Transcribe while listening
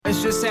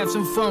let's just have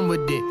some fun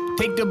with it.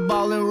 Take the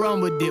ball and run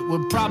with it.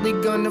 We're probably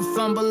gonna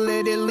fumble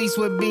it, at least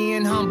we're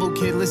being humble,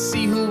 kid. Let's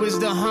see who is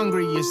the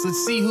hungriest.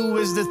 Let's see who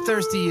is the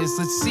thirstiest.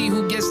 Let's see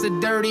who gets the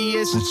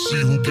dirtiest. Let's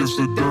see who gets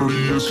the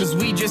dirtiest. Cause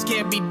we just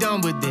can't be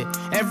done with it.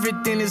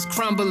 Everything is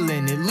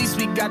crumbling. At least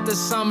we got the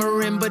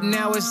summer in, but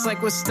now it's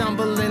like we're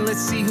stumbling. Let's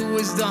see who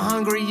is the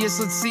hungriest.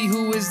 Let's see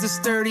who is the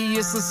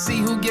sturdiest. Let's see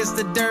who gets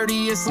the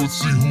dirtiest. Let's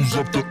see who's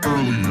up the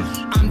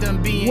earliest. I'm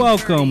done being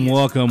Welcome,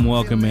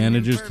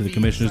 managers, to the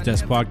Commissioner's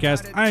Desk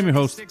podcast. I am your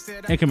host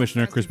and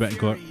Commissioner, Chris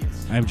Betancourt.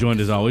 I am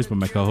joined as always by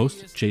my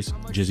co-host, Chace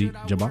Jizzy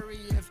Jabbar.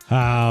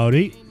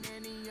 Howdy.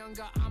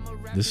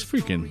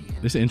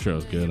 This intro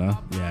is good, huh?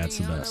 Yeah, it's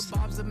the best.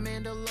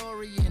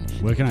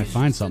 Where can I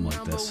find something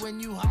like this?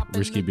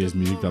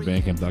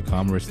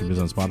 RiskyBizMusic.bandcamp.com,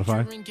 RiskyBiz on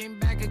Spotify.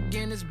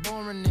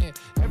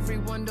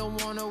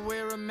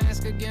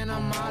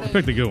 I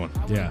picked a good one.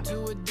 Yeah.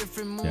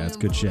 Yeah, it's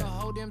good shit.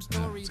 Yeah,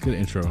 it's a good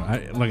intro.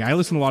 I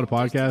listen to a lot of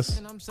podcasts.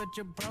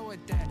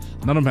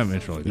 None of them have an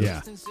intro like this.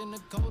 Yeah.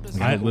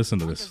 I listen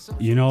to this.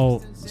 You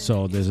know,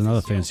 so there's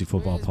another fantasy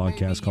football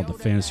podcast called the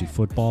Fantasy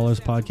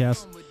Footballers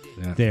Podcast.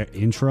 Yeah. Their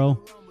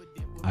intro,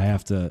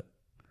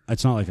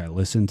 it's not like I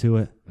listen to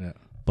it,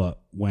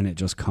 but when it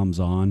just comes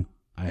on,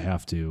 I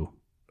have to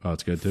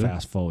it's good too?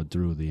 fast forward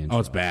through the intro. Oh,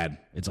 it's bad.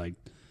 It's like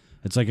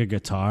a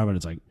guitar, but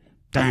it's like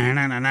it's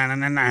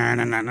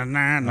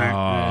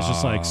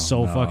just like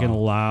so fucking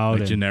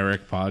loud. Like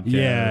generic podcast.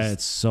 Yeah,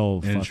 it's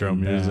so intro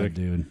fucking music, bad,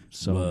 dude.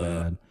 So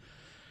bad.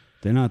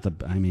 They're not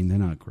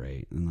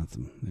great.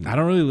 I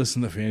don't really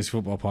listen to fantasy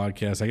football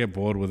podcasts. I get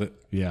bored with it.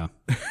 Yeah.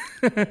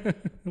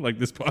 Like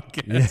this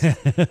podcast. Yeah.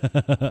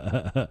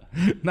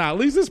 Nah, at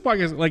least this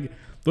podcast, like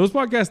those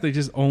podcasts, they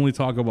just only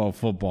talk about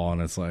football,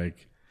 and it's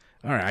like,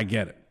 all right, I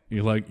get it.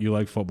 You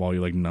like football, you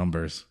like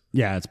numbers.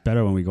 Yeah, it's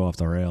better when we go off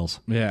the rails.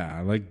 Yeah,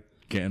 I like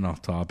getting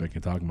off topic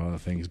and talking about other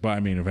things. But I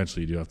mean,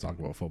 eventually you do have to talk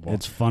about football.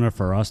 It's funner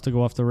for us to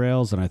go off the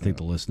rails, and I think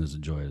the listeners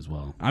enjoy it as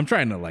well. I'm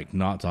trying to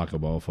not talk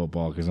about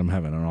football because I'm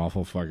having an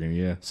awful fucking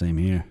year. Same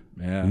here.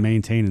 Yeah. I'm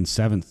maintaining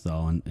 7th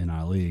though in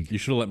our league. You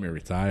should have let me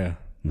retire.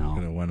 No.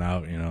 Could have went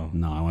out,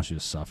 No, I want you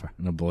to suffer.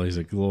 in a blaze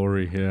of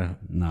glory. Yeah.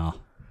 No.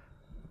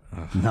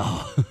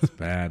 No. It's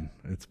bad.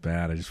 It's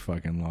bad. I just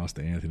fucking lost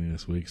to Anthony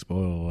this week.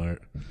 Spoiler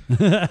alert.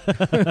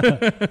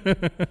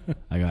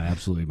 I got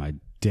absolutely my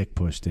dick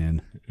pushed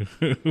in.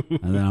 And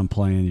then I'm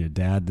playing your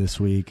dad this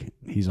week.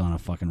 He's on a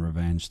fucking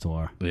revenge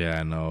tour. Yeah,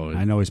 I know.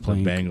 I know he's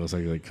playing. The Bengals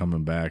like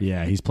coming back.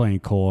 Yeah, he's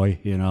playing coy,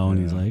 and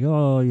he's like,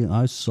 oh, yeah,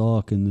 I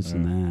suck and this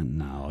and that.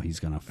 No,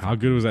 he's going to. How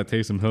good was that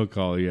Taysom Hill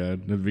call he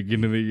had at the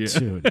beginning of the year?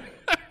 Dude.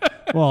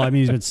 Well, I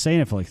mean, he's been saying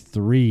it for like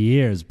 3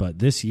 years, but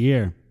this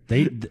year,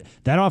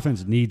 that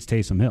offense needs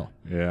Taysom Hill.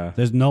 Yeah.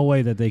 There's no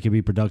way that they can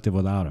be productive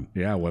without him.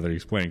 Yeah, whether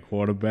he's playing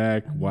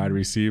quarterback, wide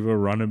receiver,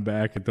 running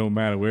back, it don't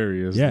matter where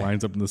he is. Yeah.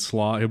 Lines up in the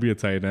slot, he'll be a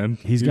tight end.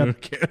 He's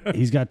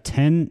got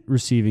 10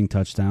 receiving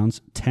touchdowns,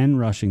 10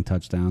 rushing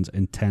touchdowns,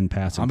 and 10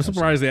 passing touchdowns.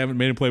 Surprised they haven't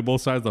made him play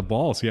both sides of the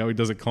ball. See how he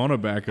does at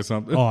cornerback or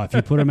something. Oh, if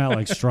you put him at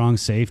like strong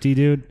safety,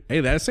 dude. Hey,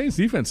 that Saints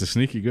defense is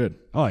sneaky good.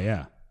 Oh,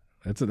 yeah.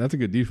 That's a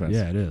good defense.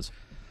 Yeah, it is.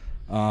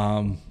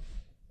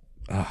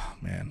 Oh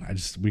man,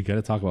 we got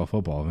to talk about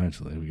football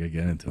eventually. We got to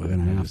get into it. We're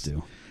gonna have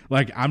to.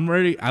 I'm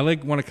ready. I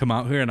want to come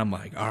out here and I'm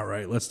like, all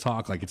right, let's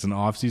talk. Like it's an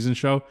off-season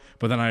show,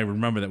 but then I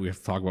remember that we have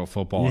to talk about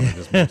football, and it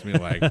just makes me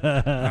like,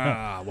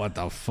 what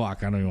the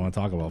fuck? I don't even want to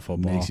talk about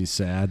football. Makes you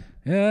sad.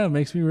 Yeah, it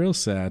makes me real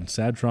sad.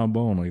 Sad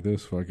trombone like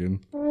this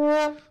fucking.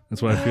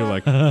 That's what I feel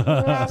like.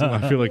 That's what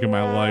I feel like in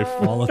my life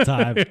All the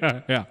time.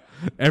 yeah.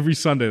 Every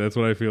Sunday, that's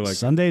what I feel like.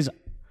 Sundays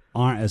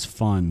aren't as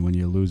fun when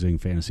you're losing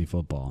fantasy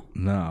football.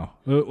 No.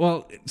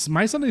 Well,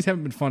 my Sundays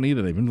haven't been fun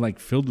either. They've been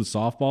filled with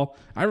softball.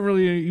 I haven't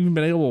really even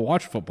been able to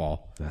watch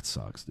football. That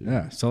sucks, dude.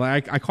 Yeah. So I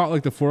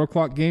caught the 4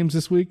 o'clock games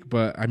this week,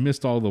 but I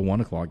missed all the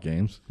 1 o'clock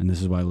games. And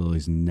this is why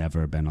Lily's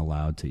never been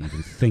allowed to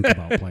even think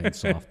about playing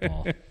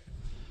softball.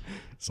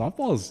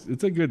 Softball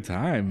it's a good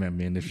time. I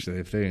mean,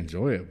 if they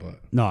enjoy it, but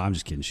no, I'm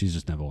just kidding. She's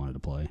just never wanted to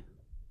play.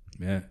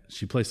 Yeah.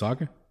 She play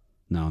soccer?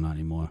 No, not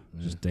anymore.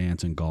 Yeah. Just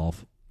dance and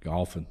golf.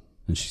 Golfing.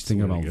 And she's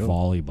thinking about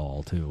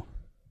volleyball too.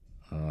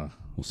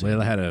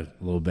 Layla had a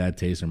little bad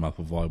taste in her mouth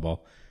with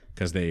volleyball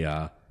because they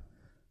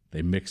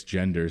mixed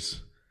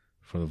genders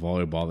for the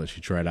volleyball that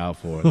she tried out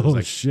for. Oh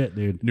shit,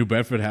 dude! New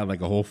Bedford had a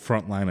whole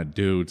front line of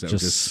dudes that were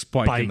just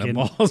spiking the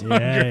balls on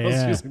girls.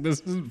 Yeah. She's like, "This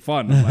isn't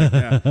fun." I'm like,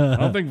 yeah. I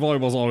don't think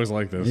volleyball's always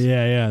like this.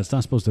 Yeah. It's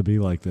not supposed to be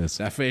like this.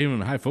 FA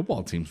and high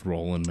football teams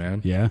rolling, man.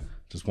 Yeah.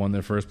 Just won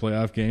their first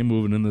playoff game,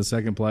 moving into the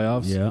second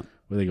playoffs. Yeah.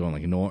 Were they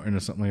going Norton or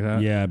something like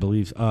that? Yeah, I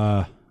believe.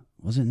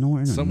 Was it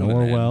Norton or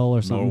Norwell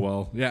or something?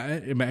 Norwell. Yeah,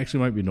 it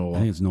actually might be Norwell. I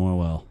think it's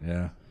Norwell.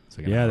 Yeah.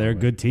 They're a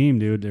good team,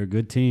 dude. They're a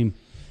good team.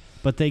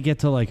 But they get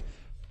to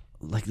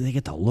they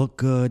get to look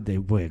good. They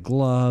wear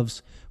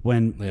gloves. They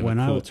have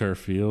a full turf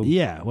field.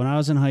 Yeah, when I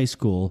was in high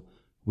school,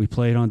 we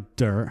played on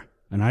dirt,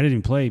 and I didn't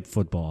even play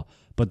football.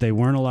 But they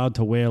weren't allowed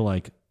to wear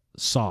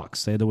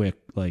socks. They had to wear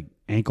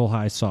ankle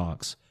high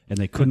socks, and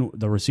they couldn't.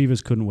 The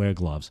receivers couldn't wear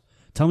gloves.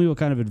 Tell me what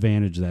kind of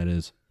advantage that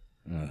is.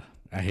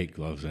 I hate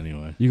gloves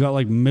anyway. You got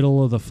like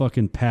middle of the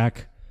fucking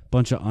pack,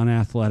 bunch of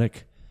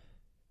unathletic,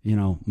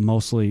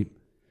 mostly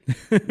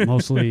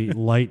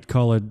light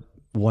colored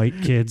white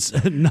kids,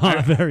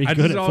 not very good at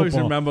football. I just always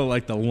remember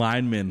like the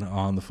linemen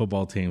on the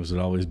football teams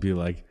would always be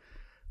like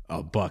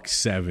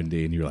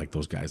 $170, and you're like,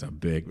 those guys are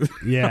big.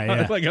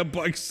 Yeah. Like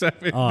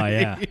 $170.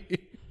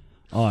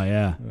 Oh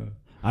yeah.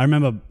 I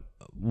remember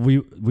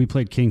we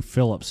played King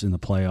Phillips in the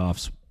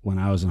playoffs when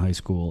I was in high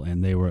school,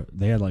 and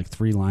they had like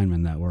 3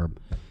 linemen that were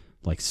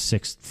like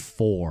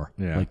 6'4",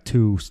 like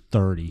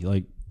 230,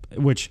 like,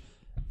 which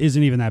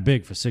isn't even that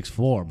big for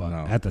 6'4", but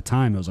at the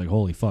time it was like,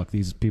 holy fuck,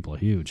 these people are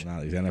huge. Now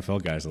these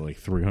NFL guys are like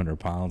 300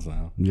 pounds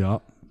now.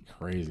 Yep.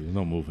 Crazy. There's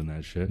no moving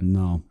that shit.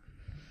 No.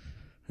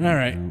 All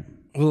right. No.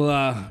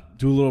 We'll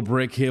do a little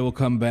break here. We'll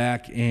come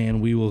back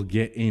and we will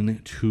get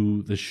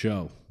into the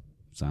show.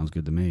 Sounds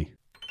good to me.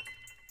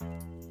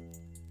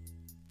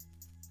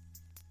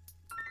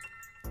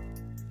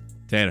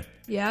 Tanner.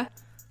 Yeah?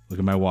 Look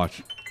at my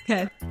watch.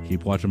 Okay.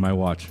 Keep watching my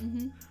watch.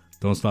 Mm-hmm.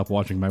 Don't stop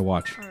watching my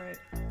watch. All right.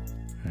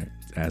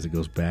 As it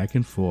goes back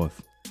and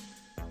forth,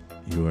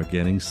 you are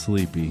getting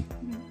sleepy.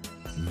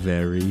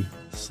 Very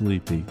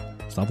sleepy.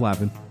 Stop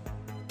laughing.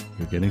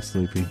 You're getting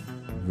sleepy.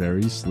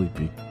 Very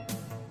sleepy.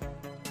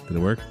 Did it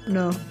work?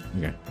 No.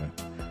 Okay.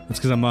 That's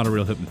because I'm not a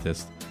real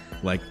hypnotist.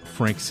 Like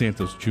Frank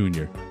Santos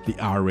Jr., the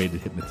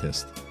R-rated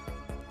hypnotist.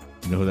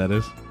 You know who that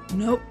is?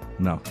 Nope.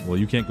 No. Well,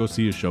 you can't go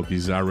see his show because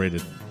he's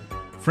R-rated.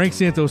 Frank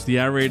Santos, the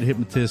R-rated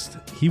hypnotist,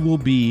 he will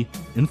be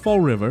in Fall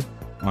River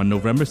on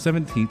November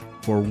 17th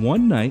for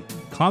one night,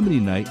 comedy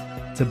night,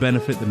 to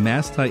benefit the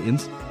Mass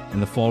Titans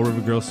and the Fall River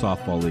Girls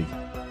Softball League.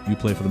 You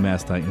play for the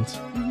Mass Titans.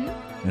 Mm-hmm.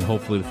 And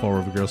hopefully the Fall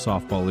River Girls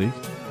Softball League,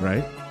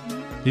 right?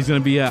 Mm-hmm. He's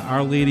going to be at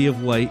Our Lady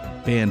of Light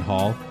Band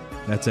Hall.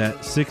 That's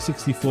at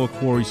 664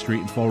 Quarry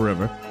Street in Fall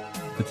River.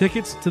 The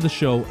tickets to the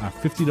show are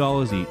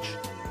 $50 each.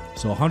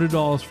 So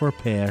 $100 for a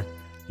pair.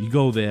 You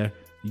go there,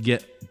 you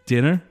get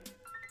dinner,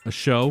 a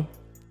show,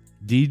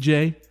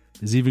 DJ.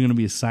 There's even going to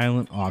be a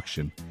silent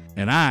auction.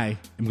 And I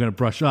am going to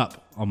brush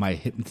up on my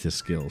hypnotist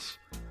skills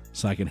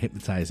so I can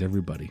hypnotize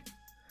everybody.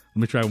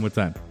 Let me try one more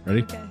time.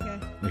 Ready?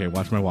 Okay,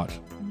 watch my watch.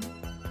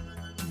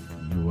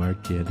 You are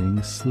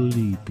getting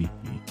sleepy.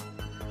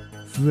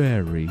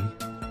 Very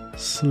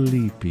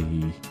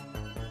sleepy.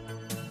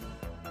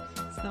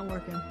 It's not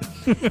working.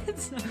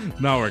 It's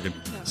not working.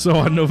 No. So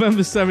on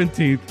November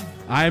 17th,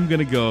 I am going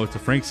to go to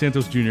Frank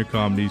Santos Jr.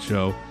 Comedy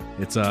Show.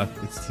 He's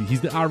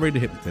the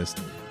R-rated hypnotist.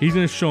 He's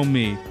going to show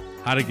me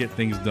how to get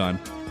things done.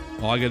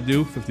 All I got to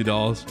do,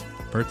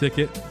 $50 per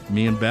ticket.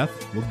 Me and Beth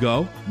will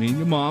go. Me and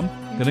your mom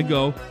going to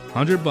go.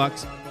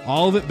 $100.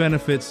 All of it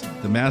benefits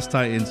the Mass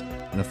Titans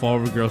and the Fall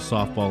River Girls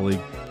Softball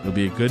League. It'll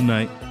be a good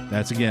night.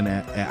 That's again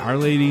at Our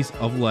Ladies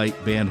of Light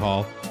Band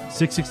Hall,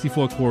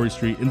 664 Quarry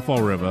Street in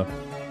Fall River.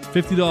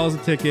 $50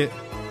 a ticket.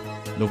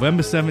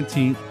 November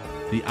 17th.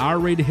 The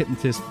R-rated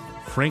hypnotist,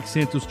 Frank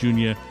Santos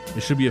Jr.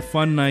 It should be a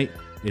fun night.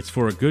 It's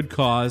for a good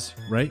cause,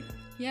 right?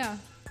 Yeah.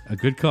 A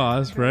good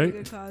cause, right? A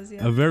good cause,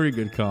 yeah. A very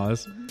good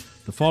cause. Mm-hmm.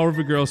 The Fall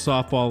River Girls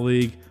Softball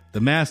League,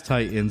 the Mass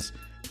Titans,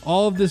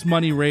 all of this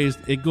money raised,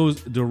 it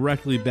goes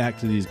directly back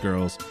to these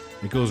girls.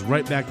 It goes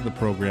right back to the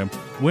program.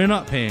 We're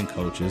not paying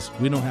coaches.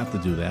 We don't have to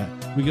do that.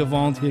 We get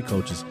volunteer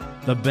coaches,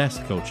 the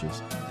best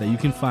coaches that you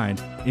can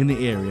find in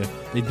the area.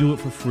 They do it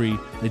for free.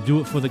 They do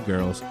it for the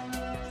girls.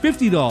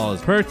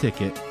 $50 per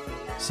ticket.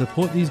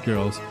 Support these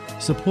girls.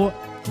 Support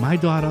my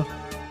daughter,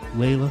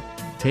 Layla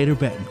Tater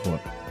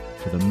Betancourt,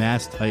 for the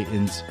Mass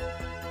Titans.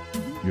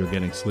 You're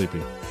getting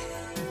sleepy.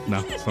 No,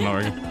 it's not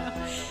working. All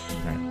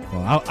right.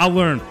 Well,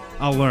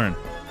 I'll learn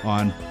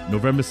on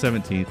November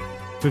 17th.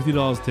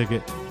 $50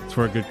 ticket. It's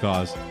for a good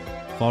cause.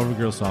 Fall River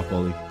Girls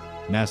Softball League.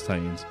 Mass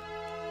Titans.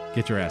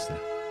 Get your ass there.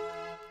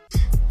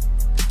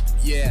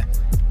 Yeah.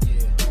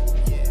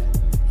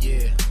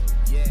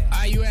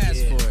 You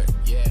asked for it.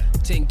 Yeah.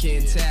 Tin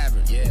Can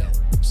Tavern. Yeah.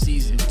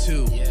 Season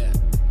 2. Yeah.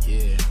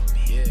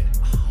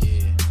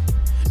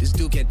 This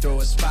dude can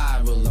throw a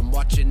spiral. I'm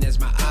watching as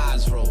my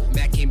eyes roll.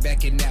 Matt came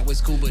back and that was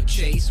cool, but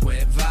Chase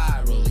went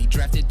viral. He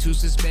drafted 2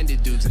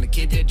 suspended dudes and a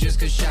kid that just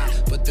got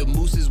shot. But the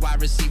Moose's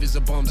wide receivers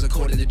are bums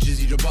according to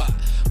Jizzy Jabba.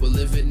 We're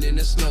living in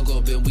a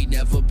snuggle, but we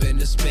never been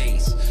to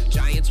space.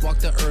 Giants walk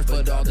the earth,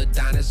 but all the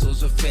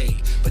dinosaurs are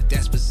fake. But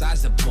that's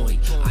besides the point.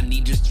 I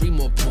need just 3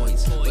 more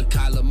points. But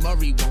Kyler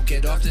Murray won't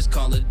get off this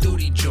Call of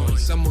Duty joint.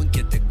 Someone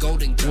get the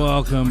golden gun.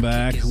 Welcome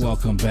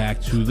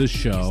back to the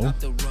show.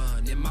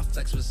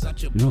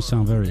 You don't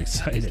sound very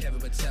excited.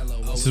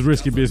 This is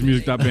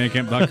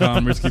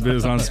RiskyBizMusic.bandcamp.com.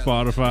 RiskyBiz on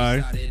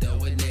Spotify.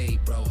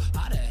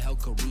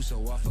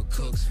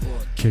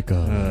 Kick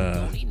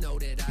off.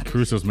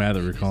 Caruso's mad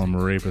that we're calling him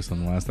a rapist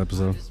on the last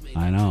episode.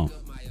 I know.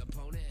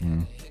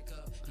 I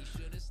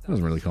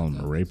wasn't really calling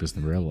him a rapist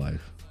in real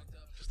life.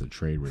 Just a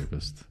trade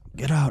rapist.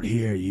 Get out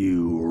here,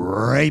 you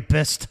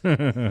rapist. So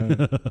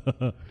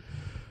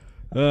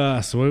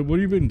what have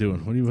you been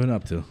doing? What have you been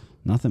up to?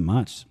 Nothing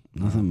much,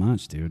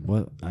 dude.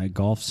 I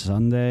golf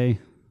Sunday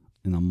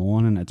in the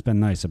morning. It's been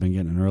nice. I've been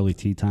getting an early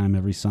tee time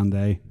every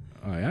Sunday.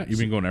 Oh, yeah? You've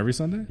been going every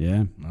Sunday?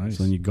 Yeah. Nice.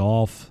 So then you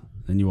golf,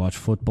 Then you watch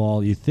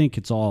football. You think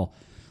it's all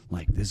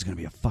like, this is going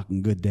to be a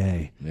fucking good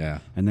day. Yeah.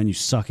 And then you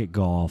suck at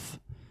golf.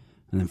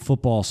 And then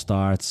football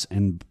starts.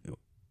 And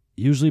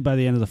usually by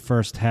the end of the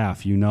first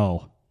half, you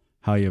know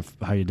how your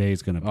day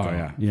is going to go.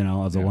 Yeah. You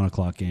know, of the 1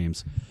 o'clock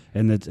games.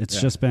 And it's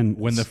just been...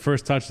 When the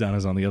first touchdown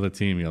is on the other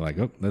team, you're like,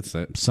 oh, that's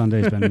it.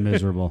 Sunday's been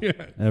miserable.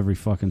 Every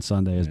fucking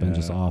Sunday has been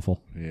just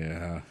awful.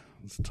 Yeah,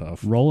 it's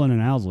tough. Rolling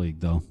in Al's league,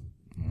 though.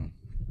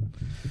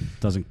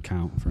 Doesn't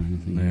count for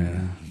anything.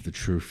 Yeah, the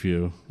true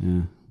few.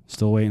 Yeah.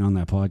 Still waiting on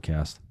that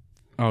podcast.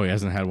 Oh, he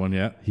hasn't had one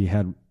yet? He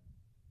had...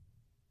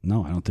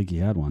 No, I don't think he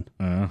had one.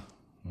 Well,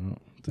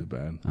 too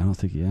bad. I don't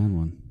think he had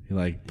one.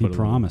 He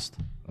Promised.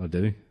 Oh,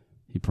 did he?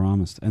 He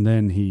promised. And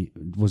then he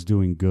was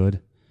doing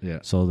good. Yeah.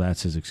 So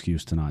that's his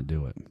excuse to not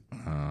do it.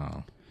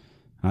 Oh.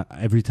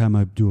 Every time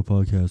I do a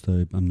podcast,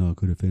 I'm not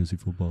good at fantasy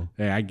football.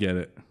 Hey, I get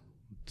it.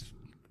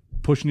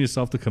 Pushing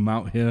yourself to come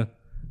out here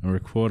and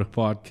record a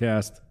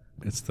podcast,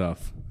 it's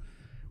tough.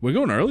 We're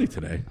going early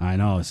today. I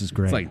know. This is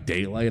great. It's like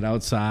daylight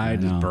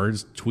outside. There's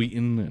birds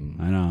tweeting.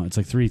 And I know. It's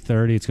like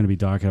 3:30. It's going to be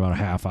dark in about a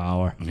half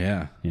hour.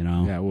 Yeah. You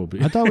know? Yeah, it will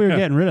be. I thought we were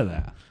getting rid of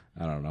that.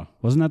 I don't know.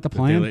 Wasn't that the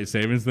plan? Daylight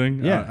savings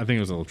thing? Yeah. I think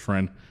it was a little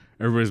trend.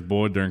 Everybody's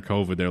bored during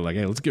COVID. They're like,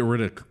 hey, let's get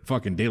rid of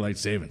fucking daylight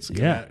savings.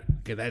 Get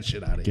that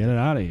shit out of here. Get it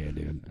out of here,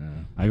 dude.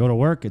 I go to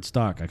work, it's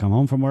dark. I come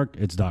home from work,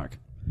 it's dark.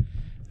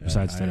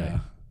 Besides today.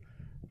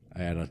 I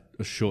had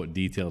a short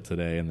detail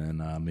today, and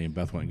then me and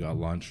Beth went and got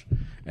lunch.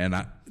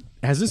 And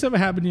has this ever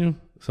happened to you?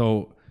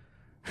 So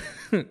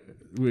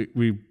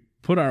we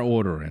put our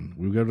order in.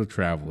 We go to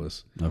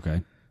Travelers.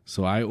 Okay.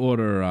 So I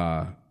order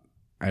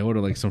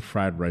like some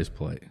fried rice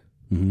plate.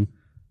 Mm-hmm.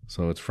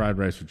 So it's fried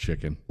rice with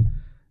chicken.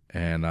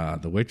 And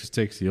the waitress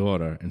takes the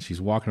order, and she's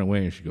walking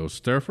away, and she goes,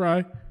 stir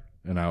fry?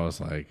 And I was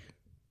like,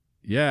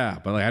 yeah.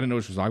 But like I didn't know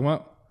what she was talking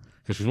about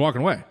because she was walking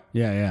away.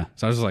 Yeah.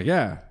 So I was just like,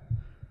 yeah.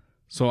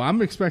 So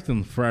I'm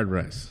expecting fried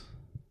rice.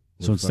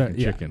 So instead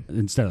chicken.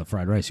 Instead of the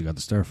fried rice, you got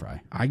the stir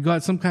fry. I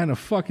got some kind of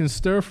fucking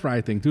stir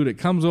fry thing, dude. It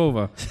comes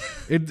over.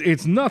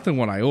 It's nothing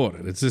what I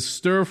ordered. It's this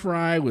stir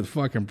fry with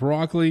fucking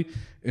broccoli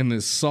and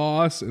this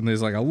sauce, and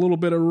there's like a little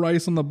bit of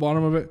rice on the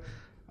bottom of it.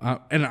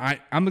 And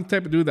I'm the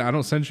type of dude that I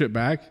don't send shit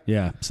back.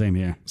 Yeah, same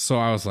here. So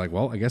I was like,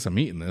 well, I guess I'm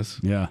eating this.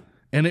 Yeah.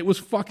 And it was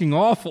fucking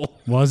awful.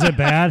 Was it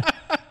bad?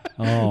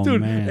 Oh,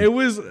 dude, man. it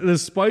was the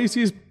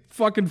spiciest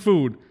fucking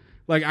food.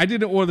 Like, I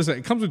didn't order this.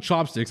 It comes with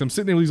chopsticks. I'm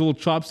sitting there with these little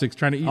chopsticks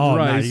trying to eat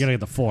rice. No, you got to get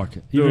the fork.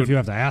 Even if you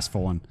have to ask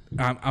for one.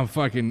 I'm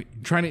fucking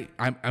trying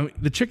to...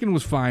 the chicken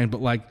was fine,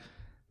 but like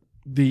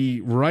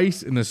the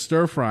rice and the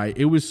stir fry,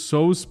 it was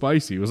so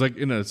spicy. It was like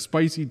in a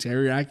spicy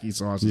teriyaki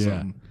sauce or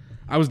something.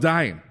 I was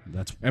dying.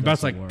 And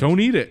Beth's like,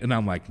 don't eat it. And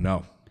I'm like,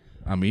 no,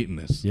 I'm eating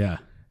this. Yeah.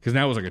 Because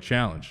now it was like a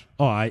challenge.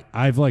 Oh,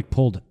 I've like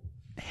pulled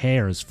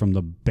hairs from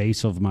the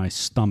base of my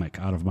stomach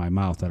out of my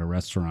mouth at a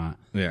restaurant.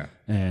 Yeah.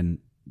 And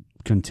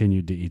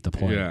continued to eat the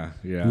plate.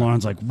 Yeah.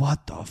 Lauren's like,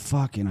 what the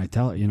fuck? And I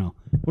tell her,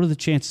 what are the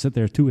chances that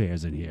there are 2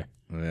 hairs in here?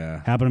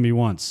 Yeah. Happened to me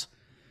once.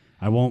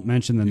 I won't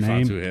mention the You name.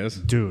 found 2 hairs?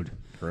 Dude.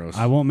 Gross.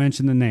 I won't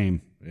mention the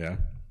name. Yeah.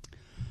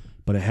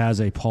 But it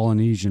has a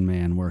Polynesian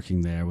man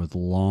working there with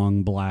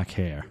long black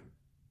hair.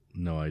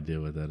 No idea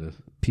what that is.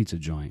 Pizza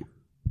joint.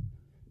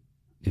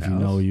 If Palace? you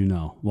know, you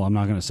know. Well, I'm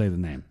not going to say the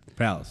name.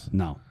 Palace.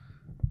 No.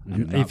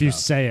 Not If you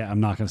Palace. say it, I'm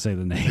not going to say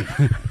the name.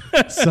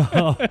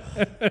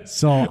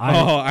 so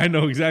I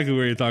know exactly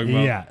what you're talking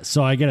about. Yeah.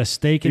 So I get a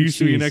steak It and used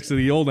to be cheese. next to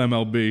the old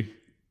MLB.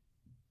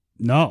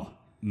 No.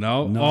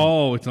 No? No.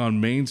 Oh, it's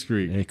on Main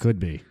Street. It could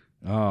be.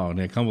 Oh,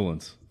 near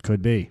Cumberland's.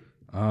 Could be.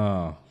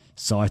 Oh.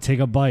 So I take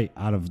a bite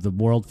out of the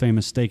world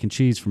famous steak and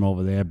cheese from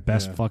over there.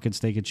 Best fucking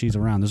steak and cheese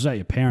around. This is at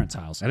your parents'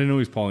 house. I didn't know he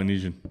was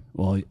Polynesian.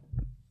 Well,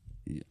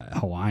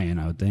 Hawaiian,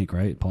 I would think,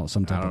 right?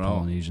 Some I type don't of know.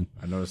 Polynesian.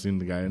 I've never seen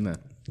the guy in there.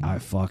 I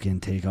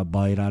fucking take a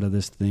bite out of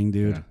this thing,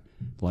 dude. Yeah.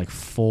 Like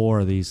 4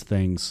 of these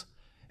things.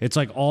 It's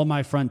like all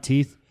my front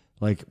teeth,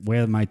 like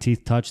where my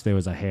teeth touch, there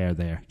was a hair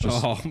there.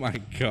 Oh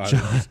my God.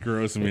 It's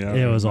grossing me out.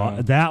 It was right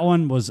now. that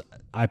one was.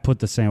 I put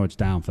the sandwich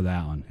down for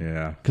that one.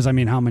 Yeah. Because I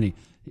mean, how many?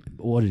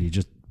 What did he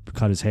just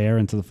cut his hair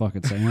into the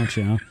fucking sandwich?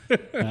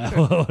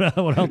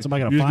 What else am I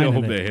gonna You just find?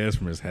 hope in the it? hair's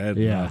from his head.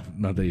 Yeah.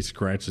 Not that he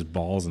scratched his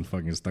balls and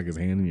fucking stuck his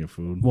hand in your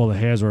food. Well, the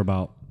hairs were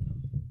about.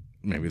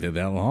 Maybe they're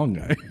that long,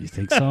 guy. You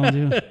think so,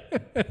 dude?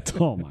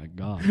 Oh my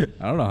god!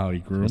 I don't know how he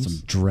grooms.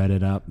 Some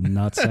dreaded up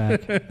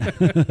nutsack.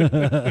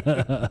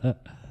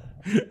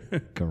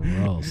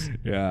 Gross.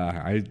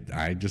 Yeah,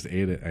 I just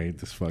ate it. I ate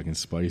this fucking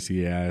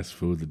spicy ass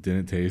food that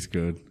didn't taste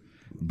good.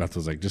 Beth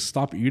was like, just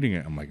stop eating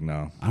it. I'm like,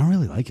 no. I don't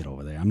really like it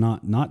over there. I'm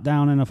not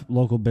down in a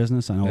local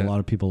business. I know a lot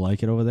of people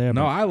like it over there.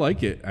 No, but I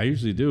like it. I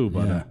usually do,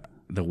 but Yeah.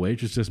 the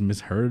waitress just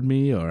misheard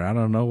me, or I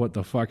don't know what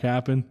the fuck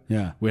happened.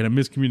 Yeah. We had a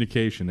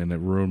miscommunication, and it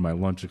ruined my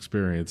lunch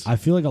experience. I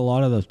feel like a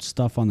lot of the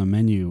stuff on the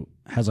menu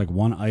has like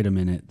one item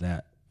in it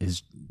that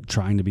is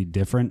trying to be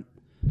different,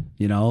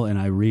 and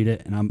I read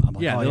it and I'm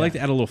like, yeah, oh, they like to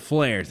add a little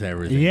flair to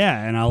everything.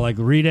 Yeah, and I'll like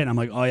read it and I'm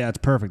like, oh yeah, it's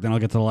perfect. Then I'll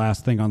get to the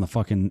last thing on the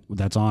fucking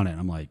that's on it. And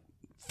I'm like,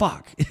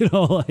 fuck,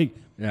 like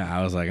Yeah,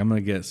 I was like, I'm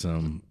gonna get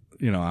some.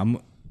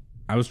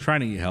 I I was trying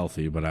to eat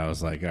healthy, but I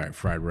was like, all right,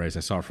 fried rice. I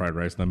saw fried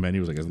rice on the menu.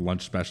 It was like a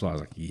lunch special. I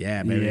was like,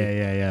 yeah, baby.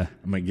 Yeah.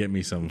 I'm going to get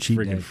me some Cheat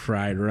freaking day.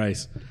 fried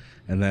rice.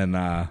 And then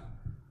I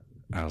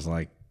was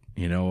like,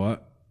 you know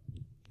what?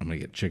 I'm going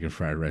to get chicken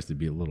fried rice to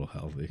be a little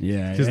healthy.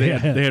 Yeah, Because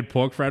yeah, they had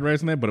pork fried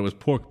rice in there, but it was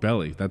pork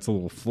belly. That's a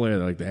little flair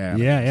they like to add.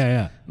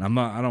 Yeah. And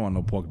I don't want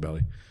no pork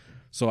belly.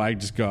 So I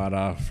just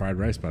got fried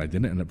rice, but I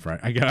didn't end up fried.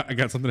 I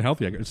got something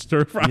healthy. I got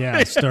stir fry.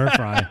 Yeah, stir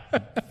fry.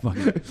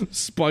 Fucking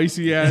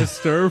Spicy ass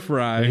stir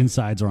fry.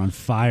 insides are on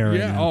fire right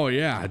Yeah. now. Oh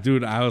yeah,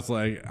 dude. I was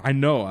like, I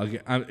know.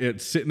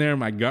 It's sitting there in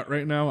my gut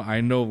right now.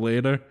 I know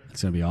later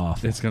It's going to be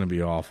awful. it's gonna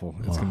be awful.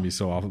 It's gonna be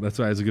so awful. That's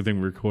why it's a good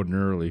thing we're recording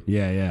early.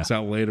 Yeah.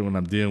 So later when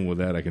I'm dealing with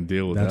that, I can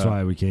deal with That's that.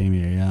 why we came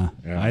here,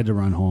 Yeah. I had to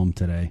run home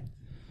today.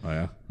 Oh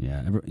yeah.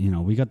 Yeah.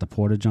 We got the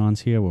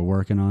porta-johns here. We're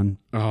working on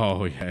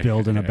Oh yeah.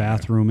 building a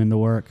bathroom into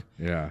work.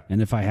 Yeah.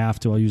 And if I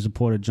have to, I'll use a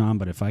porta-john.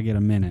 But if I get a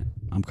minute,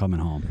 I'm coming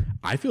home.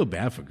 I feel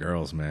bad for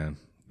girls, man.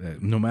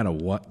 No matter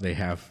what they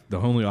have, the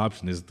only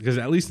option is because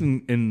at least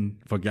in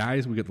for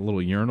guys, we get the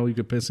little urinal you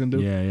could piss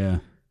into. Yeah.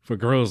 For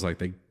girls, like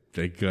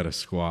they gotta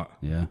squat.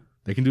 Yeah.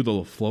 They can do the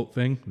little float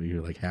thing where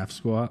you like half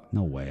squat.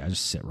 No way. I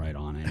just sit right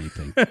on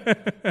anything.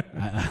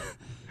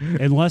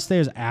 Unless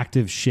there's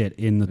active shit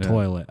in the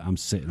toilet, I'm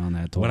sitting on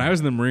that toilet. When I was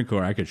in the Marine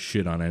Corps, I could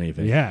shit on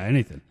anything. Yeah,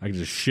 anything. I could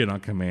just shit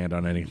on command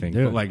on anything.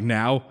 Dude. But like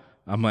now,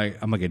 I'm like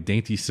a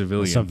dainty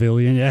civilian.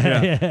 Civilian,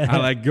 yeah. I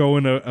like go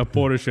in a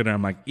porta shit and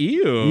I'm like,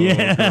 ew,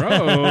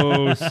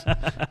 gross.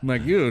 I'm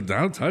like, ew,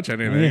 don't touch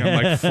anything.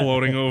 I'm like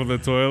floating over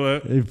the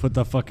toilet. You put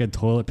the fucking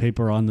toilet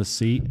paper on the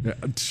seat.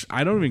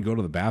 I don't even go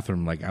to the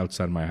bathroom like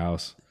outside my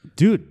house.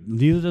 Dude,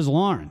 neither does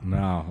Lauren.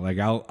 No, like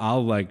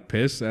I'll like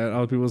piss at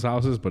other people's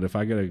houses, but if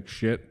I get a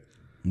shit,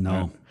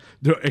 No.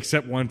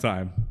 except one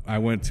time, I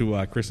went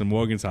to Chris and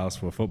Morgan's house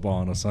for football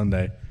on a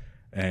Sunday,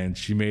 and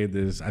she made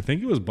this. I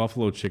think it was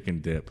buffalo chicken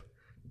dip.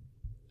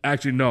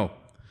 Actually, no,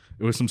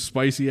 it was some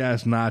spicy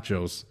ass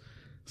nachos,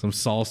 some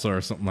salsa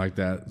or something like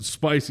that,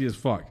 spicy as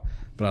fuck.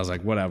 But I was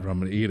like, whatever, I'm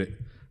gonna eat it.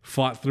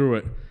 Fought through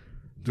it.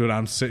 Dude,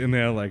 I'm sitting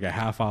there like a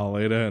half hour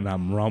later, and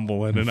I'm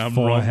rumbling, and I'm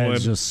rumbling.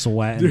 Forehead's just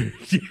sweating.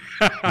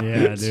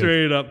 Yeah, dude.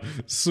 Straight up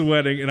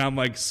sweating, and I'm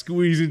like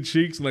squeezing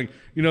cheeks, like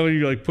you know, when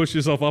you like push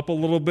yourself up a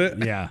little bit.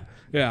 Yeah.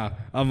 Yeah.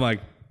 I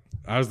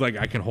was like,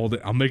 I can hold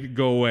it. I'll make it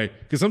go away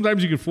because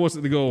sometimes you can force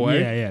it to go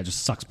away, Yeah, it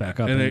just sucks back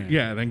up. and in then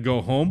there. then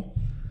go home.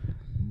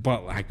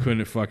 But I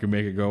couldn't fucking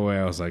make it go away.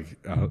 I was like,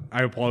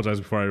 I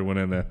apologized before I went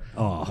in there.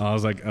 Oh. I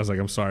was like,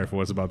 I'm sorry for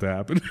what's about to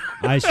happen.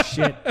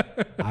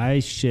 I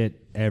shit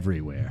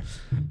everywhere.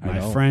 My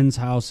know. friends'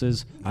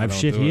 houses. I've don't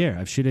shit do it. here.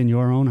 I've shit in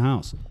your own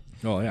house.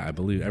 Oh yeah, I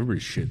believe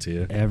everybody shits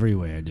here.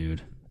 Everywhere,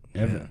 dude.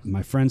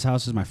 My friends'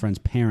 houses, my friends'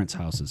 parents'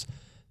 houses,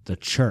 the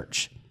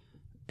church,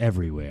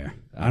 everywhere.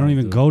 I don't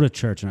even go to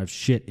church, and I've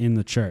shit in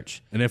the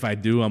church. And if I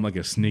do, I'm like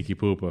a sneaky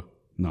pooper.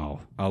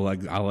 No. I'll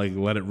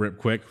let it rip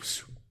quick,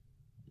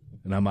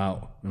 and I'm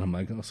out. And I'm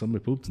like, oh,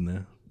 somebody pooped in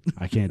there.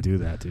 I can't do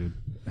that, dude.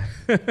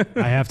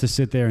 I have to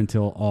sit there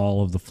until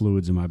all of the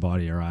fluids in my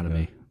body are out of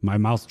me. My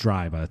mouth's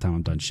dry by the time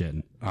I'm done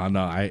shitting. Oh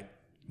no,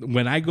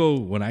 when I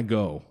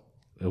go,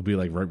 it'll be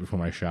like right before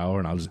my shower,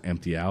 and I'll just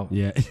empty out.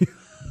 Yeah.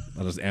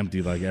 I'll just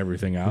empty like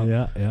everything out.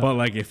 Yeah. But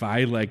like if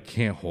I like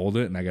can't hold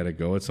it and I gotta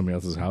go at somebody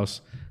else's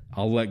house,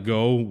 I'll let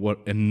go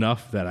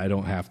enough that I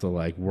don't have to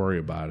like worry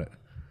about it.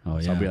 Oh,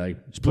 yeah. So I'll be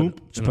like, just boop,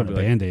 put and I'll a be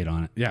like- Band-Aid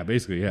on it. Yeah,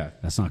 basically, yeah.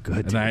 That's not good,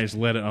 And dude. then I just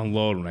let it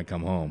unload when I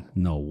come home.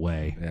 No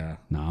way. Yeah.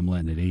 No, I'm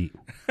letting it eat.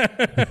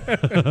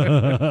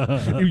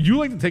 You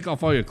like to take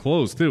off all your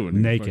clothes too,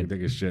 and Naked. fucking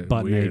take a shit,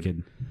 Butt Weird.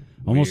 naked.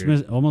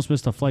 Almost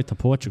missed a flight to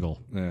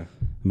Portugal. Yeah.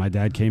 My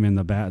dad came in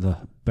the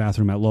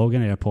bathroom at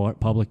Logan Airport,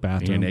 public Are you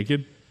bathroom.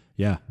 naked?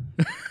 Yeah.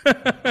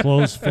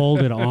 Clothes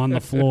folded on the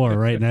floor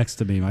right next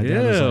to me. My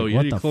dad was Ew, like, you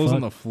what had the your clothes fuck?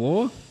 on the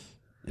floor?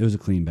 It was a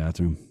clean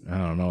bathroom. I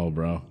don't know,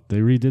 bro. They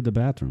redid the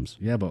bathrooms.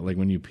 Yeah, but like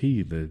when you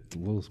pee, the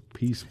little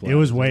pee splash. It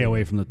was way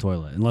away from the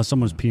toilet, unless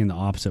someone's peeing the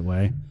opposite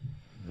way.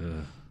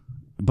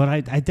 But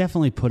I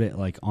definitely put it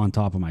like on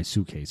top of my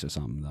suitcase or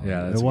something, though.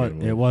 Yeah, that's a good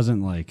move. It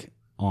wasn't like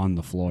on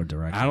the floor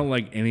directly. I don't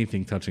like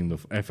anything touching the.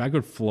 If I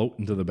could float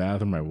into the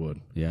bathroom, I would.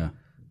 Yeah.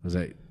 Was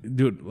like,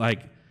 dude,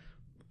 like,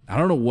 I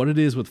don't know what it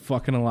is with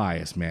fucking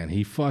Elias, man.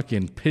 He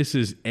fucking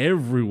pisses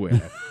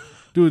everywhere.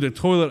 Dude, the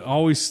toilet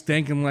always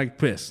stinking like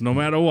piss, no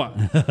matter what.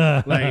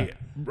 Like,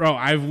 bro,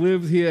 I've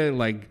lived here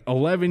like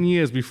 11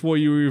 years before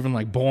you were even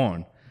like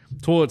born.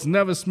 Toilets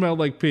never smelled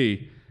like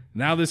pee.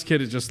 Now this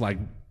kid is just like,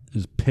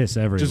 Just piss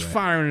everywhere. just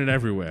firing it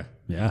everywhere.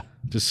 Yeah.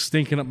 Just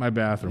stinking up my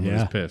bathroom with Yeah.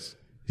 his piss.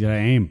 You gotta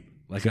aim.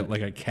 Like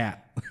a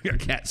cat. Like a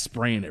cat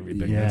spraying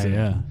everything. Yeah,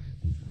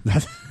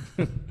 That's it.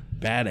 yeah.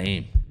 Bad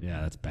aim.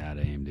 Yeah, that's bad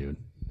aim, dude.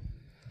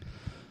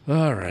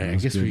 All right, I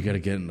guess we got to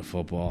get into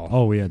football.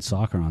 Oh, we had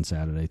soccer on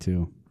Saturday,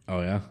 too.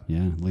 Oh, yeah?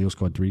 Yeah, Leo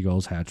scored 3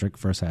 goals,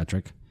 first hat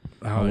trick.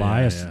 Oh,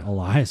 Elias, yeah.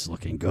 Elias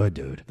looking good,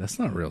 dude. That's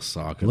not real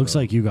soccer. It looks though.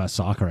 like you got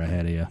soccer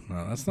ahead of you.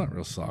 No, that's not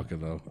real soccer,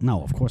 though.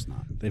 No, of course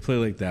not. They play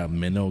like that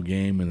minnow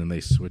game, and then they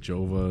switch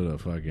over to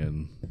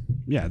fucking...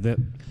 Yeah,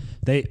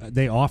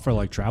 they offer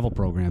like travel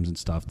programs and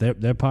stuff.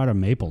 They're part of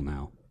Maple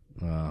now.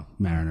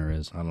 Mariner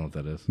is. I don't know what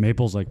that is.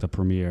 Maple's like the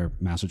premier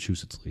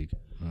Massachusetts league.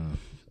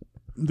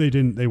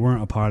 They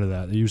weren't a part of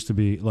that. It used to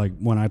be like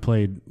when I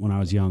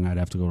was young, I'd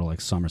have to go to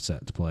like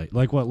Somerset to play,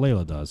 like what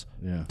Layla does,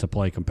 To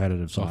play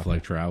competitive soccer.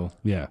 like travel.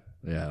 Yeah.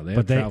 Yeah, they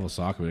have travel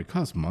soccer, but it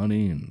costs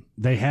money. And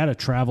they had a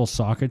travel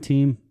soccer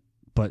team,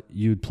 but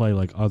you'd play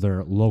like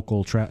other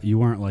local you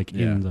weren't like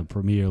in the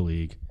Premier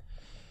League.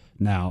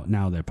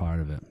 Now they're part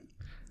of it.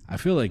 I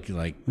feel like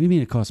What do you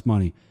mean it costs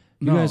money?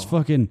 You guys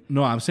fucking...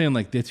 No, I'm saying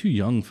like they're too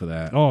young for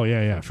that. Oh,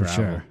 yeah, for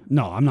sure.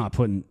 No, I'm not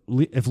putting...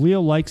 If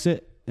Leo likes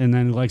it and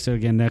then likes it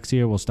again next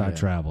year, we'll start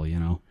travel, you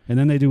know? And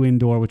then they do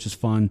indoor, which is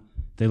fun.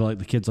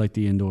 The kids like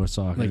the indoor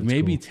soccer. Like it's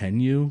maybe cool.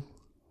 10U.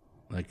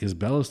 Like, because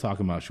Bella's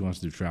talking about she wants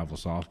to do travel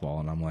softball,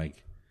 and I'm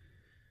like,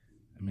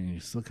 I mean,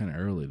 it's still kind of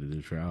early to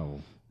do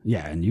travel.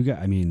 Yeah, and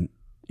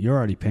you're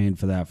already paying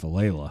for that for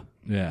Layla.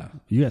 Yeah.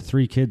 You got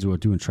 3 kids who are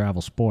doing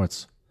travel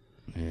sports.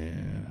 Yeah.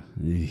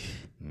 You're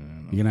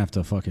going to have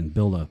to fucking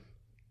build a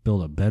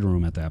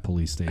bedroom at that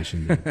police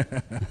station.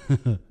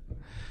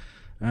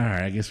 All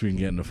right, I guess we can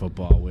get into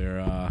football.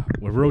 We're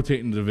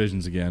rotating the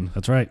divisions again.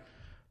 That's right.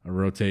 A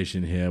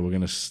rotation here. We're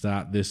going to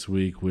start this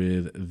week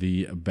with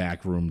the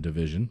backroom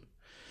division.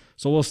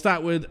 So we'll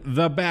start with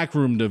the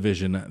backroom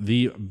division.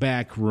 The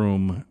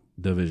backroom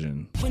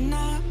division. When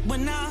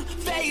I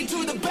fade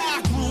to the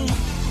back room,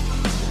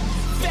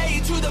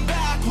 fade to the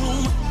back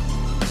room,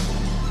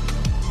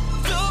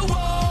 the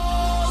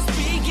walls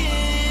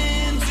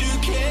begin to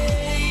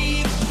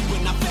cave.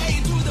 When I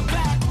fade to the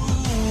back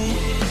room,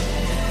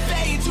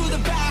 fade to the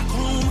back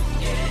room,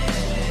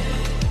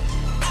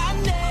 I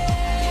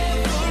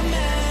never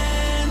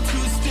meant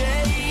to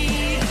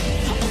stay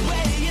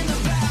away in the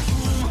back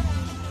room.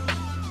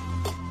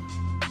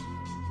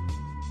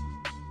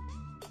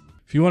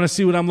 If you want to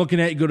see what I'm looking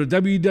at, you go to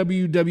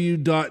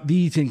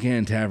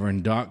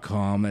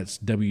www.thetincantavern.com. That's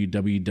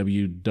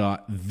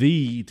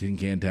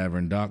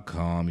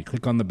www.thetincantavern.com. You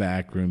click on the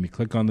back room, you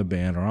click on the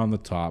banner on the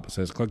top. It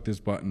says click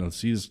this button to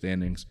see the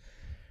standings.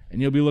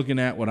 And you'll be looking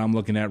at what I'm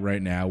looking at right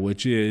now,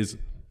 which is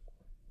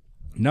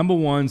number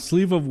 1,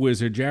 Sleeve of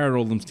Wizard, Jared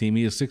Oldham's team.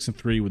 He is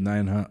 6-3 with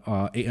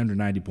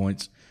 890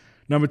 points.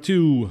 Number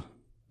 2,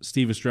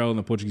 Steve Estrella and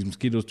the Portuguese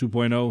Mosquitoes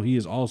 2.0. He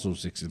is also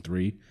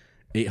 6-3,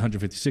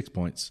 856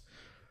 points.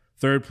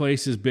 Third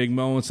place is Big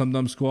Mo and Some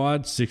Dumb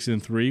Squad,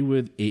 6-3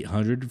 with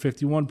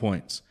 851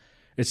 points.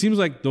 It seems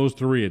like those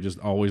 3 are just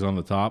always on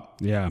the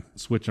top. Yeah.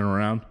 Switching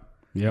around.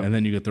 Yep. And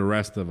then you get the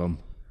rest of them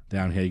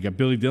down here. You got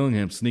Billy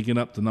Dillingham sneaking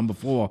up to number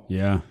 4.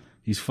 Yeah.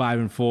 He's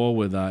 5-4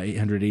 with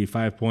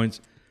 885 points.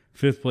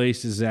 Fifth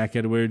place is Zach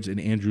Edwards and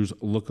Andrews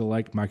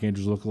lookalike, Mark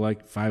Andrews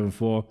lookalike,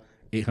 5-4,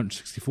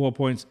 864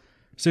 points.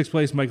 Sixth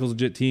place, Michael's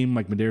legit team,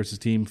 Mike Medeiros'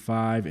 team,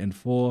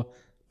 5-4,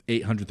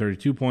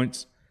 832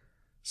 points.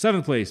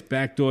 Seventh place,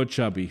 Backdoor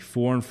Chubby,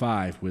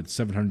 4-5 with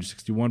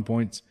 761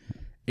 points.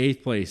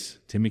 Eighth place,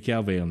 Timmy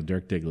Calveo and the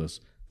Dirk Diggler,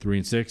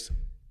 3-6,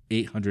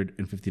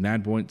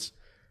 859 points.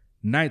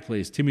 Ninth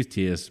place, Timmy's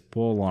Tears,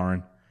 Paul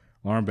Lauren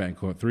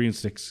Betancourt,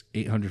 3-6,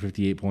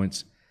 858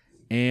 points.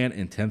 And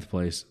in 10th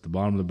place, the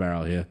bottom of the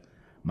barrel here,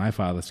 my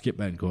father, Skip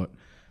Betancourt,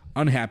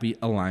 Unhappy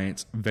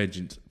Alliance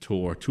Vengeance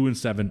Tour,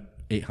 2-7,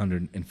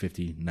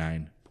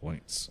 859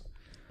 points.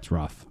 It's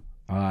rough.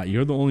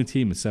 You're the only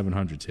team with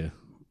 700s here.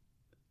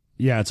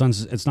 Yeah,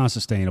 it's not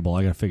sustainable.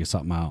 I got to figure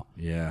something out.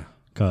 Yeah.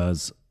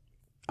 Because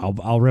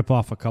I'll rip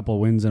off a couple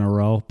wins in a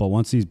row, but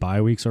once these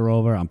bye weeks are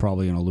over, I'm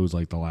probably going to lose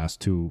like the last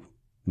 2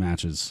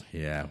 matches.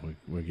 Yeah,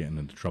 we're getting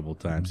into troubled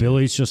times.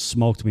 Billy's just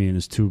smoked me, and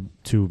his two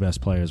best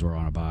players were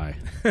on a bye.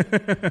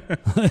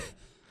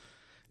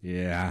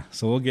 Yeah,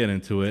 so we'll get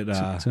into it. It's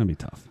going to be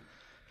tough.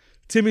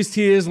 Timmy's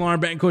Tears,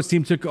 Lauren Betancourt's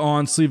team took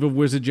on Sleeve of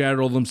Wizard, Jared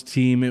Oldham's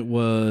team. It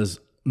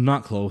was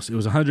not close. It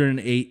was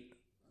 108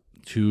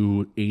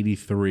 to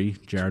 83.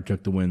 Jared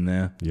took the win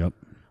there. Yep.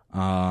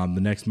 The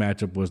next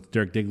matchup was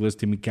Dirk Diggler's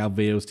Timmy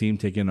Calveo's team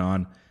taking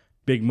on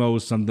Big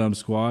Mo's Some Dumb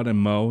Squad, and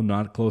Mo,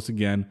 not close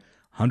again.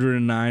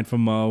 109 for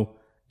Mo,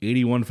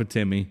 81 for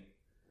Timmy.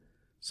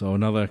 So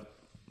another,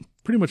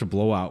 pretty much a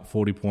blowout,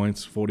 40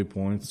 points. So.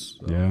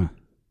 Yeah.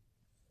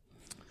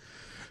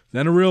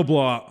 Then a real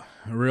blowout,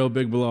 a real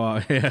big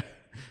blowout. Yeah.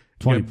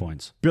 20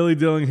 points. Billy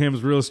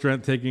Dillingham's Real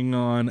Strength taking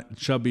on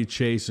Chubby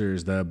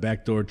Chasers, the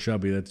Backdoor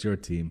Chubby. That's your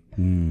team.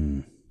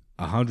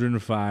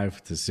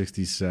 105 to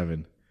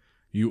 67.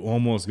 You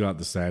almost got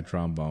the sad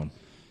trombone.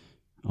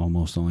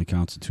 Almost only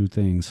counts for 2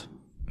 things.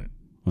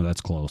 Well,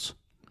 that's close.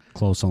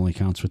 Close only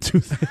counts for 2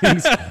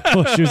 things.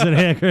 Horseshoes and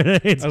hand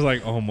grenades. I was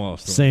like,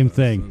 almost. Same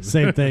thing.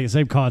 Same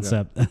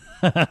concept.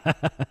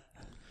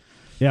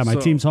 Yeah, my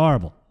team's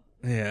horrible.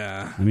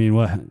 Yeah. I mean,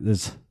 what?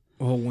 There's...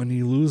 Well, when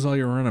you lose all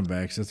your running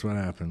backs, that's what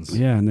happens.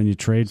 Yeah, and then you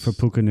trade for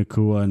Puka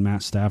Nakua, and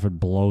Matt Stafford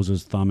blows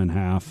his thumb in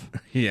half.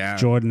 Yeah.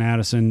 Jordan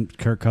Addison,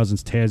 Kirk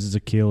Cousins tears his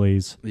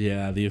Achilles.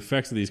 Yeah, the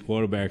effects of these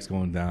quarterbacks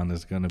going down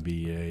is going to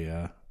be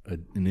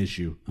an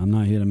issue. I'm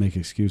not here to make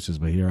excuses,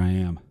 but here I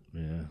am.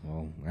 Yeah,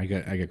 well, I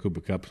got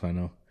Cooper Kupp, so I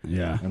know.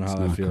 Yeah, I know it's how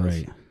that not feels.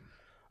 great.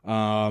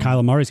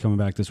 Kyler Murray's coming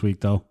back this week,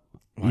 though.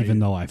 even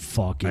though I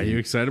fucking... Are you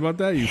excited about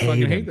that? You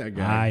fucking hate that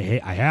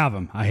guy. I have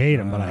him. I hate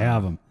him, but I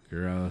have him.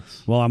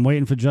 Gross. Well, I'm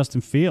waiting for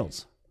Justin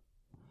Fields.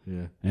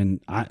 Yeah.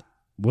 And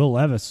Will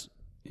Levis,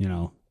 you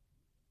know.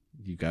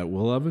 You got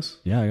Will Levis?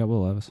 Yeah, I got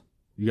Will Levis.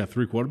 You got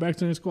 3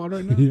 quarterbacks in your squad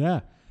right now? Yeah.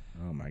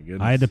 Oh, my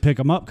goodness. I had to pick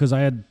him up because I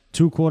had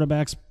 2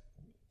 quarterbacks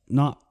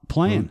not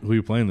playing. Who are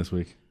you playing this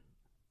week?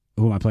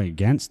 Who am I playing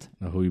against?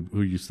 Who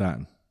are you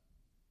starting?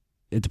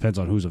 It depends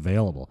on who's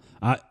available.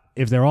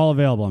 If they're all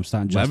available, I'm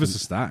starting Justin. Levis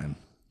is starting.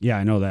 Yeah,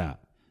 I know that.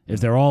 If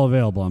they're all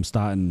available, I'm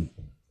starting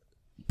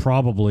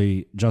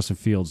probably Justin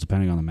Fields,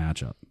 depending on the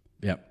matchup.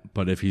 Yep.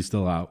 But if he's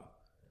still out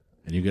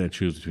and you got to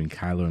choose between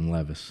Kyler and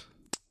Levis,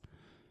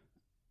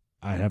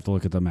 I'd have to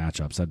look at the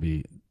matchups.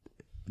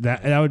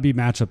 That would be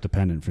matchup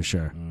dependent for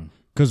sure.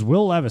 Because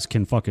Will Levis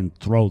can fucking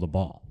throw the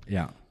ball.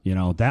 yeah. You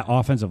know, that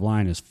offensive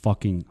line is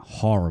fucking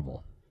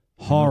horrible.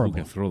 Who Horrible.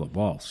 can throw the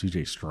ball?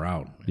 C.J.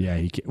 Stroud. Yeah,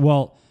 he can.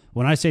 Well,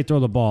 when I say throw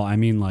the ball, I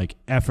mean like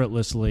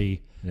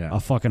effortlessly Yeah. a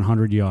fucking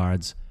 100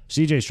 yards.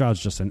 C.J. Stroud's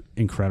just an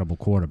incredible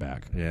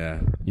quarterback. Yeah.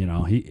 You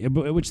know,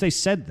 which they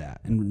said that.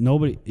 And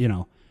nobody, you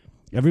know,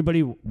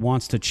 everybody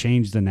wants to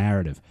change the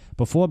narrative.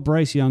 Before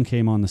Bryce Young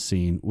came on the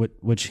scene,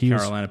 which he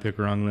Carolina pick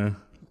wrong there.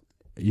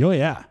 Oh,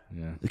 yeah.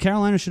 Yeah. The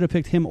Carolina should have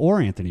picked him or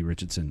Anthony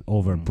Richardson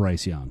over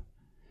Bryce Young,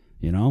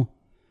 you know?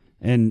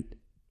 And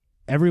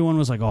everyone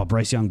was like, oh,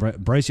 Bryce Young.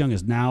 Bryce Young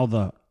is now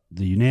the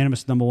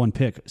unanimous number 1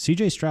 pick.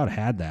 C.J. Stroud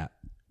had that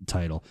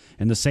title.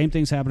 And the same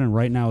thing's happening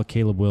right now with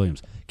Caleb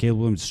Williams. Caleb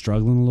Williams is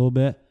struggling a little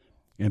bit,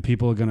 and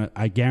people are going to,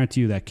 I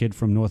guarantee you that kid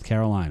from North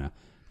Carolina,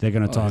 they're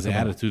going to talk His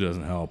about. attitude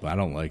doesn't help. I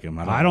don't like him.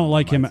 I don't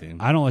like him.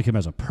 I don't like him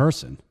as a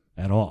person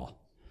at all.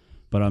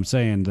 But I'm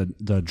saying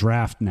the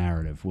draft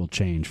narrative will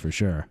change for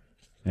sure.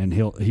 And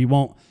he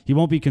won't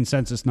be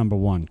consensus number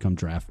 1 come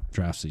draft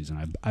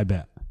season. I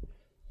bet.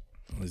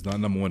 He's not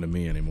number 1 to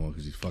me anymore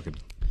because he's fucking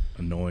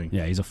annoying.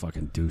 Yeah, he's a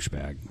fucking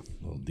douchebag.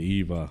 Little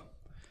diva.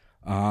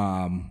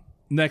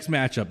 Next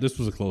matchup. This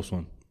was a close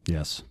one.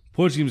 Yes.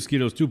 Portuguese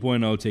Mosquitoes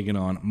 2.0 taking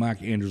on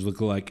Mark Andrews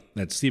lookalike.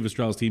 That's Steve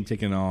Estrell's team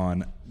taking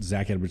on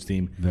Zach Edwards'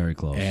 team. Very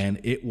close. And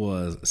it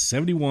was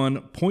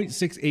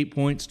 71.68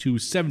 points to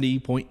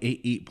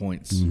 70.88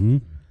 points. Mm-hmm.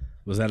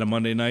 Was that a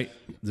Monday night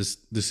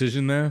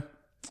decision there?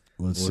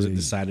 Let's Or was see. it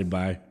decided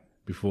by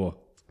before?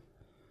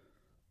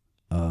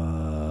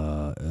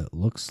 It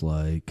looks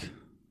like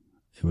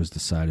it was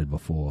decided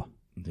before.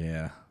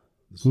 Yeah.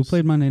 Who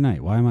played Monday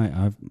night? Why am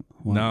I?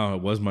 No,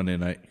 it was Monday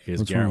night because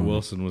What's Garrett wrong?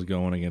 Wilson was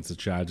going against the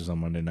Chargers on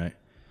Monday night.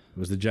 It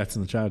was the Jets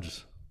and the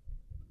Chargers.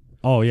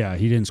 Oh yeah,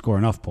 he didn't score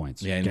enough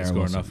points. Yeah, he didn't Garrett score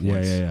Wilson. enough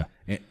points.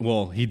 Yeah.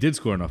 Well, he did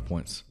score enough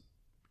points.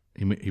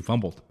 He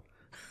fumbled.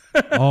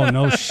 Oh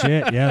no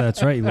shit. Yeah,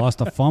 that's right. He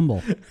lost a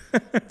fumble.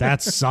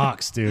 That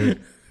sucks,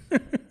 dude.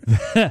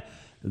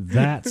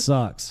 That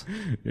sucks.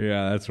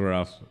 Yeah, that's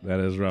rough. That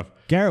is rough.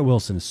 Garrett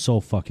Wilson is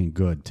so fucking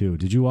good too.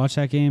 Did you watch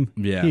that game?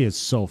 Yeah. He is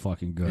so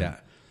fucking good. Yeah.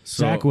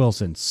 So, Zach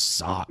Wilson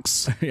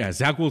sucks. Yeah,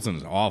 Zach Wilson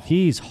is awful.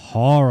 He's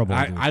horrible.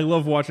 Dude. I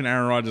love watching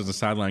Aaron Rodgers on the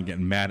sideline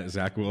getting mad at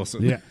Zach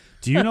Wilson. Yeah.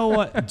 Do you know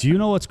what? Do you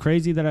know what's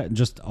crazy that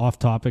just off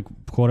topic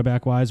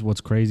quarterback wise?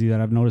 What's crazy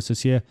that I've noticed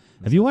this year?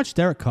 Have you watched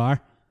Derek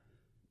Carr?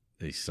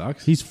 He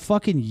sucks. He's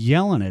fucking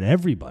yelling at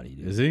everybody.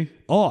 Dude. Is he?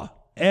 Oh,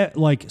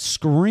 like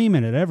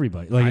screaming at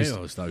everybody. Like I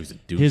always thought he was a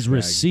douchebag. his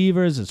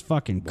receivers, his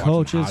fucking Watching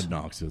coaches. Hard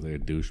Knocks, he was like a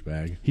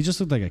douchebag. He just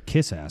looked like a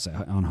kiss ass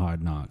on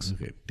Hard Knocks.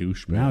 Like a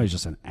douchebag. Now he's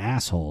just an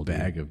asshole. Dude.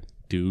 bag of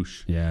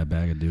douche. Yeah,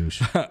 bag of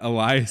douche.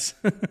 Elias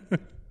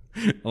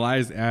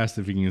asked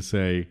if he can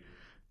say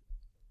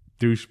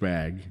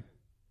douchebag,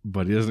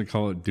 but he doesn't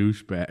call it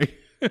douchebag.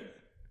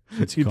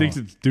 He thinks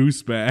it's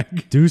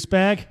douchebag.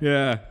 Douchebag?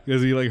 Yeah,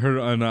 because he like heard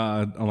it on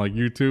like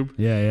YouTube.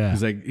 Yeah.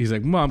 He's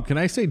like, Mom, can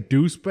I say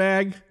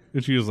douchebag?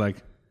 And she was like,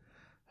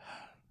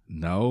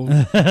 No.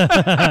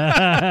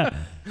 Yeah,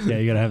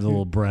 you gotta have the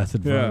little breath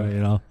in front of it, you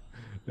know.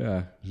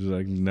 Yeah, she's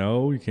like,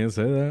 No, you can't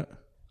say that.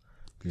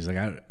 He's like,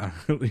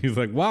 he's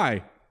like,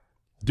 why?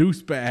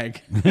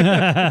 Douchebag.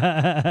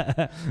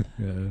 Yeah,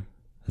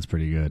 That's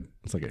pretty good.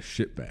 it's like a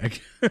shit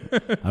bag.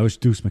 I wish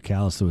Deuce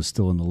McAllister was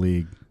still in the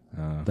league.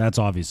 That's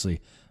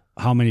obviously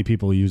how many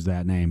people used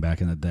that name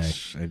back in the day.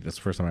 That's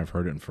the first time I've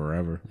heard it in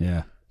forever.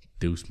 Yeah.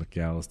 Deuce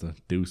McAllister,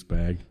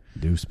 douchebag.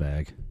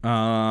 Douchebag.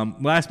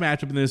 Last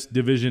matchup in this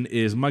division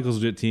is Michael's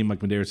legit team, Mike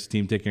Medeiros'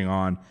 team, taking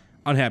on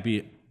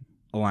Unhappy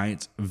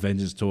Alliance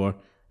Vengeance Tour.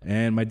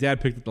 And my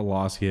dad picked up the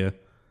loss here,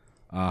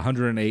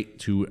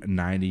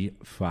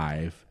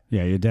 108-95.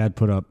 Yeah, your dad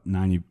put up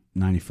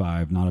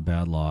 95, not a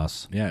bad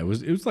loss. Yeah, it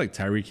was like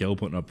Tyreek Hill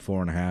putting up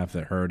 4.5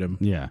 that hurt him.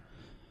 Yeah.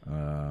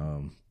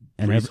 And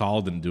Brees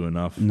Hall didn't do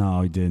enough.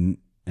 No, he didn't.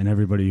 And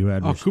everybody who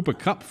had... Cooper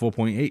Kupp,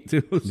 4.8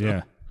 too. So.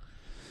 Yeah.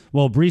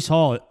 Well, Brees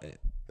Hall,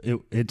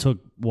 it took,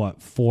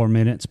 4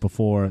 minutes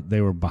before they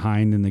were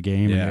behind in the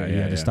game and he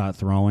had to start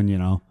throwing, you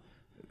know.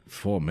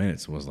 4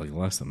 minutes was like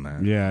less than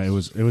that. Yeah, it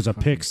was a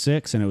pick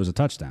six and it was a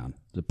touchdown.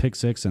 It was a pick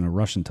six and a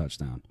rushing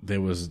touchdown.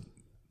 There was...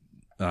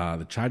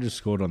 the Chargers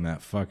scored on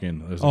that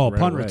fucking...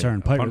 Punt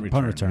return. Punt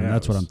return. Yeah,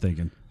 That's what I'm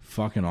thinking.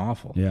 fucking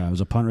awful. Yeah, it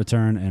was a punt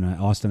return and an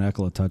Austin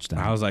Eckler touchdown.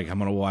 I was like, I'm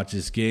gonna watch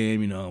this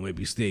game.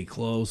 Maybe stay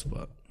close,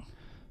 but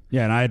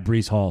yeah, and I had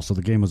Breece Hall, so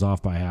the game was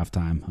off by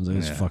halftime. I was like,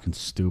 this is fucking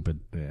stupid.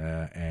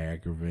 yeah,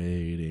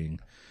 aggravating.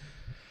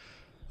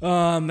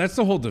 That's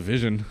the whole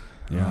division.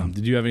 Yeah.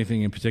 Did you have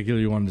anything in particular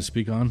you wanted to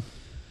speak on?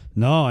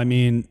 No, I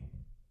mean,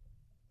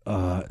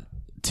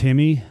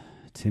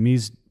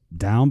 Timmy's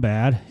down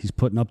bad. He's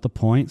putting up the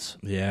points.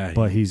 Yeah,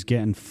 But he's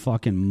getting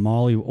fucking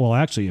molly. Well,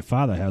 actually, your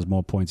father has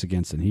more points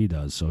against than he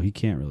does, so he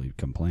can't really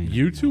complain.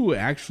 you anymore. two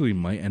actually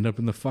might end up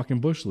in the fucking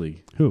Bush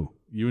League. Who?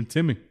 You and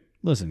Timmy.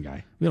 Listen,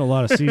 guy, we got a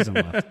lot of season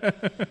left. I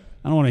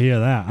don't want to hear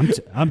that.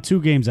 I'm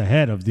 2 games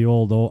ahead of the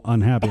old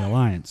unhappy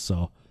alliance.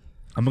 So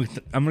I'm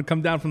gonna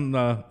come down from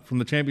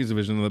the Champions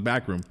Division in the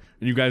back room,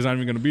 and you guys aren't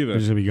even gonna be there. we're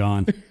just gonna be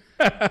gone.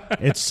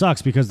 It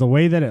sucks because the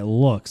way that it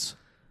looks,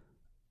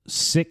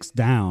 6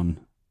 down.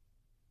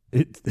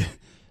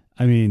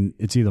 I mean,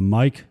 it's either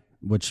Mike,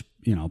 which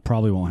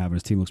probably won't happen.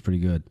 His team looks pretty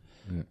good.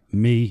 Yeah.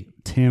 Me,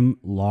 Tim,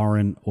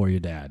 Lauren, or your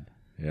dad.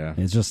 Yeah,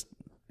 It's just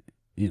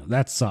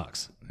that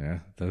sucks. yeah,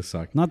 that does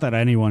suck. Not that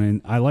I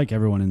like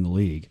everyone in the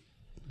league.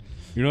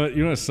 You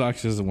know what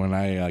sucks is when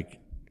I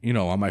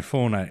on my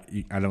phone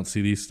I don't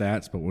see these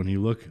stats, but when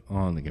you look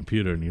on the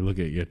computer and you look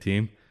at your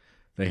team,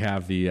 they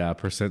have the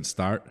percent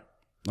start.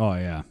 Oh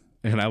yeah.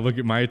 And I look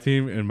at my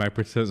team and my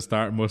percent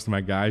start, most of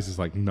my guys is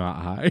like not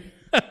high.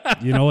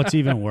 You know what's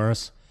even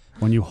worse?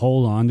 When you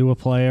hold on to a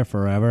player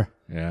forever,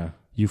 Yeah.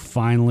 you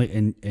finally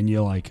and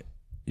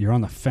you're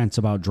on the fence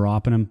about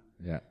dropping him,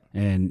 Yeah.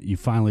 and you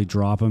finally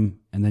drop him,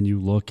 and then you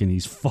look and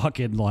he's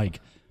fucking like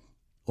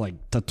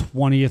the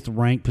 20th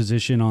ranked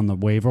position on the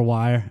waiver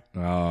wire.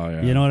 Oh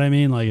yeah. You know what I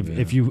mean? Like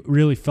if you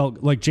really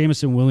felt like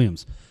Jameson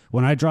Williams.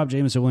 When I dropped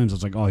Jameson Williams, I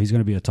was like, oh, he's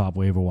going to be a top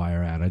waiver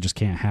wire ad. I just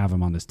can't have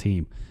him on this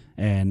team.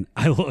 And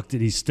I looked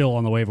and he's still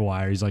on the waiver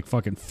wire. He's like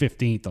fucking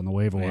 15th on the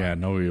waiver wire. Yeah,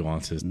 nobody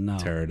wants his No.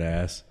 turd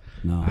ass.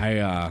 No.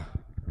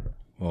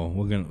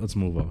 Let's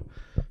move on.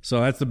 So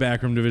that's the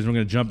backroom division. We're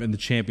gonna jump in the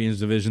champions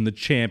division. The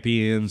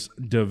champions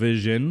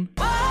division.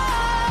 Whoa,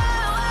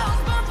 I was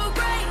born for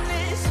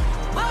greatness.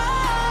 Whoa,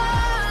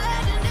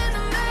 legend in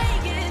the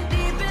making,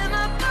 deep in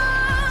my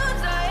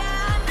bones. Oh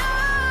yeah, I know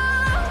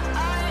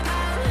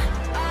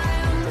I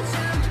am the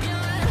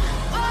champion.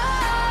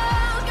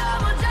 Whoa, God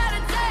will try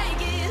to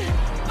take it.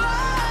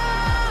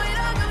 Whoa, it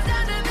all comes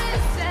down to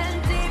this and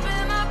deep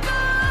in my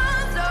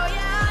bones. Oh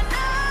yeah, I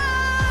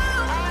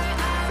know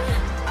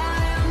I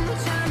am the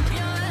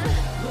champion.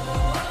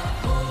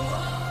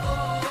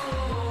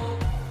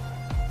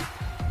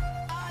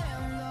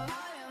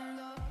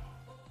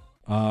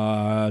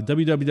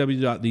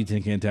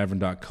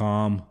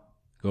 www.thetincantavern.com.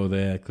 Go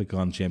there, click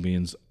on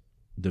Champions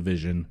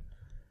Division,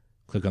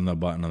 click on the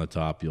button on the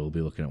top. You'll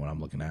be looking at what I'm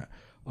looking at.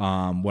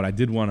 What I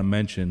did want to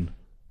mention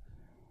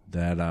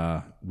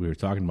that we were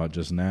talking about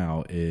just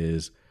now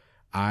is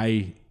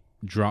I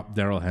dropped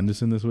Darrell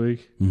Henderson this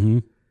week,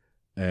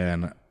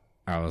 and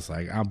I was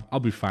like, I'll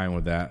be fine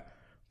with that.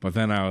 But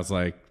then I was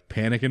like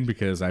panicking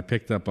because I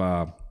picked up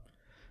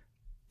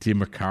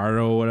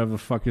DiMercado, whatever the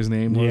fuck his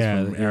name was,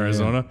 from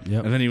Arizona. yeah.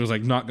 Yep. And then he was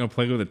like not going to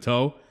play with a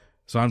toe.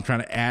 So I'm trying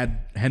to add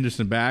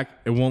Henderson back.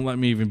 It won't let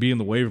me even be in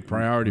the waiver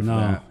priority for No,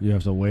 that. you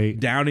have to wait.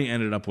 Downey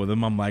ended up with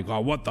him. I'm like, oh,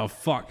 what the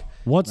fuck?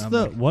 What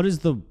is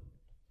the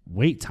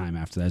wait time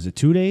after that? Is it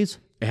 2 days?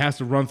 It has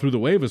to run through the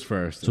waivers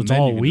first. So and it's then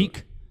all you can do week?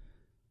 it.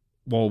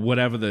 Well,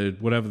 whatever the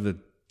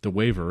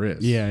waiver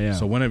is. Yeah, yeah.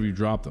 So whenever you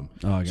drop them.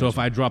 Oh, I so if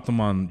gotcha. I drop them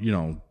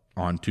on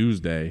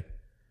Tuesday,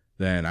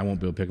 then I won't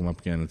be able to pick them up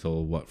again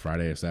until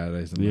Friday or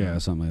Saturday. Something like Yeah, that.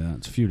 something like that.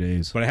 It's a few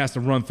days. But it has to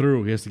run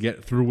through. He has to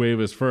get through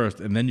waivers first,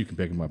 and then you can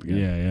pick them up again.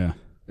 Yeah.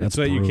 That's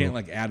so you brutal. can't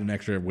like add an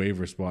extra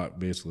waiver spot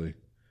basically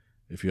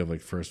if you have like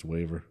first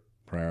waiver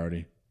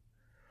priority.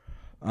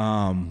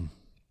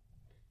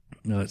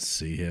 Let's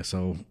see here.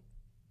 So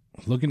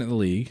looking at the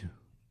league,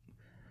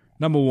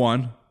 number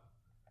 1,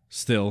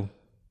 still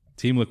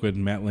Team Liquid,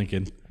 Matt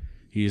Lincoln.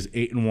 He is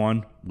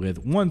 8-1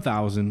 with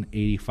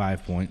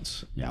 1,085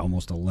 points. Yeah,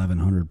 almost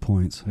 1,100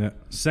 points. Yeah.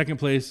 Second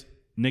place,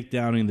 Nick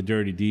Downey and the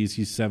Dirty D's.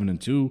 He's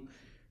 7-2,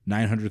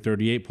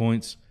 938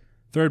 points.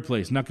 Third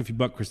place, Nuckify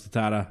Buck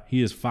Christatata.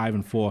 He is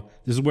 5-4.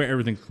 This is where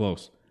everything's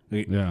close.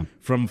 Like, Yeah.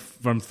 From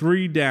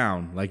 3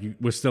 down, like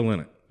we're still in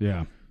it.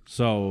 Yeah.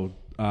 So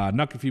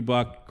Nuckify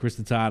Buck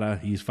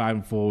Christatata. He's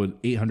 5-4 with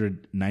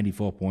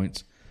 894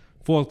 points.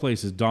 Fourth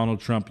place is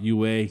Donald Trump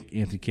UA,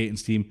 Anthony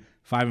Caton's team,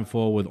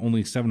 5-4 with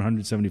only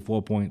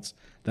 774 points.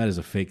 That is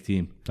a fake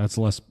team. That's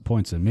less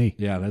points than me.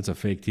 Yeah, that's a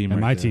fake team. And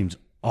right my there. team's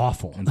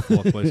awful. in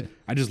fourth place.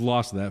 I just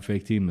lost to that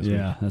fake team this week.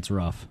 Yeah, that's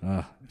rough.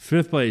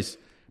 Fifth place,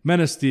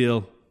 Menace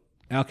Steel,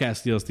 Alcast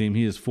Steel's team.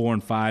 He is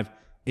 4-5,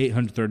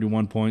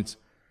 831 points.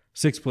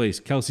 Sixth place,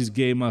 Kelsey's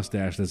Gay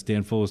Mustache. That's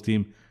Dan Fuller's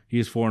team. He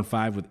is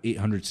 4-5 with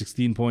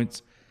 816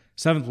 points.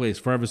 Seventh place,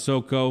 Forever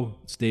SoCo.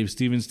 It's Dave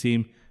Stevens'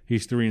 team.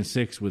 He's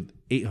 3-6 with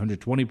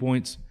 820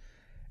 points.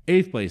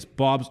 Eighth place,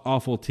 Bob's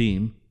Awful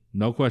Team.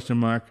 No question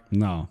mark.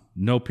 No.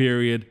 No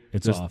period.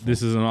 It's Just, awful.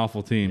 This is an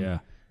awful team. Yeah.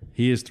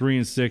 He is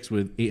 3-6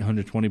 with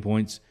 820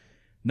 points.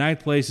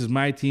 Ninth place is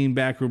my team,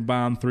 Backroom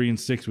Bomb,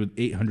 3-6 with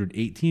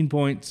 818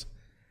 points.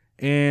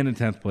 And in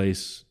 10th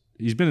place,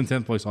 he's been in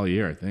 10th place all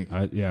year, I think.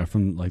 Yeah,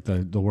 from like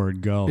the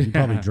word go. He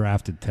probably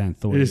drafted 10th.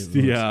 The way It's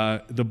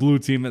the blue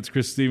team. That's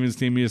Chris Stevens'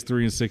 team. He is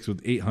 3-6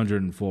 with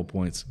 804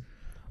 points.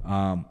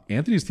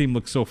 Anthony's team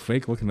looks so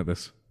fake looking at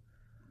this.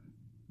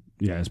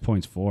 Yeah, his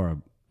points for are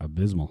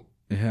abysmal.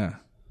 Yeah.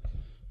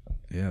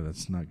 Yeah,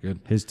 that's not good.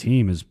 His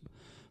team is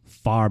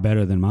far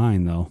better than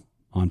mine, though,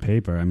 on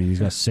paper. I mean, he's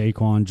got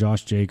Saquon,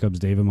 Josh Jacobs,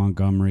 David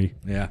Montgomery.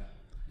 Yeah.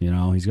 You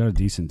know, he's got a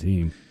decent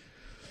team.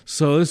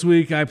 So this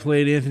week I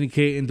played Anthony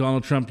Caton,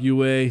 Donald Trump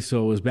UA.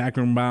 So it was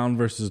Backroom Bound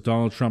versus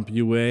Donald Trump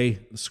UA.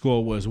 The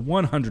score was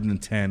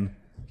 110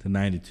 to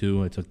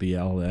 92. I took the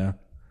L there.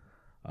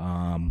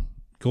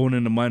 Going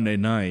into Monday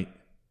night,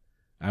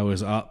 I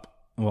was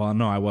up. Well,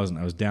 no, I wasn't.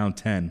 I was down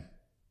 10.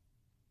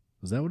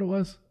 Was that what it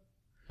was?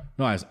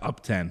 No, I was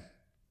up 10.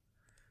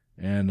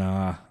 And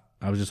I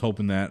was just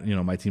hoping that,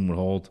 my team would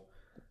hold.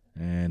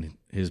 And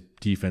his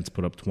defense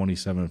put up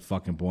 27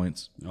 fucking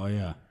points. Oh,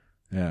 yeah.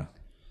 Yeah.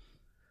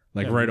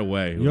 Right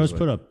away. Yours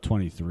put up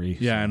 23.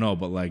 Yeah, I know,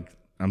 but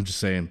I'm just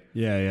saying.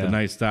 Yeah. The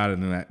night started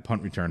and then that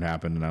punt return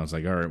happened and I was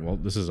like, all right, well,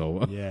 this is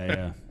over.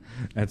 Yeah.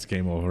 That's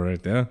game over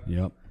right there.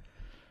 Yep.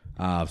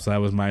 So that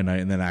was my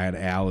night, and then I had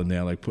Al in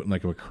there putting a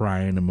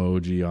crying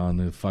emoji on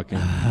the fucking.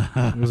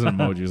 It wasn't an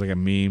emoji; it was like a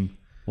meme.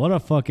 What a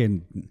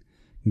fucking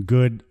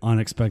good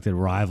unexpected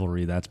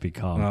rivalry that's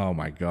become. Oh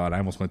my god! I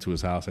almost went to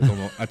his house. I told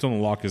him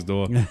to lock his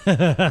door.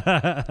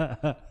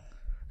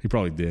 He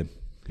probably did.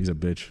 He's a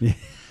bitch.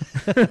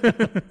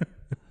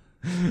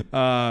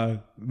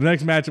 The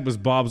next matchup was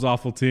Bob's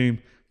awful team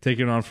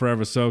taking on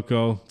Forever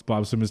Soko. It's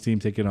Bob Simmons' team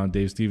taking on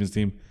Dave Stevens'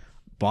 team.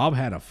 Bob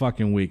had a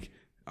fucking week.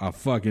 A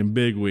fucking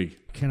big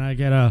week. Can I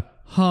get a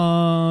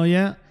oh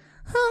yeah?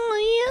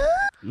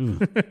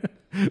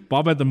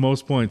 Bob had the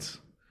most points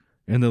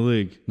in the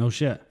league No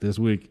shit. this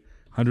week.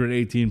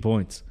 118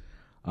 points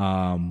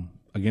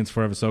against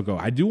Forever Soko.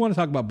 I do want to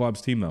talk about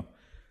Bob's team, though,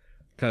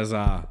 because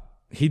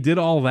he did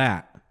all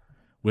that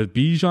with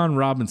Bijan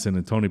Robinson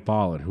and Tony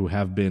Pollard, who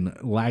have been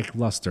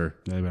lackluster,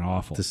 They've been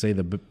awful. to say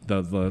the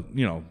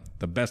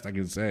best I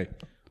can say.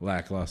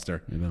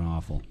 Lackluster. They've been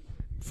awful.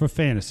 For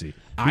fantasy.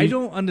 I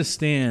don't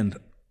understand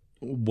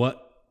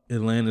what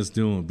Atlanta's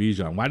doing with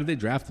Bijan. Why did they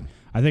draft him?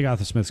 I think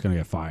Arthur Smith's going to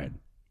get fired.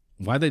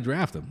 Why'd they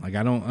draft him? I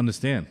don't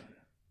understand.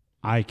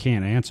 I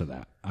can't answer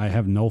that. I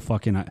have no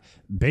fucking...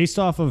 Based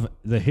off of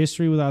the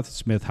history with Arthur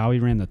Smith, how he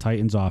ran the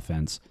Titans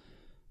offense,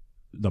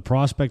 the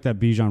prospect that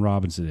Bijan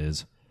Robinson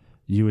is,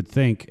 you would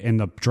think, and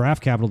the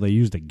draft capital they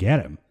used to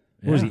get him,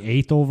 what was he,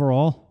 8th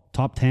overall?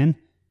 Top 10?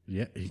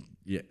 Yeah.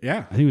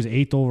 I think he was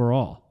 8th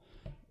overall.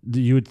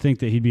 You would think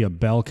that he'd be a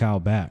bell cow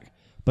back.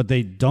 But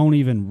they don't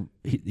even...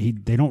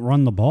 they don't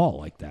run the ball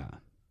like that.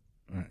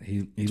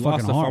 He It's lost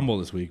fucking the horrible. fumble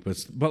this week, but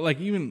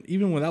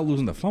even without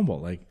losing the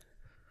fumble,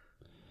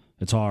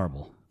 It's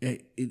horrible.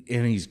 and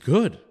he's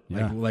good.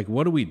 Yeah.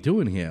 What are we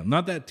doing here?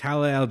 Not that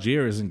Tyler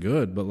Algier isn't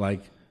good, but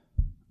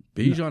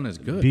Bijan is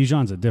good.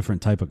 Bijan's a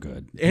different type of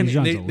good. And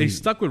Bijan's they elite.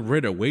 stuck with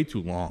Ritter way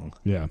too long.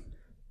 Yeah.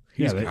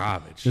 He's they-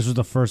 garbage. This was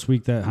the first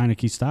week that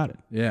Heineke started.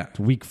 Yeah. It's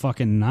week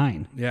fucking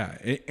 9. Yeah.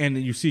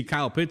 And you see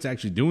Kyle Pitts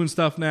actually doing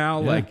stuff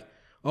now. Yeah.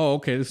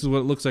 Okay, this is what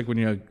it looks like when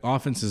your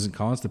offense isn't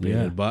constipated.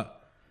 Yeah.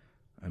 But,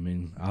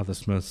 Arthur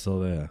Smith's still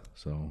there.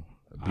 So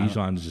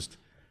Bijan's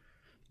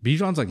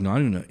not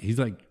even he's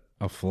a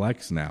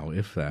flex now,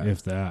 if that.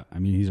 If that.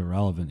 He's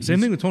irrelevant.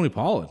 Same thing with Tony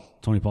Pollard.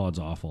 Tony Pollard's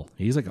awful.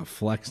 He's a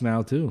flex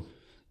now, too.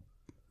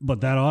 But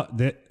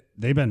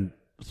they've been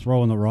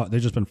throwing the rock. They've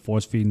just been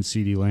force feeding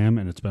CD Lamb,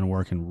 and it's been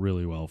working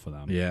really well for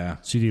them. Yeah.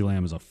 CD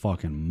Lamb is a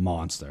fucking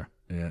monster.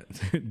 Yeah.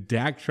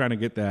 Dak trying to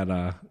get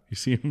that, you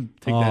see him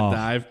take that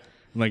dive?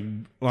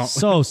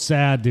 So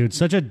sad, dude.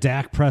 Such a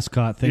Dak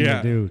Prescott thing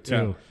to do, too.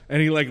 Yeah.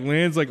 And he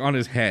lands on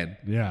his head.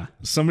 Yeah.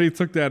 Somebody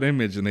took that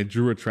image and they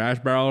drew a trash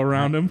barrel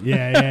around him.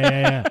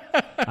 Yeah.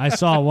 I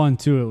saw one,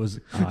 too. It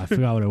was, I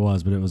forgot what it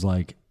was, but it was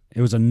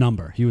it was a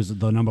number. He was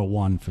the number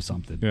 1 for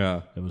something.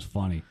 Yeah. It was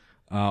funny.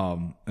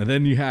 And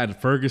then you had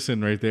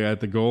Ferguson right there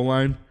at the goal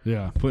line.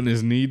 Yeah. Putting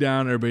his knee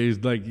down. Everybody's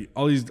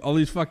all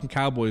these fucking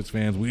Cowboys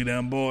fans, we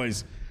them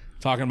boys,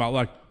 talking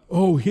about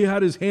he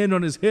had his hand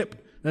on his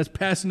hip. That's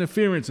pass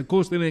interference. Of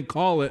course, they didn't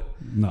call it.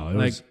 No, it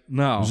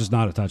was just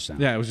not a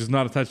touchdown. Yeah, it was just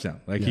not a touchdown.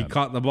 He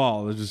caught the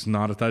ball. It was just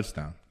not a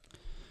touchdown.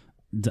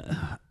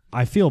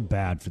 I feel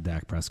bad for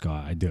Dak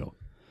Prescott. I do.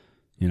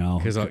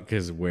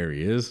 Because where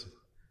he is.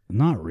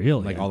 Not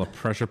really. All the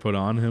pressure put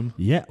on him.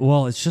 Yeah,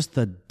 well, it's just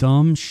the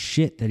dumb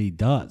shit that he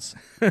does.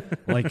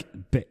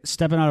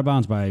 Stepping out of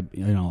bounds by,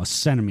 a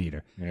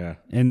centimeter. Yeah.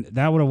 And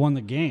that would have won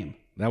the game.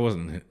 That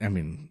wasn't,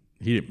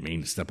 he didn't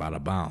mean to step out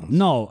of bounds.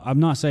 No, I'm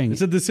not saying... It's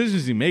the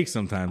decisions he makes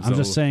sometimes. I'm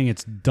just saying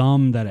it's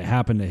dumb that it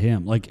happened to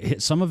him.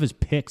 Some of his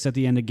picks at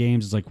the end of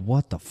games is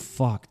what the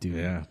fuck, dude?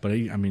 Yeah, but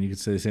you could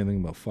say the same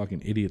thing about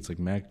fucking idiots like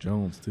Mac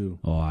Jones, too.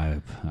 Oh,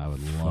 I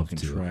would love fucking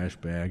to. trash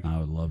bag. I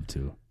would love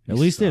to. At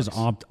least there's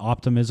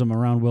optimism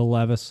around Will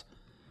Levis.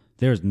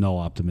 There's no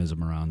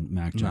optimism around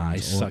Mac Jones. Nah, he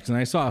sucks. And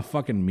I saw a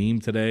fucking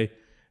meme today.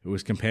 It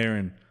was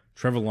comparing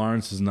Trevor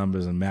Lawrence's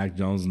numbers and Mac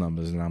Jones'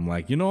 numbers, and I'm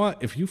like, you know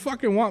what? If you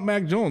fucking want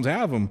Mac Jones,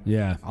 have him.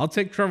 Yeah. I'll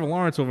take Trevor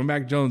Lawrence over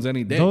Mac Jones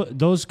any day.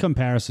 Those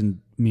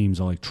comparison memes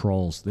are like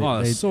trolls.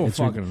 It's so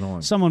fucking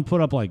annoying. Someone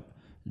put up like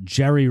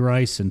Jerry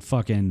Rice and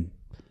fucking,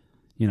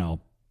 I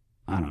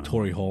don't know.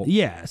 Torrey Holt.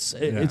 Yes.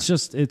 It's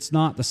just, it's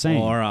not the same.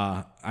 Or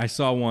I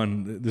saw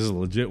one, this is a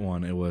legit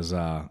one. It was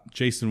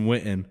Jason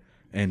Witten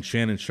and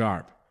Shannon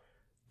Sharp.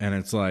 And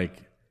it's like,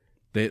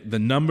 the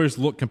numbers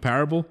look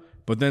comparable,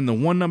 but then the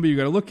one number you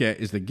got to look at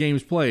is the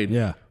games played.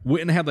 Yeah.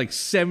 Witten had like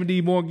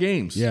 70 more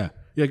games. Yeah.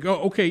 You're like,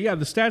 oh, okay, yeah,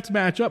 the stats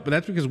match up, but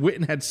that's because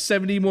Witten had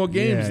 70 more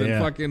games than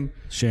fucking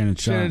Shannon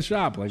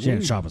Sharp. Like,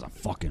 Shannon Sharp was a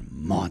fucking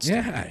monster.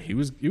 Yeah, he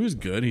was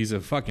good. He's a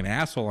fucking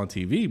asshole on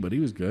TV, but he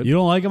was good. You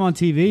don't like him on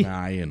TV?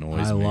 Nah, he annoys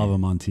me. I love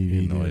him on TV.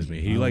 He annoys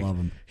me. I love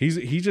him.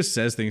 He just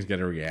says things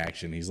get a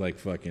reaction. He's like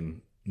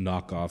fucking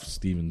knockoff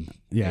Stephen.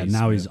 Yeah, A.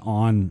 now Smith. he's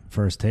on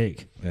First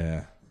Take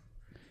Yeah,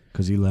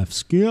 because he left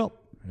Skip.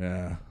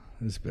 yeah,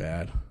 it's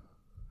bad.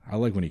 I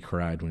like when he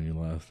cried when he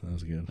left. That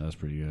was good. That was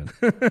pretty good.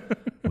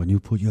 When you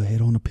put your head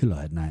on a pillow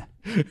at night.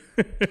 Do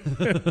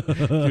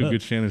a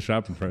good Shannon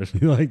Sharp impression.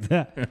 You like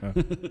that?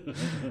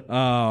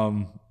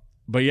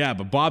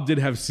 But Bob did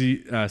have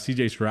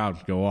C.J.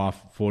 Stroud go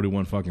off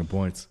 41 fucking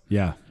points.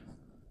 Yeah.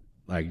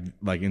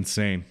 Like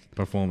insane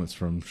performance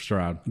from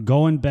Stroud.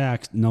 Going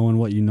back, knowing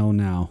what you know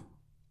now,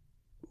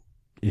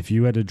 if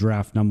you had to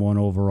draft number 1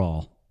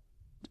 overall,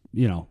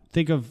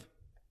 think of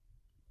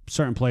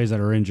certain players that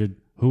are injured.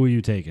 Who are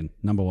you taking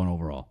number 1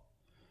 overall?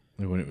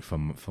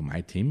 For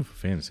my team or for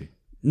fantasy?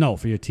 No,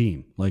 for your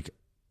team. Like,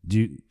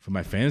 For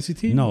my fantasy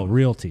team? No,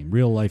 real team,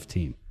 real life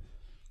team.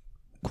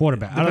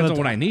 Quarterback. Depends on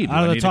what I need.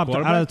 Out of Do I need a the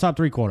quarterback? top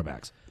 3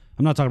 quarterbacks.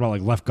 I'm not talking about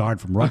like left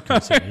guard from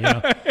Rutgers. Here,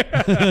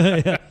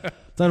 yeah.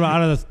 Talking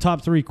about out of the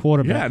top 3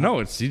 quarterbacks. Yeah, no,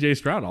 it's C.J.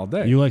 Stroud all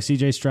day. You like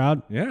C.J.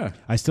 Stroud? Yeah.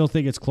 I still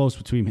think it's close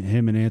between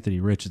him and Anthony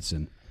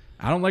Richardson.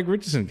 I don't like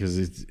Richardson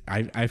because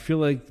I feel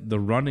like the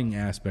running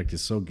aspect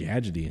is so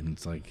gadgety, and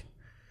it's like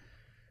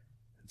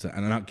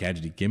not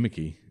gadgety,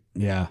 gimmicky.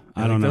 Yeah,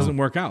 I And don't know. It doesn't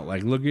work out.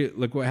 Like look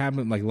what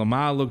happened. Like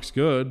Lamar looks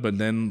good, but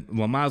then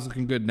Lamar's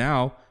looking good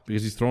now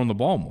because he's throwing the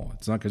ball more.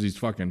 It's not because he's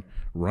fucking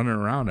running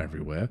around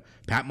everywhere.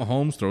 Pat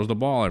Mahomes throws the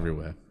ball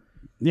everywhere.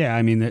 Yeah,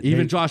 I mean,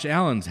 Even Josh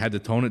Allen's had to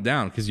tone it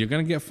down because you're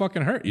gonna get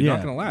fucking hurt. You're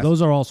not gonna last.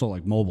 Those are also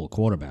like mobile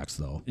quarterbacks,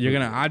 though. You're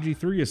gonna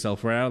RG3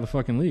 yourself right out of the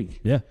fucking league.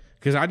 Yeah,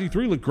 Because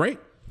RG3 looked great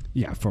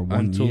yeah, for one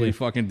until year. he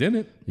fucking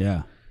didn't.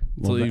 Yeah,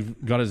 Until he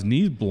got his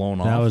knees blown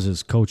off. that was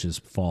his coach's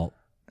fault.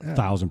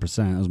 1,000%.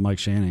 That was Mike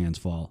Shanahan's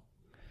fault.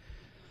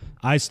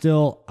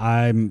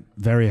 I'm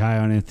very high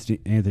on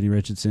Anthony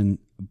Richardson.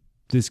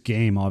 This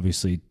game,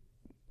 obviously,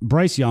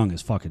 Bryce Young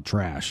is fucking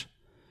trash.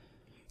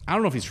 I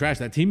don't know if he's trash.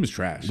 That team is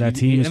trash. That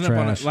team is ended up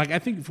on trash. I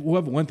think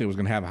whoever went there was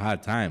going to have a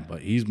hard time,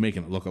 but he's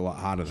making it look a lot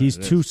harder. He's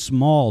than it too is.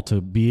 small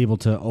to be able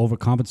to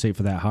overcompensate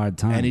for that hard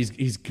time. And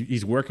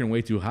he's working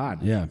way too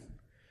hard. Yeah.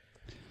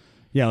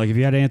 Yeah, like if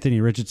you had Anthony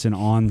Richardson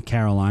on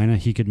Carolina,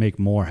 he could make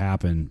more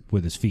happen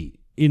with his feet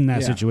in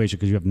that situation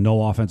because you have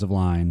no offensive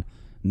line,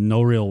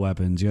 no real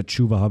weapons. You got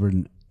Chuba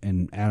Hubbard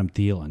and Adam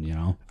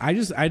Thielen,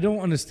 I don't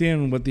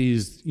understand what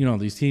these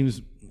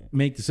teams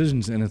make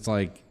decisions, and it's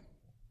like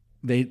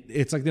they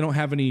don't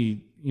have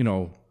any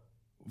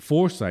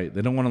foresight.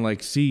 They don't want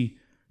to see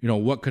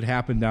what could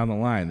happen down the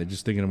line. They're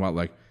just thinking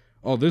about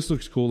oh, this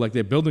looks cool. Like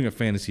they're building a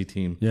fantasy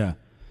team. Yeah.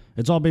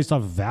 It's all based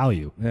off of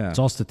value. Yeah. It's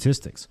all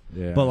statistics.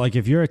 Yeah. But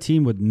if you're a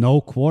team with no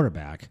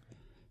quarterback,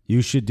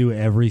 you should do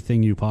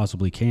everything you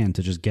possibly can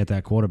to just get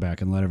that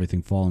quarterback and let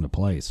everything fall into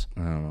place. I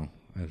don't know.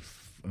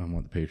 I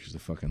want the Patriots to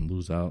fucking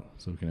lose out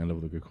so we can end up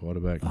with a good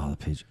quarterback.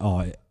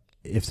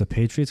 If the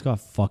Patriots got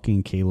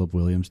fucking Caleb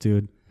Williams,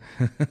 dude,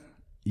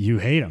 you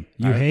hate him.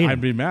 I'd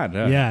be mad.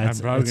 Yeah, I'm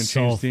probably going to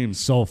change teams.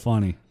 So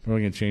funny.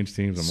 Probably going to change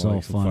teams. I'm So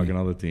like some funny. fucking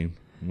other team.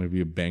 Maybe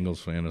a Bengals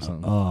fan or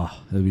something. Oh,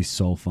 it'd be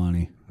so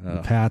funny.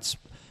 The Pats.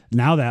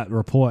 Now that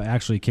report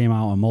actually came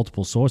out on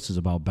multiple sources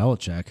about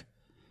Belichick.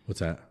 What's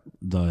that?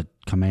 The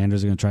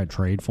Commanders are going to try to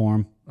trade for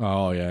him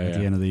Oh, yeah, at the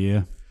end of the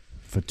year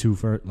for I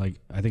think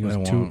it They was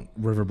want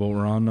Riverboat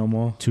Ron no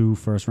more. 2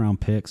 first-round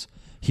picks.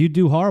 He'd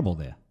do horrible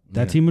there.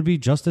 That team would be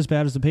just as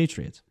bad as the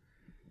Patriots.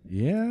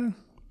 Yeah.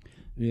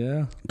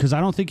 Yeah. Because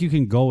I don't think you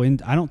can go in.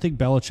 I don't think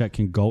Belichick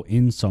can go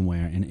in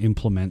somewhere and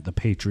implement the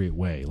Patriot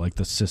way, like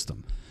the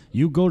system.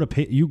 You go to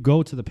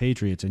the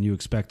Patriots and you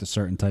expect a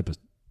certain type of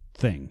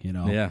thing.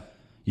 Yeah.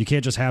 You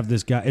can't just have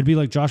this guy. It'd be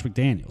like Josh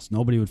McDaniels.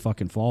 Nobody would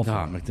fucking fall for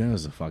Oh, him.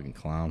 McDaniel's a fucking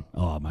clown.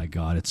 Oh my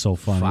god, it's so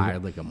funny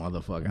Fired like a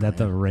motherfucker. that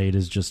the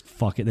Raiders just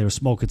fucking. They were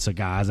smoking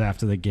cigars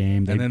after the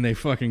game. They and then they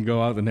fucking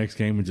go out the next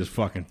game and just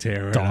fucking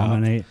tear it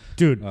dominate,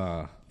 dude.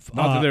 up.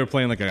 Not that they were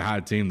playing like a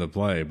hard team to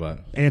play, but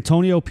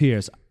Antonio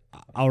Pierce,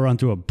 I'll run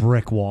through a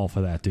brick wall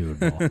for that dude.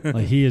 Bro.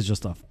 He is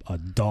just a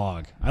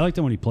dog. I liked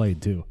him when he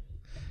played too.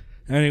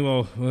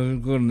 anyway, we'll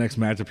go to the next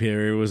matchup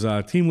here. It was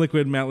Team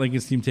Liquid, Matt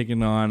Lincoln's team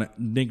taking on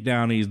Nick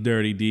Downey's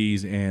Dirty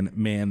D's, and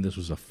man, this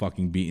was a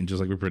fucking beating, just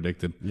like we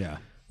predicted. Yeah.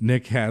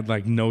 Nick had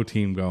no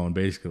team going,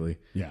 basically.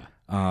 Yeah.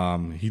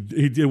 He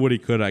did what he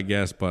could, I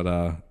guess,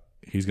 but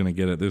he's gonna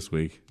get it this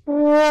week.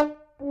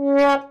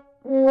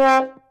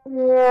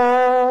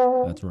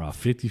 It's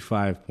rough.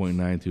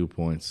 55.92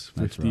 points.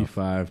 That's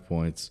 55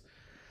 points.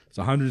 It's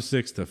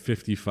 106 to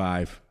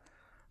 55.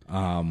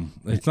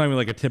 It's not even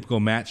like a typical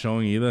Matt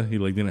showing either. He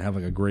like didn't have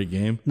like a great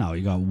game. No,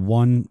 you got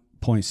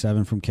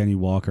 1.7 from Kenny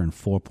Walker and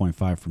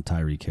 4.5 from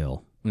Tyreek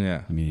Hill.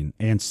 Yeah. I mean,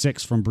 and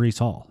 6 from Breece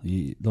Hall.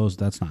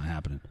 That's not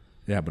happening.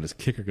 Yeah, but his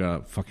kicker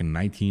got fucking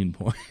 19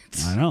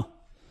 points. I know.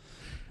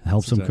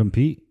 Helps him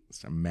compete.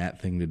 It's a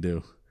Matt thing to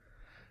do.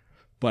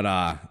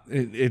 But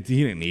he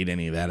didn't need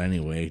any of that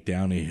anyway.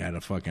 Downey had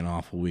a fucking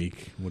awful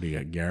week. What do you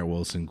got? Garrett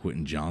Wilson,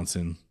 Quentin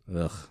Johnson.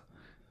 Ugh.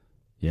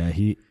 Yeah,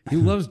 he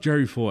loves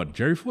Jerry Ford.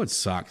 Jerry Ford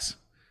sucks.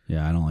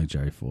 Yeah, I don't like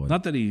Jerry Ford.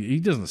 Not that he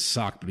doesn't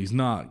suck, but he's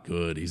not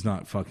good. He's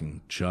not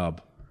fucking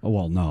Chubb. Oh,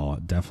 well, no,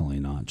 definitely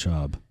not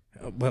Chubb.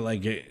 But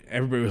like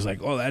everybody was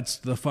like, "Oh, that's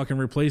the fucking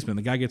replacement."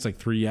 The guy gets like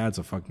 3 yards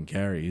of fucking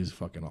carry. He's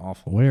fucking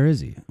awful. Where is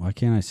he? Why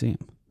can't I see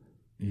him?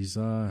 He's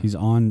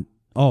on.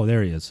 Oh,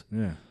 there he is.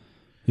 yeah.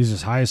 He's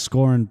his highest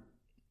scoring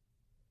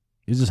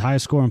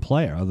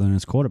player other than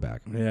his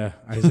quarterback. Yeah,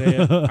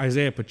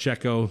 Isaiah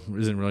Pacheco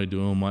isn't really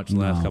doing much the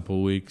last couple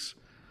of weeks.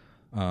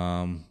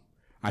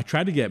 I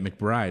tried to get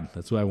McBride.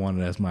 That's who I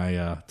wanted as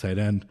my tight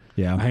end.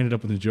 Yeah. I ended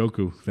up with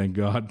Njoku, thank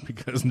God,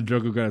 because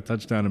Njoku got a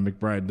touchdown and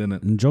McBride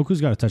didn't. And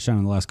Njoku's got a touchdown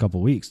in the last couple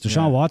of weeks.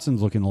 Deshaun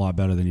Watson's looking a lot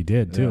better than he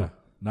did too. Yeah.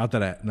 Not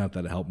that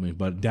it helped me,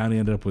 but Downey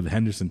ended up with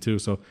Henderson too.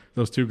 So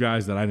those two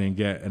guys that I didn't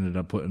get ended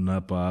up putting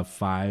up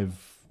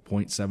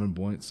 5.7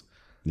 points.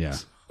 Yeah.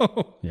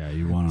 Yeah,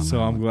 you won on So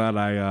that I'm one. glad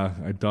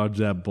I dodged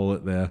that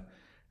bullet there.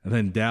 And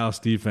then Dallas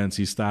defense,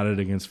 he started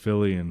against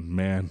Philly, and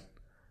man,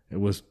 it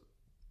was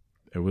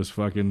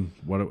fucking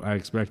what I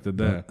expected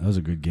there. That was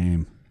a good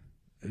game.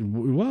 It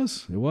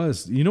was.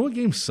 You know what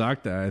game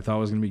sucked that I thought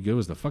was going to be good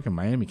was the fucking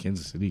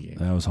Miami-Kansas City game.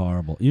 That was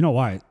horrible. You know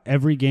why?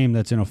 Every game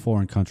that's in a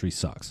foreign country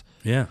sucks.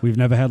 Yeah. We've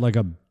never had like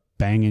a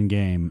banging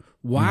game.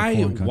 Why in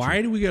a foreign country.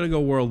 Why do we got to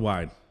go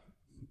worldwide?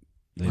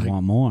 They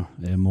want more.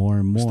 They're more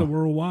and It's the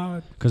more.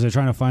 worldwide. Because they're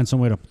trying to find some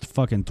way to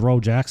fucking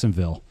throw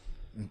Jacksonville.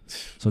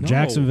 So No.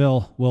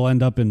 Jacksonville will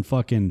end up in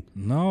fucking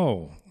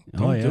No.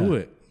 Don't do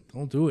it.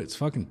 Don't do it. It's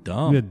fucking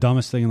dumb. the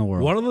dumbest thing in the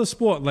world. What other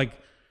sport, like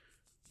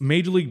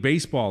Major League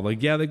Baseball,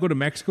 like, yeah, they go to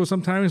Mexico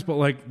sometimes, but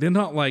like they're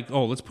not like,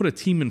 oh, let's put a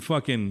team in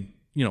fucking,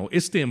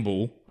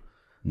 Istanbul.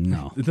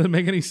 No. It doesn't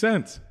make any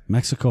sense.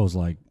 Mexico's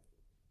like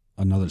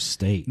another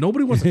state.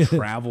 Nobody wants to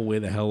travel way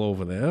the hell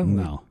over there.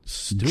 No. Like,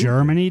 stupid.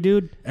 Germany,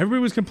 dude?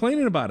 Everybody was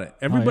complaining about it.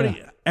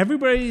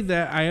 Everybody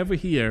that I ever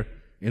hear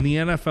in the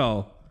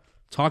NFL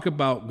talk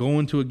about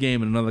going to a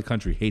game in another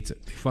country hates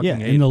it. They fucking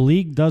hate and it. the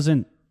league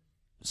doesn't.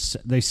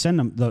 They send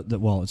them.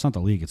 Well, it's not the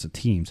league; it's the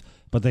teams.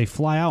 But they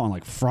fly out on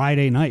like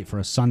Friday night for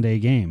a Sunday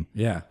game.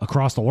 Yeah.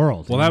 across the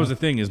world. Well, that was the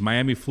thing is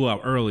Miami flew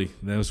out early.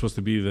 That was supposed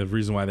to be the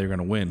reason why they were going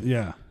to win.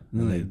 yeah.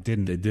 And they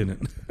didn't. They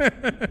didn't.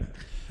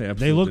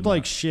 They looked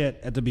like shit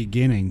at the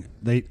beginning.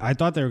 I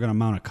thought they were going to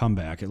mount a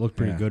comeback. It looked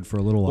pretty good for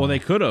a little while. Well, they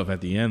could have at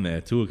the end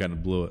there. Tua kind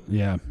of blew it.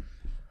 Yeah.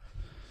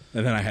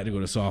 And then I had to go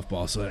to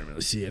softball, so I didn't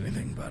really see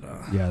anything. But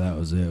Yeah, that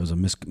was it. It was a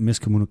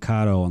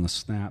miscommunicado on the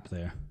snap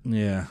there.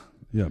 yeah.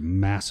 You got a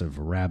massive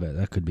rabbit.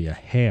 That could be a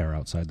hare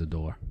outside the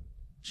door.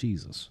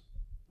 Jesus.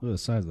 Look at the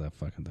size of that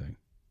fucking thing.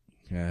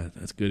 Yeah,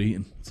 that's good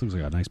eating. This looks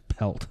like a nice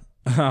pelt.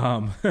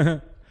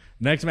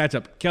 Next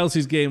matchup,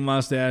 Kelsey's Game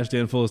Mustache,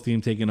 Dan Fuller's team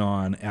taking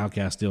on Al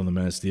Castillo and the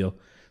Men of Steel.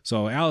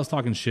 So Al is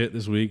talking shit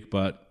this week,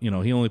 but he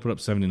only put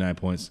up 79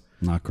 points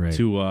Not great.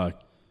 to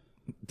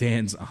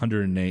Dan's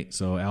 108.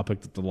 So Al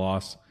picked up the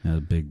loss. Yeah,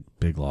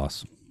 big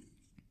loss.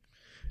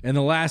 And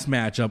the last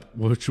matchup,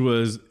 which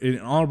was an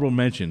honorable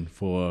mention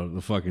for the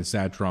fucking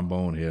sad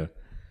trombone here,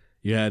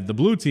 you had the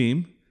blue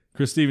team,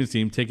 Chris Stevens'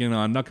 team, taking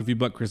on Knuck If You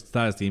Buck Chris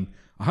Tata's team,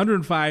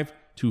 105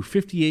 to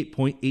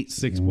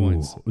 58.86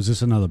 points. Was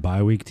this another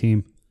bye week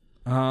team?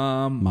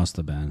 Must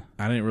have been.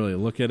 I didn't really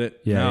look at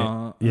it.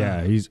 Yeah,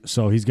 No,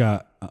 He's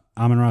got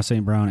Amon-Ra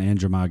St. Brown and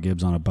Jamar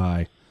Gibbs on a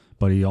bye,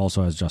 but he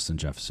also has Justin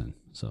Jefferson.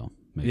 So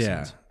makes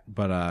sense.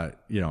 But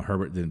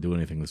Herbert didn't do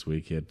anything this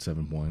week. He had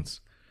 7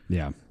 points,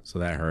 Yeah, so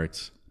that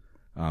hurts.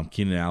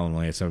 Keenan Allen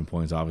only had 7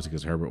 points, obviously,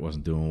 because Herbert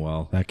wasn't doing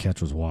well. that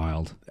catch was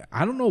wild.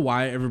 I don't know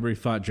why everybody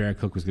thought Jared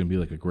Cook was going to be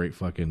like a great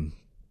fucking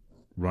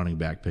running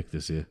back pick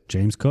this year.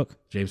 James Cook.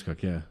 James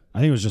Cook, yeah. I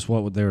think it was just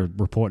what they were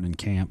reporting in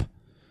camp.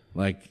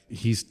 Like,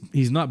 he's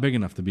not big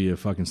enough to be a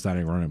fucking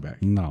starting running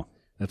back. No.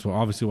 That's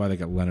obviously why they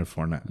got Leonard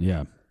Fournette.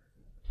 Yeah.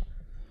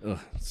 Ugh,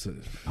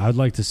 I'd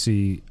like to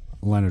see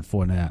Leonard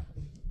Fournette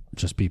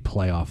just be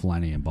playoff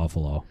Lenny in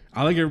Buffalo.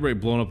 I like everybody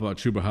blowing up about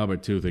Chuba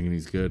Hubbard, too, thinking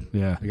he's good.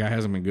 Yeah. The guy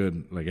hasn't been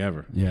good, like,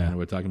 ever. Yeah. And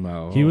we're talking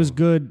about... He was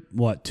good,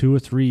 2 or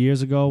 3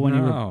 years ago when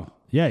No.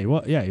 Yeah, he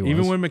was. Yeah, he was.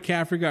 Even when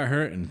McCaffrey got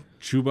hurt and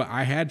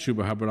I had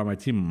Chuba Hubbard on my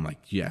team, I'm like,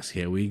 yes,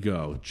 here we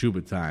go.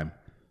 Chuba time.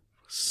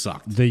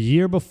 Sucked. The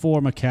year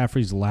before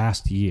McCaffrey's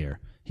last year,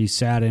 he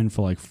sat in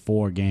for like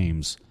 4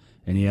 games,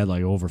 and he had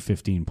like over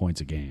 15 points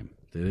a game.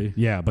 Did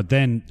he? Yeah, but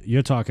then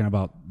you're talking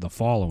about the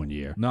following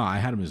year. No, I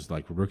had him as,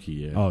 like, rookie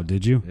year. Oh,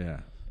 did you?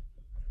 Yeah.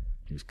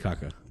 He was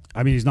caca.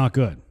 I mean, he's not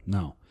good.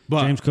 No.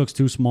 But- James Cook's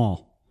too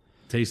small.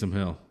 Taysom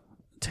Hill.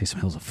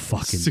 Taysom Hill's a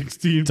fucking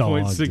 16.62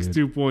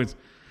 dog, points.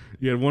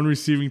 He had 1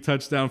 receiving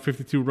touchdown,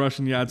 52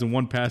 rushing yards, and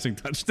 1 passing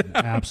touchdown.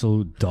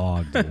 Absolute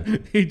dog,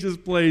 dude. He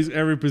just plays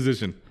every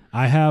position.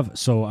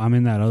 I'm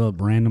in that other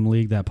random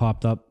league that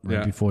popped up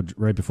Yeah. before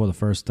the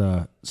first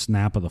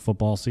snap of the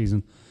football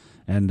season,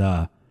 and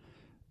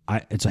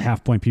it's a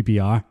half-point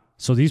PPR.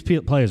 So these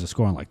players are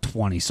scoring like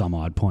 20 some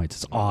odd points.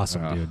 It's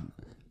awesome, dude.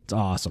 It's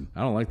awesome.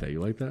 I don't like that.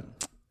 You like that?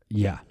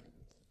 Yeah.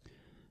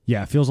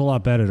 Yeah, it feels a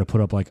lot better to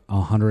put up like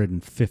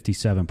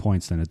 157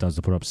 points than it does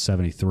to put up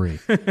 73.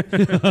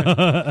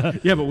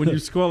 Yeah, but when you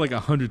score like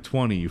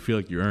 120, you feel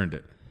like you earned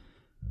it.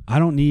 I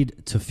don't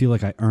need to feel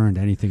like I earned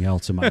anything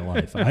else in my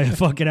life. I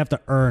fucking have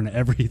to earn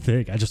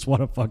everything. I just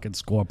want to fucking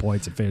score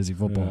points in fantasy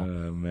football.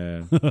 Oh,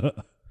 man.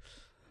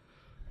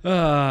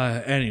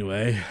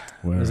 Anyway,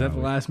 Where is that are the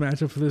we? last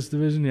matchup for this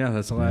division? Yeah,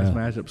 that's the last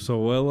matchup. So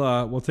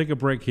we'll take a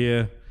break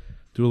here,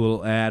 do a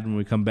little ad. When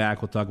we come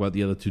back, we'll talk about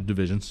the other 2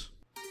 divisions.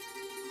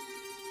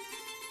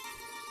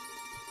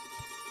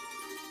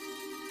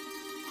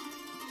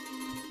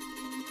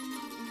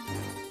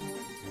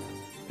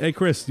 Hey,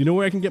 Chris, you know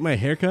where I can get my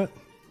haircut?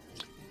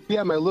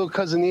 Yeah, my little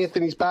cousin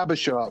Anthony's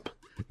barbershop.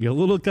 Your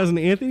little cousin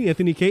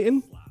Anthony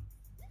Caton,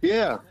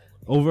 Yeah,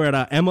 over at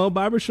ML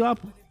Barbershop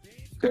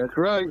that's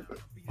right.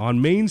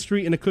 on Main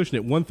Street in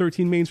Acushnet,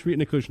 113 Main Street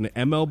in Acushnet,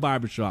 ML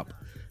Barbershop.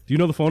 Do you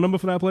know the phone number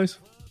for that place?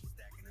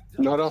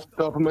 Not off the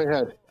top of my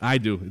head. I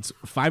do. It's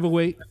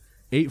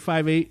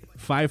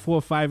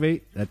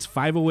 508-858-5458. That's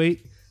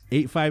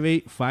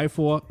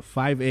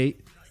 508-858-5458.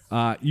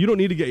 You don't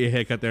need to get your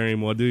hair cut there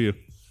anymore, do you?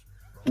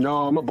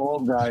 No, I'm a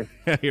bald guy.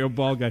 You're a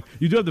bald guy.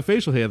 You do have the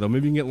facial hair, though.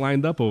 Maybe you can get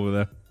lined up over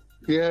there.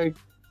 Yeah,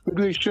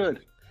 maybe I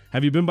should.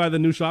 Have you been by the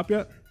new shop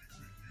yet?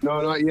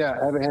 No, not yet.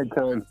 I haven't had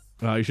time.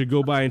 You should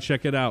go by and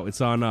check it out.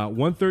 It's on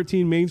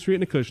 113 Main Street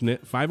in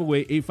Acushnet,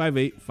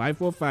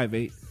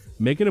 508-858-5458.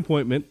 Make an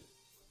appointment,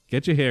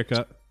 get your hair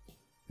cut,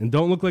 and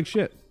don't look like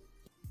shit.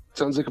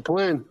 Sounds like a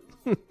plan.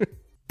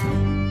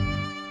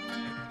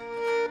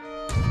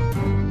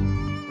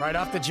 Right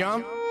off the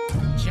jump,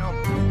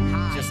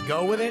 high. Just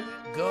go with it.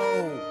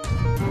 Go.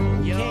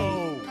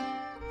 Yo.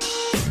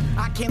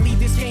 I can't leave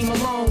this game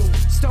alone.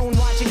 Stone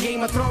watching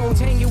Game of Thrones.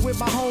 Hanging with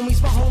my homies,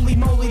 but holy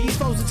moly, these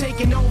foes are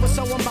taking over.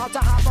 So I'm about to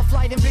hop a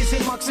flight and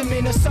visit Mux in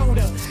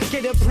Minnesota.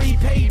 Get a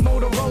prepaid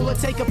Motorola,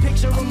 take a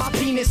picture of my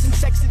penis and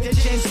sex it to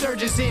Jen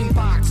Sturgis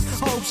inbox.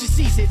 Hope she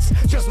sees it's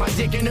just my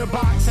dick in her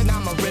box. And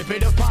I'ma rip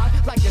it apart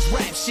like this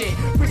rap shit.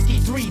 Risky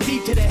 3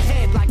 deep to the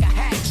head like a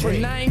hat trick.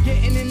 And I ain't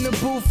getting in the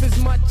booth as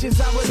much as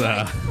I would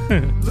like.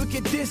 Look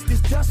at this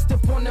dust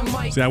up on the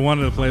mic. See, I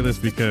wanted to play this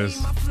because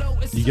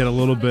you get a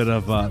little bit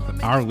of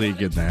our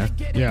league in there.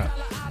 Yeah.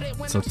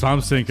 So Tom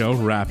Cinco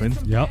rapping.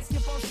 Yep.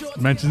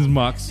 Mentions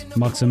Mux.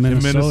 Mux in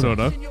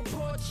Minnesota.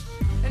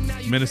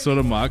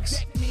 Minnesota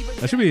Mux.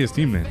 That should be his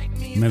team name.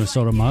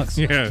 Minnesota Mux.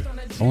 Yeah.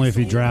 Only if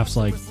he drafts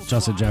like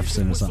Justin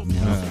Jefferson or something. You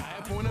know?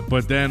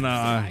 But then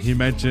he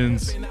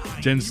mentions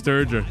Jen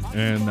Sturger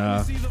and,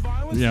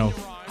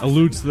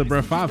 alludes to the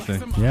Brett Favre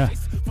thing. Yeah.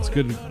 It's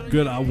good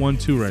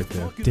 1-2 right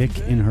there. Dick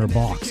in her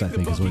box, I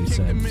think is what he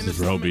said. This is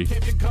Roby.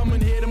 Come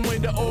and hit him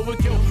with the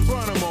overkill,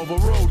 run him over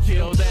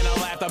roadkill. Then I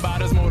laughed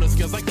about his motor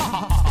skills like,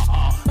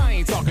 I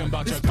ain't talking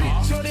about your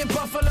car. Jordan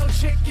Buffalo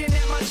chicken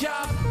at my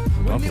job.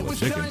 When it Buffalo was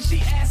chicken. done, she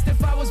asked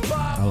if I was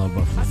Bob. I love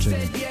buffalo I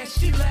chicken. said yes,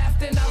 she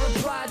laughed and I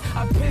replied,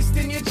 I pissed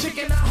in your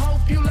chicken, I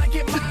hope you like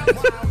it mine.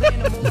 Wild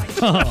animal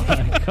like Oh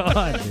my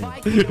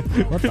god,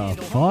 dude. What the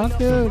fuck,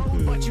 dude?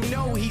 But you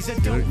know he's a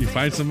dope You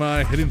find some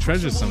hidden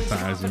treasures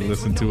sometimes when you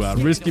listen to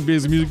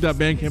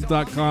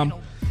RiskyBizMusic.bandcamp.com,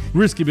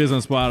 Risky Biz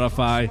on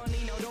Spotify.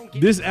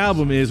 This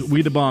album is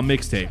We the Bomb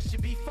Mixtape.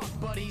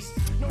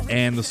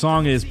 And the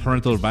song is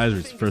Parental Advisory.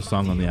 It's the first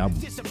song on the album.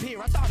 disappear.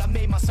 I thought I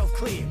made myself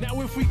clear. Now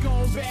if we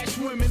gon' bash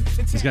women,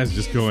 These guys are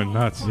just going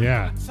nuts.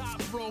 Yeah.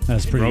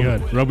 That's pretty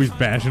good. Roby's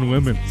bashing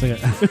women. It's like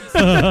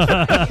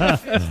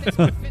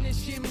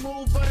Finishing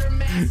move, but her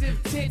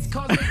massive tits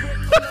cause a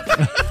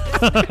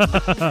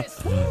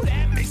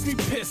that makes me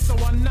pissed, so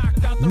I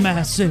knocked out the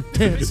massive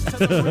tits.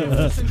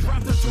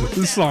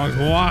 This song's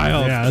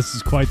wild. Yeah, this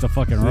is quite the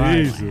fucking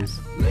ride. Jesus.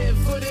 live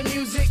for the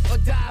music or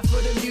die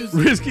for the music.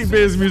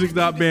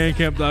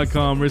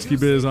 RiskyBizMusic.bandcamp.com, Risky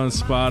Biz on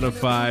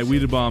Spotify, We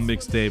the Bomb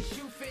Mixtape,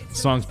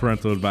 song's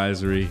Parental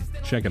Advisory.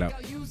 Check it out.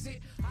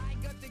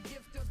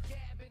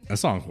 That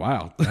song's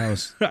wild. That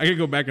was I could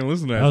go back and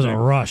listen to that. that was a thing.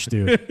 rush,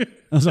 dude. That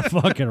was a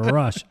fucking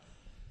rush.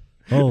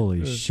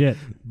 Holy shit.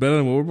 Better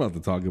than what we're about to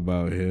talk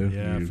about here.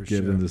 Yeah, You for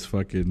get sure. in this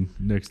fucking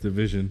next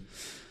division.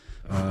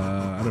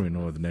 I don't even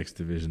know what the next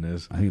division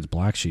is. I think it's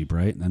Black Sheep,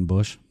 right? And then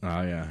Bush.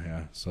 Oh,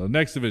 yeah. So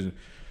next division.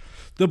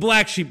 The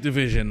Black Sheep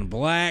Division.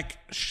 Black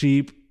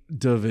Sheep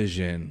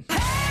Division.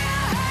 Black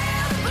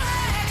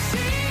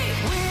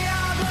sheep, we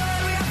are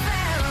blood, we are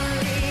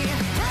family.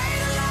 Pray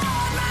the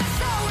Lord, my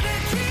soul to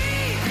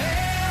keep.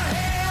 Hail,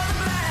 hail the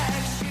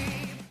black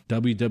sheep.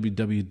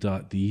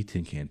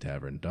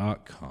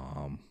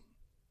 www.theTinCanTavern.com.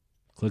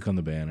 Click on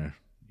the banner.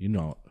 You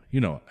know.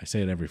 I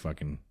say it every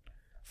fucking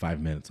 5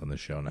 minutes on this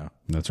show now.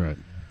 That's right.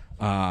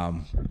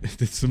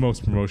 It's the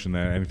most promotion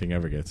that anything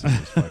ever gets on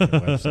this fucking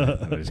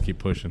website. And I just keep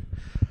pushing.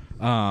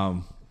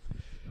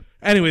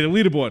 Anyway, the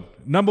leaderboard.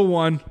 Number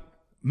 1,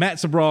 Matt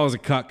Sabral is a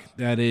cuck.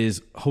 That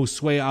is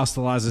Josue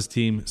Ostalaza's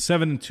team,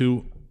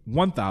 7-2,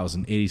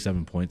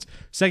 1,087 points.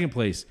 Second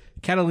place,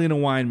 Catalina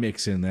Wine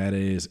Mixin. That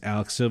is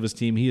Alex Silva's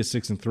team. He is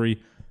 6-3,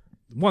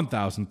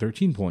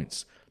 1,013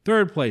 points.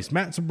 Third place,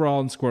 Matt Sabral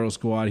and Squirrel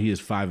Squad. He is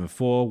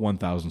 5-4,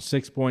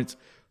 1,006 points.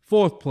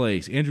 Fourth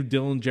place, Andrew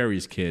Dillon,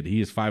 Jerry's kid.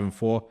 He is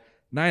 5-4,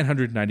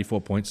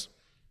 994 points.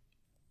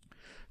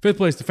 Fifth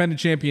place, defending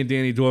champion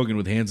Danny Dorgan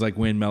with Hands Like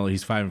Wayne Mello.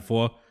 He's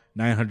 5-4,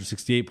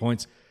 968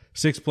 points.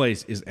 Sixth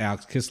place is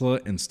Alex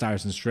Kistler and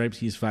Stars and Stripes.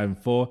 He's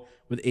 5-4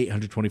 with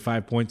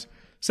 825 points.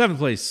 Seventh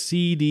place,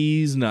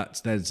 CD's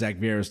Nuts. That's Zach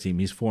Vieira's team.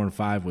 He's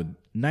 4-5 with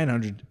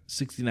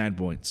 969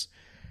 points.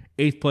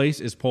 Eighth place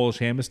is Polish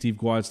Hammer, Steve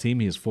Quad's team.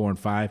 He is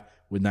 4-5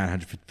 with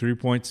 953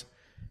 points.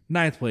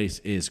 Ninth place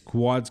is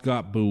Quad's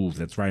Got Boov.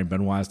 That's Ryan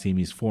Benoit's team.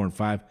 He's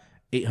 4-5,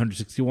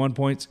 861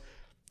 points.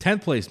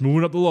 10th place,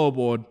 moving up the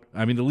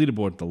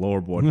leaderboard, the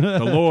lower board,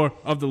 the lower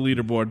of the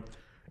leaderboard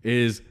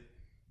is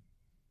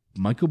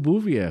Michael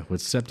Bouvier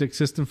with Septic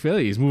System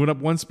Failure. He's moving up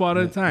one spot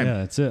at a time. Yeah,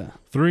 that's it.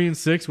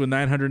 3-6 with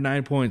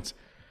 909 points.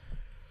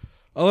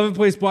 11th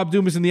place, Bob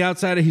Dumas in The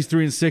Outsider. He's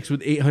 3-6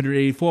 with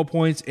 884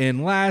 points.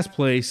 And last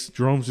place,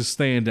 Jerome's just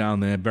staying down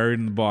there, buried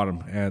in the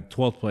bottom. At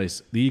 12th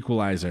place, The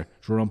Equalizer,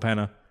 Jerome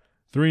Penna,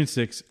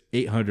 3-6,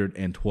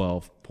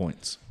 812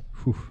 points.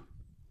 Whew.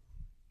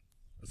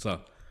 What's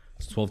up?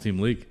 It's a 12-team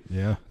league.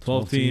 Yeah.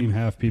 12-team,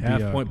 half PPR.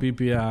 half-point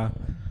PPR.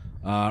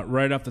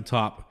 Right off the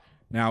top.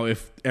 Now,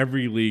 if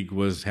every league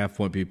was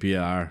half-point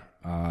PPR,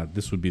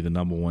 this would be the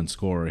number one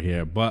scorer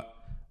here. But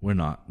we're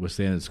not. We're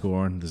standard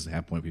scoring. This is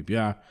half-point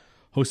PPR.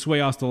 Josue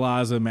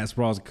Ostalaza, Matt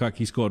Sproul's a cuck.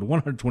 He scored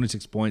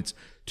 126 points.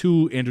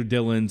 2 Andrew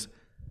Dillon's,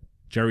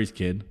 Jerry's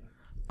kid,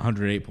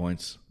 108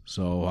 points.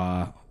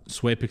 So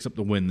Sway picks up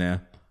the win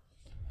there.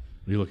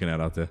 What are you looking at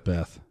out there?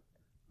 Beth.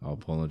 Oh,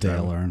 pulling the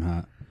Dale driver.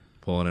 Earnhardt.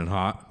 Pulling in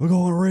hot. We're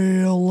going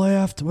real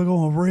left. We're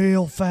going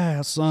real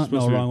fast, son.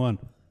 Supposed No, to be- wrong one.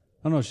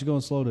 Oh, no, she's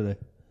going slow today.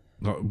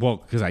 Well,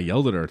 because I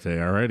yelled at her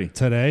today already.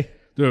 Today?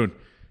 Dude,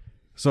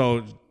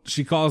 so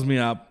she calls me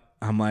up.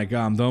 I'm like,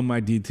 I'm done with my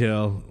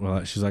detail.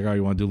 Well, she's like, oh,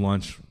 you want to do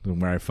lunch?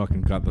 Where I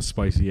fucking got the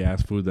spicy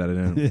ass food that I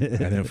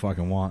didn't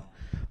fucking want.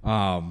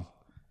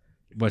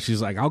 But she's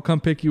like, I'll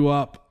come pick you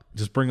up.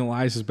 Just bring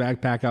Eliza's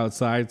backpack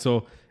outside.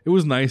 So it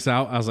was nice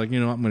out. I was like,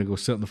 I'm going to go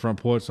sit on the front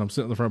porch. So I'm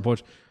sitting on the front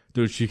porch.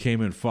 Dude, she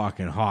came in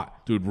fucking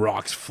hot. Dude,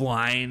 rocks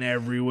flying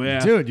everywhere.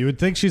 Dude, you would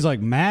think she's like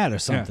mad or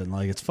something. Yeah.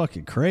 Like, it's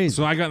fucking crazy.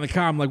 So I got in the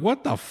car. I'm like,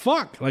 what the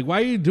fuck? Like,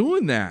 why are you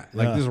doing that?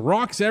 Like, there's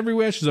rocks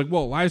everywhere. She's like,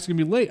 well, Eliza's going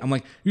to be late. I'm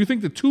like, you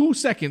think the 2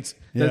 seconds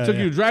that it took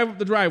you to drive up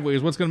the driveway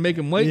is what's going to make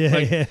him late?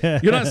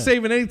 You're not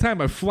saving any time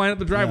by flying up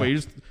the driveway.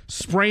 You're just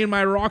spraying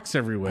my rocks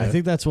everywhere. I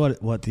think that's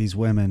what these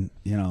women,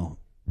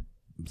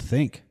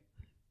 think.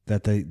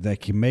 That they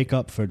can make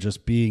up for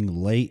just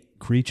being late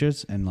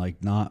creatures and,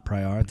 like, not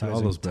prioritizing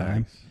all those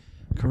time bags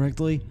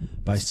correctly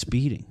by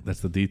speeding.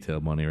 That's the detail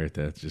money right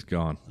there. It's just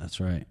gone.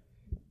 That's right.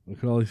 Look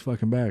at all these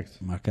fucking bags.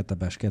 Marqueta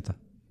Basqueta.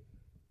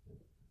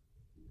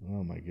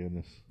 Oh, my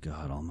goodness.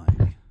 God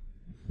almighty.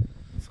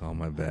 It's all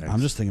my bags.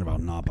 I'm just thinking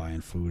about not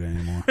buying food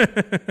anymore.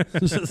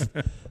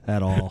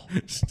 At all.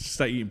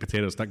 Start eating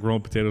potatoes. Start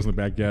growing potatoes in the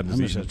backyard. I'm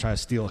just going to try to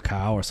steal a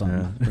cow or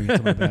something. Bring it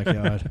to my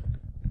backyard.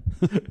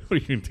 What, are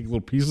you going to take little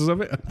pieces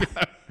of it?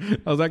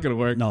 How's that going to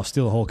work? No,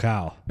 steal the whole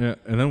cow. Yeah,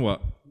 and then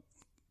what?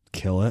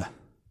 Kill it.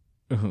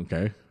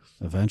 Okay.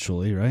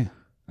 Eventually, right?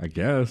 I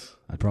guess.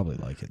 I'd probably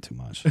like it too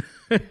much.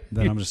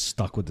 Then I'm just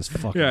stuck with this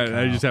fucking cow.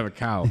 I just have a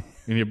cow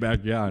in your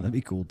backyard. That'd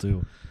be cool,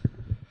 too.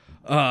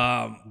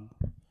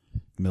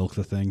 Milk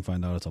the thing,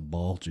 find out it's a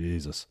bull.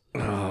 Jesus.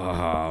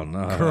 Oh,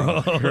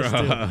 no.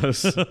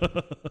 Gross.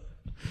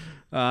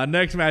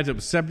 Next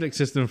matchup, Septic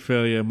System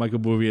Failure. Michael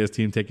Bouvier's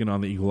team taking on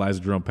the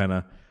Equalizer, Jerome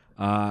Penna.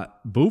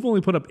 Bouv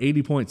only put up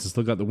 80 points and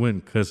still got the win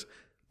because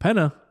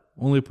Penna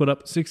only put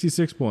up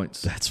 66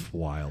 points. That's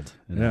wild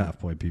in a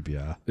half-point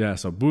PPR. Yeah,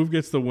 so Bouv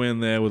gets the win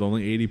there with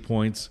only 80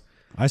 points.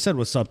 I said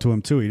what's up to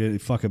him, too. He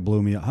fucking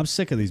blew me up. I'm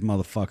sick of these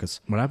motherfuckers.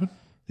 What happened?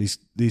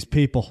 These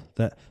people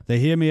that they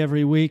hear me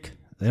every week.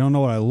 They don't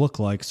know what I look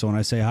like, so when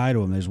I say hi to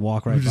them, they just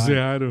walk right by. Who'd you say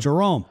hi to?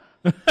 Jerome.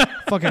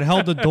 Fucking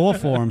held the door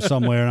for him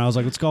somewhere, and I was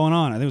like, what's going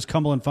on? I think it was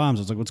Cumberland Farms.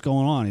 I was like, what's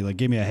going on? He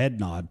gave me a head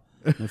nod.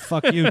 Like,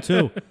 fuck you,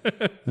 too.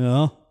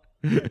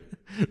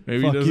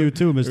 Maybe fuck you,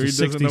 too, Mr. maybe he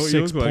doesn't know what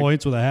you 66 look like.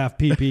 points with a half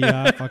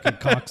PPR. Fucking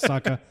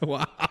cocksucker.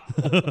 Wow.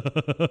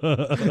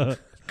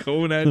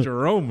 Going at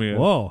Jerome here.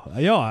 Whoa.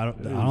 Yo, I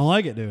don't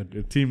like it, dude.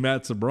 Your team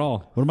Matt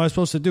Sabral. What am I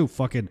supposed to do?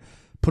 Fucking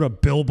put a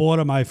billboard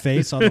on my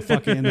face on the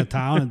fucking in the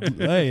town? And,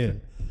 hey,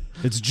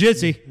 it's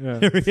Jizzy. Yeah.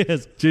 Here he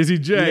is.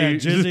 Jizzy J. Yeah, You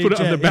just Jizzy put it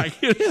on J. the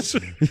back.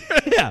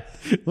 Yeah.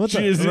 What's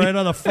that? Jizzy. Right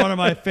on the front of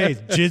my face.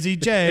 Jizzy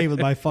J with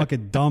my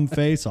fucking dumb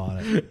face on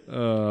it.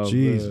 Oh,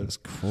 Jesus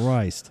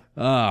Christ.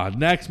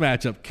 Next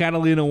matchup,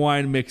 Catalina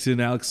Wine Mixin,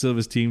 Alex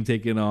Silva's team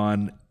taking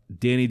on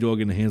Danny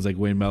Dorgan, Hands Like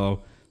Wayne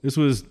Mello. This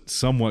was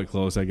somewhat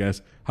close, I guess.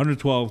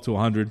 112 to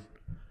 100.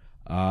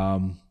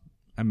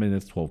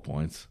 That's 12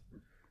 points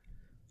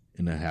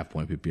in a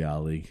half-point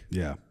PPR league.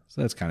 Yeah.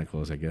 So that's kind of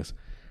close, I guess.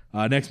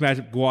 Next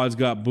matchup, Guads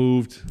got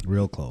moved.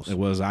 Real close. It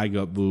was I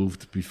got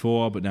moved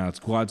before, but now it's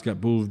Guads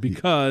got moved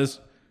because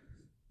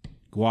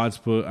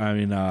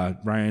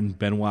Ryan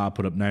Benoit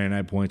put up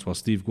 99 points, while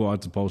Steve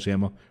Guads and Paul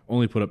Shamma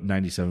only put up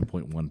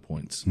 97.1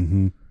 points.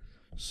 Mm-hmm.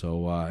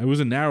 So it was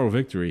a narrow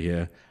victory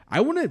here.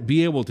 I wouldn't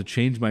be able to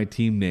change my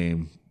team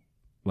name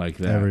like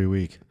that every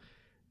week.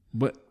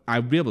 But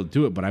I'd be able to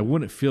do it, but I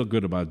wouldn't feel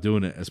good about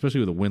doing it,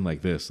 especially with a win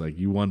like this. Like,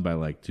 you won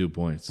by, 2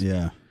 points.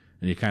 Yeah.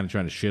 And you're kind of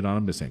trying to shit on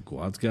him, but saying,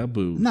 Quads got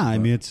booed. No, I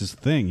mean, it's his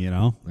thing,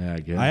 Yeah, I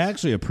guess. I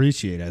actually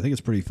appreciate it. I think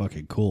it's pretty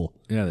fucking cool.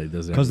 Yeah, they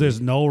does that. Because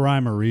there's no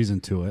rhyme or reason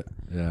to it.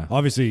 Yeah.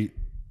 Obviously,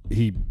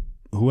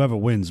 whoever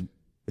wins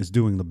is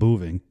doing the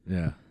booving.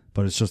 Yeah.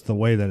 But it's just the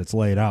way that it's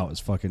laid out. It's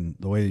fucking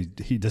the way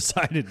he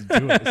decided to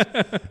do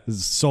it.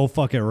 Is so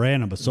fucking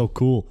random, but so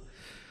cool.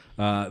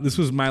 This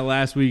was my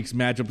last week's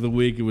matchup of the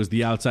week. It was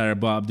the outsider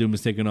Bob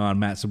Dumas taking on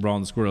Matt Sabral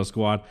and the Squirrel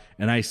Squad.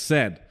 And I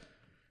said,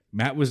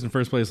 Matt was in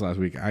first place last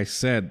week. I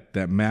said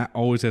that Matt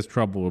always has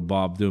trouble with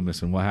Bob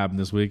Dumas. And what happened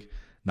this week?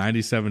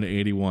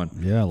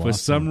 97-81. Yeah, For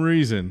some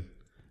reason,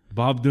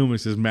 Bob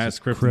Dumas is Matt's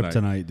kryptonite.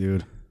 Kryptonite,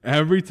 dude.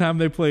 Every time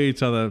they play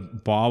each other,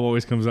 Bob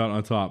always comes out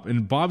on top.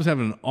 And Bob's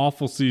having an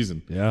awful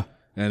season. Yeah.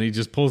 And he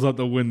just pulls out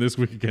the win this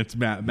week against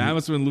Matt. Matt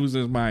must have been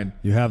losing his mind.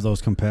 You have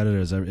those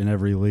competitors in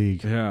every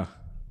league. Yeah.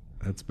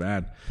 That's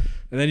bad.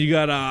 And then you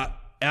got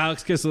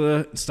Alex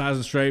Kissler, Stars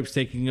and Stripes,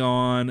 taking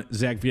on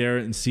Zach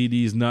Vieira and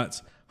CD's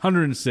Nuts,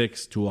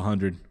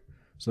 106-100.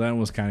 So that one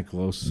was kind of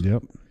close.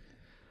 Yep.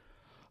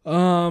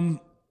 I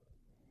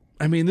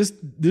mean, this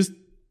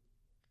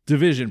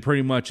division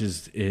pretty much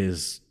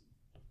is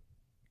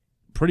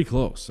pretty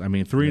close. I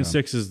mean, 3 and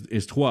 6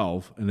 is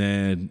 12, and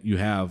then you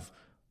have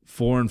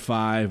 4 and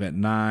 5 at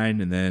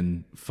 9, and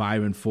then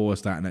 5 and 4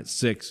 starting at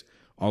 6,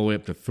 all the way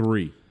up to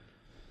 3.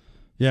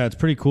 Yeah, it's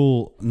pretty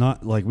cool.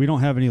 Not like we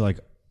don't have any 0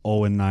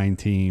 and 9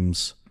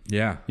 teams.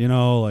 Yeah.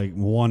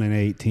 1 and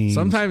 8 teams.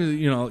 Sometimes,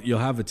 you'll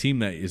have a team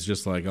that is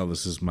just like, oh,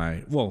 this is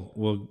my. Well,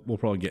 we'll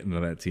probably get into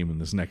that team in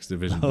this next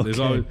division. But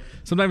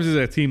sometimes there's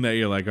a team that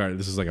you're like, all right,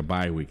 this is like a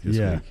bye week this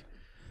week.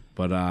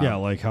 But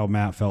like how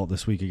Matt felt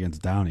this week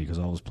against Downey because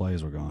all his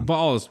plays were gone. But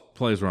all his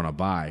plays were on a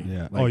bye.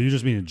 Yeah. You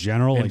just mean in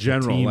general? In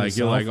general,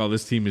 you're like, oh,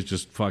 this team is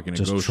just fucking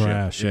just ghost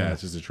trash. shit. Yeah,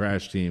 it's just a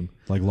trash team.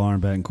 Like Lauren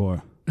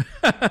Betancourt.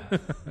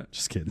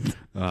 Just kidding.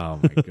 Oh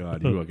my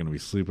God, you are going to be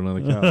sleeping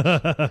on the couch.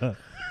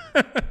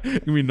 You're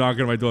going to be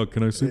knocking on my door.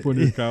 Can I sleep on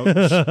your couch?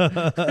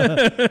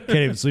 Can't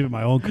even sleep on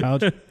my own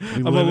couch.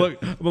 I'm going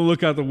to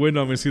look out the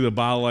window. I'm going to see the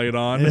bar light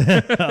on.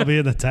 I'll be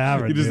in the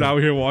tavern. You're just out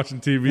here watching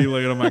TV,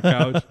 laying on my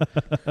couch.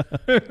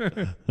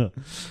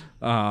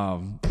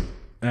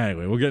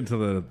 Anyway, we'll get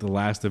into the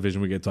last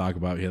division we get to talk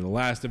about here. The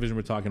last division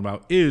we're talking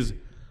about is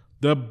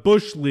the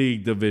Bush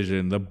League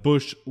division. The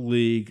Bush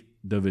League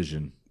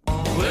division.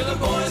 We're the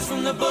boys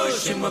from the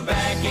bush and we're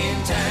back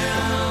in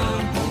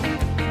town.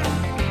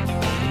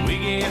 We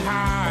get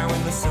high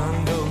when the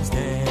sun goes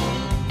down.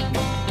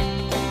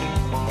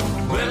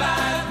 We're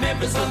like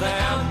members of the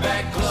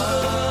Outback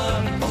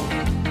Club.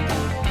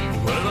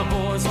 We're the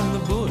boys from the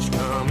bush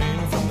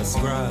coming from the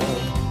scrub.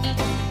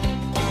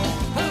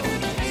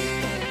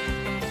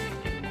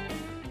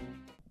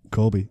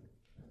 Kobe.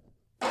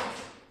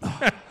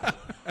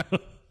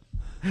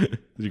 Did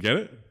you get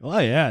it? Oh,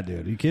 yeah,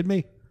 dude. Are you kidding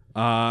me?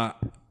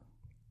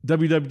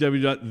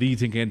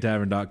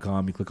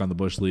 www.thetincanTavern.com. You click on the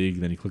Bush League,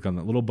 then you click on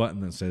that little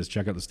button that says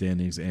check out the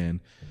standings, and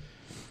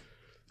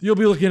you'll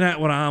be looking at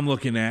what I'm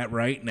looking at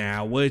right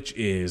now, which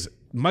is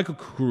Michael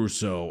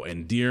Caruso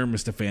and Dear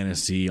Mr.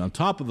 Fantasy on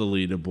top of the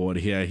leaderboard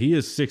here. He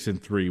is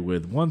 6-3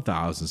 with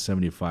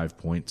 1,075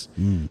 points.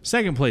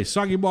 Second place,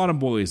 Soggy Bottom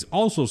Boys,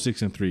 also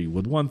 6-3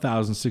 with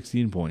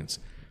 1,016 points.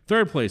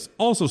 Third place,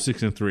 also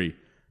 6-3.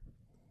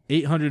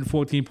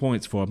 814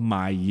 points for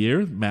my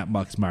year, Matt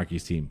Buck's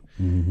Markey's team.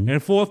 And in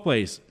fourth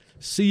place,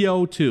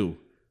 CO2.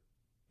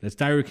 That's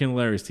Diary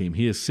Candelari's team.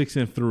 He is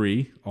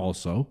 6-3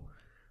 also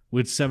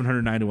with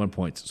 791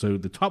 points. So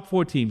the top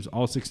 4 teams,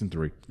 all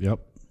 6-3. Yep.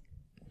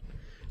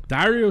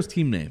 Dario's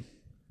team name,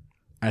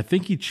 I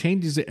think he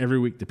changes it every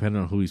week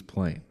depending on who he's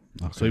playing.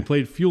 Okay. So he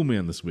played Fuel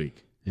Man this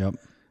week. Yep.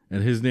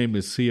 And his name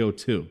is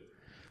CO2.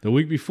 The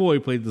week before,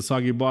 he played the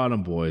Soggy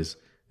Bottom Boys,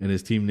 and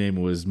his team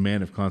name was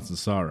Man of Constant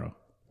Sorrow.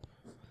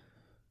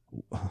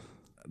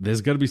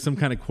 There's got to be some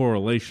kind of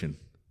correlation.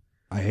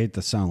 I hate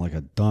to sound like a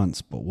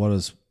dunce, but what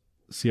does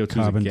CO2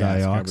 carbon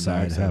gas,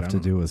 dioxide have to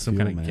do with some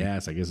fuel, kind of man?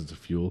 gas? I guess it's a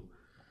fuel.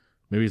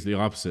 Maybe it's the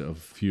opposite of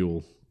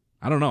fuel.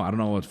 I don't know. I don't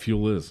know what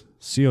fuel is.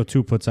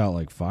 CO2 puts out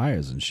like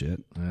fires and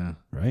shit. Yeah.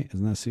 Right?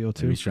 Isn't that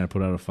CO2? Maybe he's trying to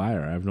put out a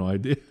fire. I have no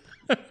idea.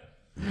 I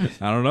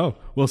don't know.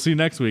 We'll see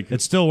next week.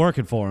 It's still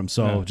working for him,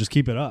 so just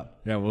keep it up.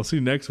 Yeah, we'll see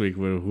next week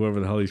with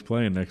whoever the hell he's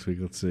playing next week.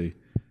 Let's see.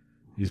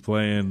 He's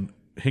playing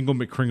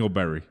Hingle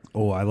McCringleberry.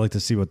 Oh, I'd like to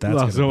see what that's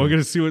going to So be. we're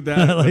going to see what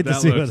that I'd like to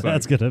see what looks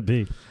that's like. going to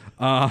be.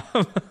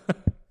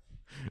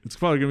 It's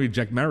probably going to be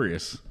Jack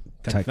Marius.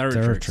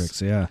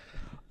 Theratrix, yeah.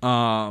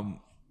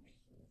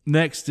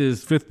 Next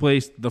is fifth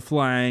place, the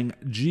Flying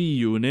G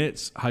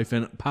Units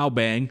 -Pow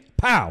Bang.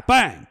 Pow,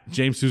 bang.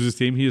 James Sousa's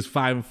team. He is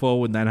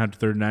 5-4 with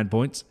 939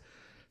 points.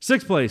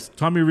 6th place,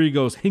 Tommy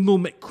Rigo's Hingle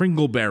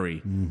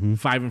McCringleberry,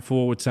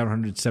 5-4 with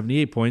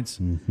 778 points.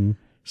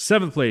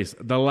 7th place,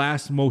 the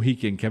last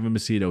Mohican, Kevin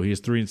Macedo. He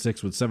is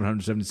 3-6 with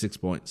 776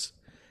 points.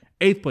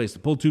 8th place, the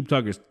Pull Tube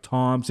Tuggers,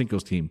 Tom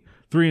Cinco's team,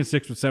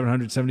 3-6 with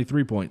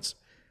 773 points.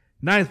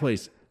 9th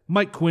place,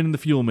 Mike Quinn and the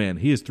Fuel Man.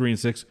 He is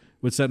 3-6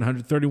 with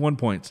 731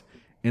 points.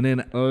 And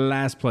in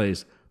last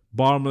place,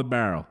 bottom of the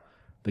barrel,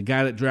 the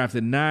guy that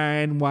drafted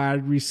 9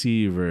 wide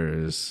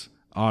receivers,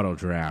 auto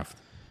draft,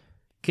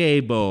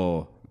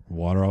 Cabo.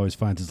 Water always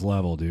finds its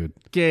level, dude.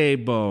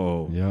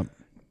 Cabo. Yep.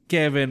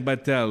 Kevin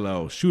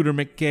Batello, Shooter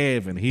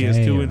McCaven. He is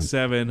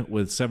 2-7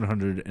 with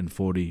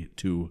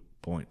 742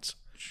 points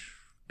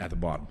at the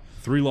bottom.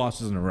 3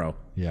 losses in a row.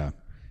 Yeah.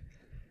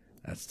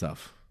 That's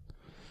tough.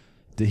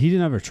 He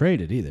didn't ever trade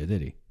it either,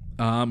 did he?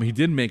 He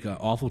did make an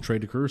awful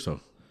trade to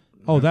Caruso.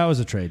 Oh, that was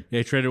a trade. Yeah,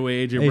 he traded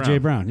away AJ Brown.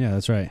 AJ Brown. Yeah,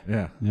 that's right.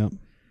 Yeah. Yep.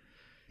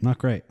 Not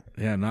great.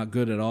 Yeah, not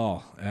good at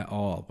all.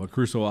 But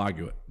Caruso will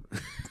argue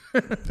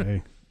it.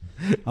 Hey.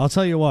 I'll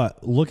tell you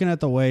what, looking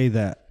at the way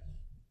that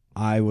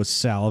I was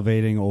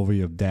salivating over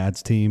your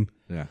dad's team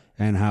Yeah.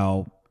 and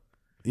how,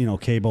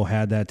 Cabo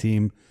had that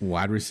team.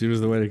 Wide receiver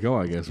is the way to go,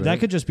 I guess. Right? That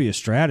could just be a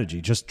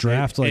strategy. Just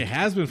draft It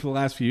has been for the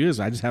last few years.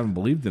 I just haven't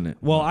believed in it.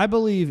 Well, I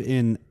believe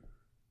in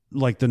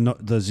like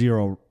the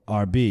zero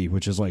RB,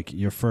 which is like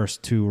your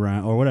first 2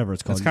 round or whatever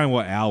it's called. That's kind of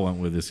what Al went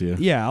with this year.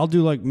 Yeah, I'll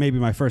do like maybe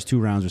my first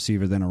 2 rounds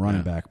receiver, then a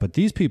running back. But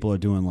these people are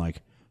doing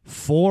like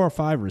 4 or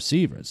 5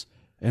 receivers,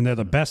 and they're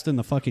the best in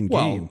the fucking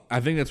game. Well, I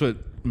think that's what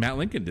Matt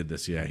Lincoln did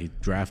this year. He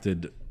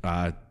drafted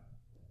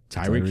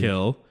Tyreek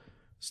Hill,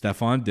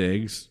 Stephon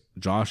Diggs,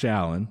 Josh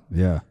Allen,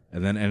 Yeah,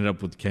 and then ended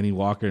up with Kenny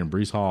Walker and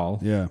Breece Hall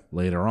Yeah.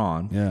 later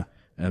on. yeah,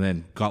 And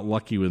then got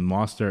lucky with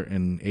Mostert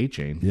and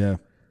A-Chain. yeah.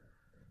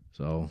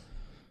 So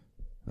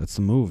That's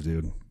the move,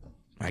 dude.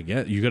 I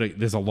get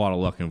there's a lot of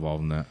luck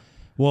involved in that.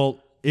 Well,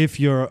 if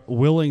you're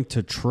willing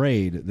to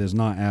trade, there's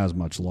not as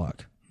much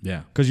luck.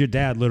 Yeah. Because your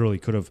dad literally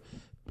could have,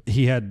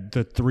 he had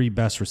the 3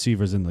 best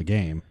receivers in the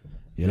game,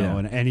 Yeah.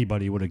 and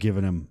anybody would have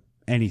given him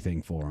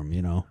anything for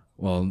him,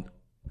 Well,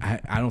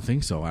 I don't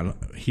think so.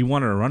 He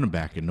wanted a running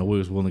back, and nobody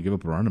was willing to give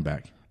up a running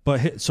back.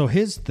 But so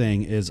his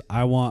thing is,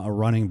 I want a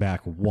running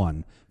back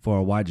 1 for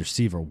a wide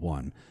receiver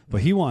 1.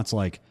 But he wants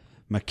like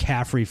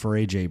McCaffrey for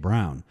AJ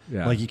Brown.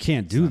 Yeah. Like you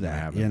can't do It's not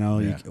that,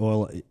 gonna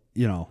happen.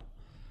 Yeah.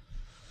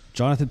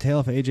 Jonathan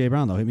Taylor for AJ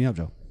Brown though. Hit me up,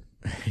 Joe.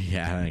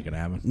 Yeah, that ain't gonna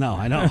happen. No,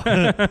 I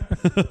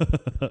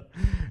know.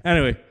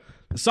 Anyway,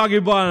 the Soggy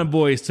Bottom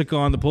Boys took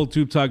on the Pull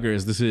Tube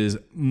Tuggers. This is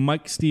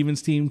Mike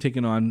Stevens' team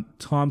taking on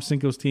Tom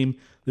Cinco's team.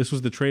 This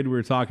was the trade we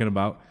were talking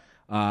about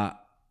a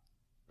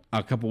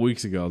couple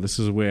weeks ago. This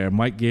is where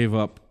Mike gave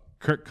up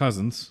Kirk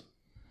Cousins.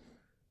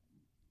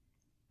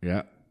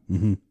 Yeah.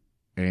 Mm-hmm.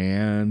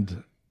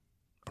 And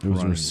It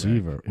was a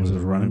receiver. Was it a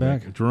running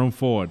back? Jerome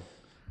Ford.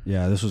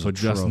 Yeah, this was But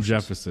Justin atrocious.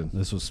 Jefferson.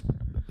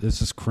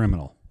 This is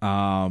criminal.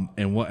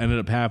 And what ended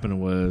up happening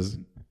was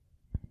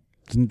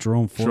Didn't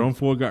Jerome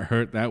Ford got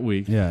hurt that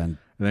week. Yeah, And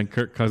then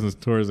Kirk Cousins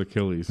tore his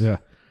Achilles. yeah,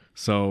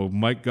 So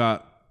Mike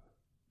got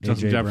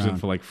Justin AJ Jefferson Brown.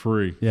 for like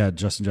free. yeah.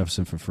 Justin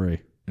Jefferson for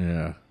free.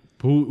 Yeah.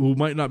 Who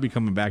might not be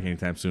coming back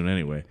anytime soon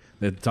anyway.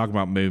 They're talking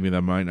about maybe they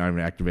might not even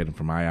activate him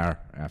from IR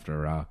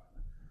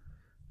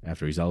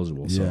after he's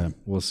eligible. So Yeah.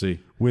 we'll see.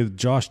 With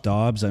Josh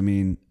Dobbs, I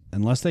mean,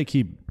 unless they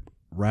keep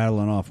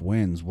rattling off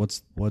wins, what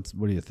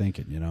are you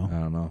thinking? I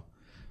don't know.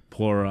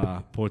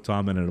 Poor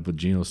Tom ended up with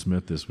Geno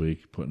Smith this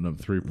week, putting up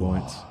 3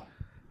 points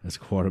as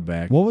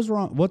quarterback. What was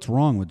wrong? What's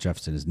wrong with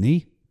Jefferson? His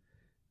knee?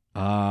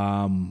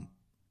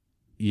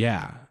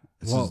 Yeah.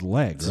 It's his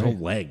leg, It's his right?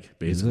 whole leg, Is it?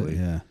 basically.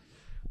 Yeah.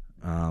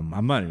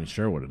 I'm not even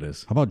sure what it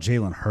is. How about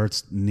Jalen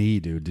Hurts' knee,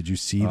 dude? Did you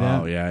see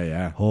that? Oh,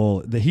 yeah.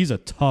 He's a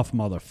tough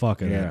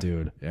motherfucker, Yeah. that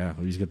dude. Yeah,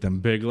 he's got them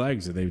big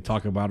legs that they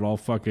talk about all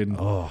fucking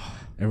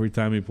every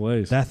time he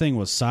plays. That thing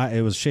was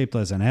it was shaped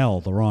as an L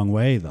the wrong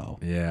way, though.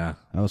 Yeah,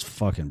 That was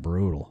fucking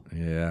brutal.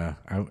 yeah.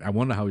 I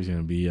wonder how he's going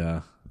to be.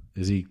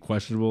 Is he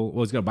questionable?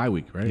 Well, he's got a bye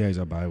week, right? Yeah, he's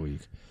a bye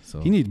week. So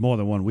He needs more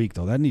than 1 week,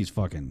 though. That knee's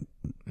fucking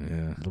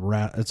yeah.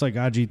 It's like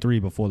RG3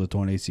 before the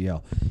torn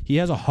ACL. He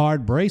has a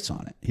hard brace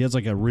on it. He has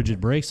like a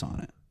rigid brace on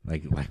it.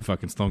 Like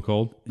fucking Stone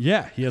Cold.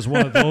 Yeah, he has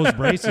one of those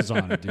braces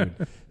on it, dude.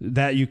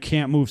 That you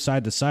can't move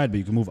side to side, but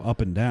you can move up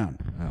and down.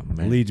 Oh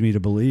man. Leads me to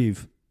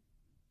believe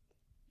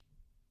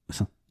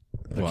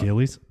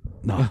Achilles.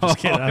 No, I'm just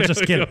kidding. I'm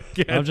just kidding.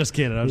 I'm just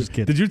kidding. I'm just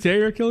kidding. Did you tear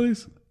your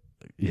Achilles?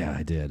 Yeah,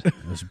 I did. It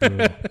was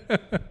brutal.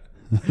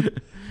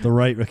 The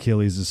right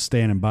Achilles is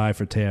standing by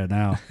for tear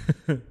now.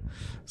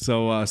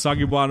 So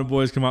Soggy Bottom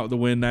Boys come out with the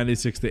win,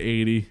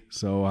 96-80.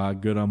 So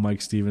good on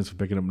Mike Stevens for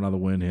picking up another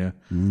win here.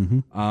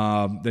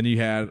 Mm-hmm. Then you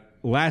had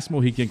last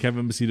Mohican,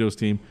 Kevin Macedo's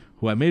team,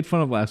 who I made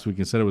fun of last week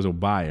and said it was a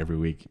bye every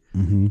week,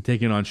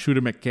 taking on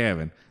Shooter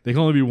McCaven. There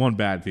can only be one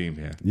bad team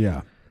here.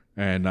 Yeah.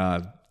 And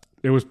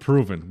it was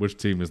proven which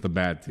team is the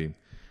bad team.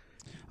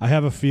 I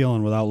have a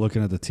feeling without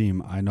looking at the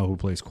team, I know who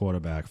plays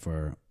quarterback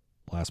for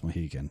last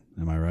Mohican.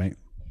 Am I right?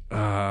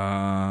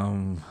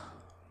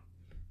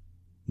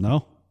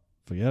 No?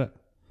 Forget it.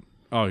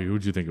 Oh,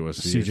 who'd you think it was?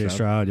 CJ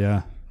Stroud,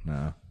 yeah.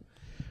 No.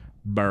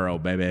 Burrow,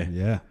 baby.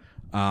 Yeah.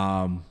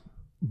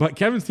 But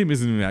Kevin's team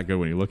isn't even that good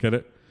when you look at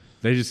it.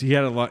 He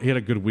had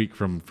a good week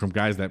from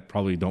guys that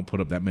probably don't put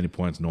up that many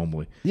points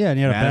normally. Yeah, and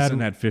he had Madison a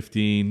bad. had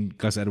 15.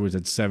 Gus Edwards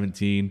had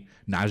 17.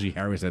 Najee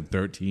Harris had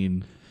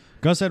 13.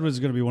 Gus Edwards is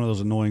going to be one of those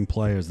annoying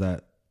players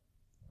that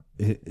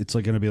it's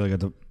like going to be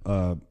like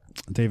a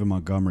David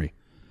Montgomery.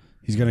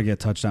 He's going to get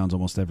touchdowns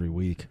almost every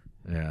week.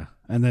 Yeah.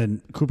 And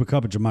then Cooper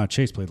Kupp and Jamar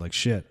Chase played like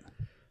shit.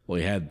 Well,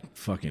 he had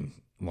fucking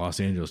Los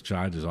Angeles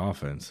Chargers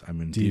offense. I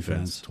mean,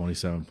 defense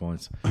 27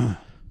 points.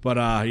 But,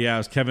 yeah, it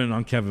was Kevin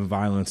on Kevin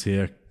violence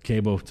here.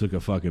 Cabo took a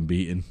fucking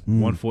beating.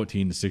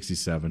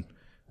 114-67.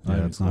 Yeah,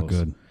 that's not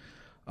good.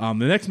 The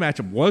next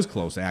matchup was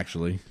close,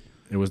 actually.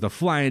 It was the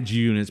Flying G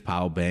Units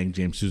Power Bang,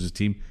 James Sousa's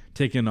team,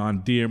 taking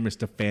on Dear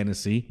Mr.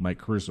 Fantasy, Mike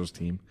Caruso's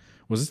team.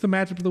 Was this the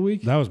matchup of the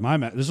week? That was my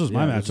match. This was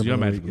my this matchup. was your of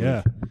the matchup week. of the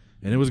Yeah. week.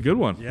 And it was a good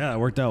one. Yeah, it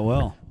worked out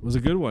well. It was a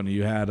good one.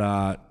 You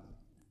had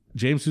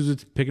James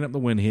Sousa picking up the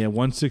win here,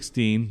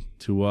 116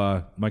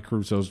 to Mike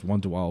Caruso's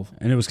 112.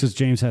 And it was because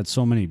James had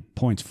so many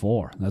points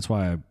for. That's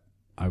why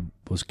I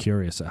was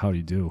curious at how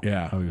he do.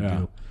 Yeah. How he would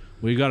do.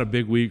 Well, you got a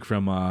big week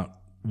from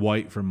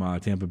White from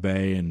Tampa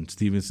Bay and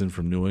Stevenson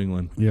from New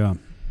England. Yeah.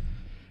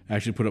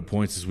 Actually put up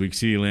points this week.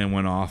 CeeDee Lamb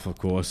went off, of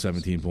course,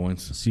 17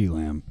 points. C.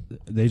 Lamb.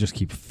 They just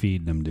keep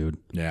feeding him, dude.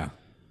 Yeah.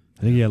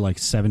 I think he had like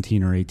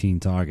 17 or 18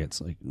 targets.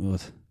 Like,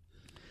 what?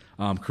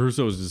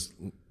 Caruso was just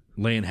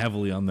laying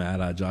heavily on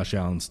that Josh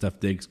Allen, Steph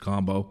Diggs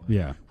combo.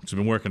 Yeah. Which has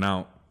been working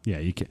out. Yeah,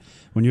 you can.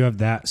 When you have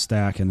that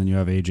stack and then you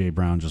have A.J.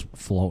 Brown just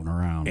floating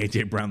around.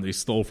 A.J. Brown they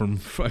stole from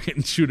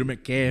fucking Shooter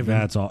McCabe.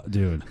 That's all,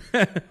 dude.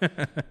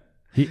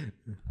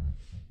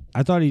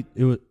 I thought it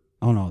was.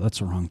 Oh no, that's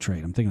the wrong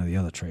trade. I'm thinking of the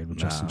other trade with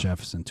Justin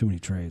Jefferson. Too many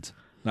trades.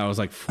 That was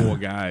like four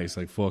guys,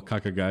 like four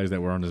cucka guys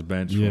that were on his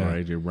bench Yeah. for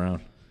A.J.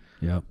 Brown.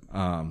 Yep.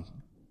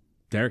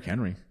 Derrick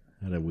Henry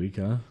had a week,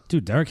 huh?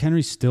 Dude, Derrick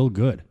Henry's still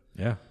good.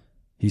 Yeah.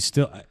 He's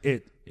still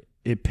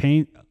it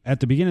pain at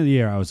the beginning of the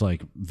year. I was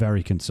like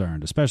very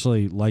concerned,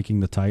 especially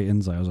liking the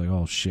Titans. I was like,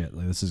 oh shit,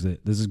 like, this is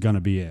it. This is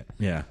gonna be it.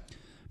 Yeah.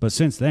 But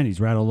since then,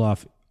 he's rattled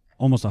off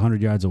almost 100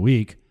 yards a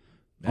week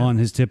on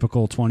his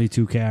typical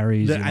 22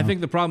 carries. I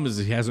think the problem is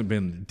he hasn't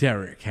been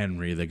Derrick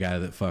Henry, the guy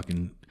that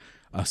fucking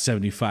a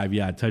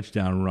 75-yard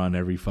touchdown run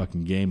every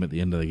fucking game at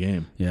the end of the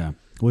game. Yeah.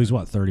 Well, he's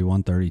what,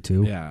 31,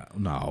 32? Yeah.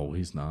 No,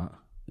 he's not.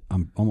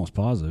 I'm almost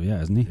positive.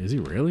 Yeah, isn't he? Is he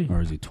really? Or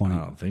is he 20? I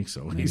don't think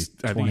so. Maybe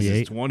I think he's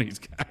his 28?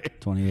 20s guy.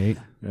 28?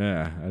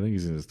 Yeah, I think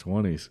he's in his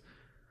 20s.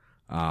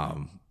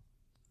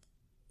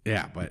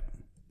 Yeah, but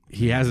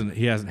he hasn't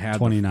had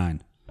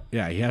 29.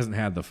 he hasn't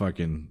had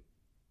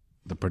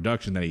the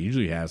production that he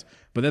usually has.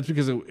 But that's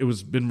because it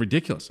was been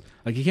ridiculous.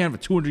 Like he can't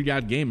have a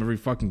 200-yard game every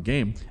fucking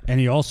game. And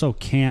he also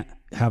can't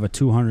have a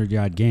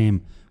 200-yard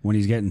game when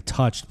he's getting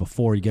touched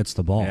before he gets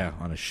the ball. Yeah,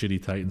 on a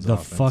shitty Titans The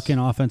offense. fucking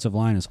offensive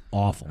line is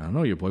awful. I don't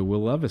know, your boy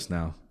Will Levis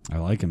now. I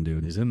like him,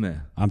 dude. He's in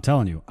there. I'm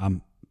telling you,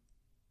 I'm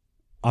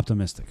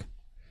optimistic.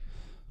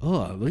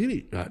 Oh, look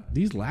at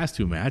these last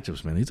two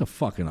matchups, man. These are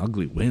fucking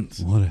ugly wins.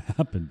 What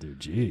happened, dude?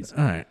 Jeez.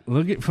 All right,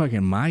 look at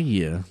fucking my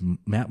year.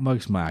 Matt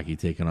Mugsmaki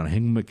taking on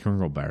Hingham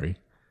McCurngleberry.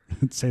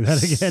 Say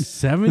that again.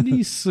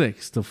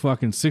 76 to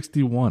fucking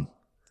 61.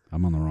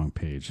 I'm on the wrong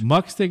page.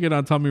 Muck's taking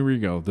on Tommy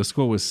Rigo. The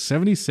score was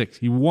 76.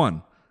 He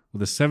won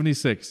with a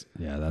 76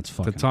 Yeah, that's to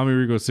fucking. Tommy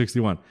Rigo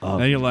 61.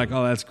 Then you're like,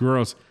 oh, that's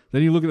gross.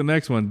 Then you look at the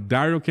next one.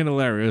 Dario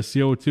Candelaria,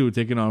 CO2,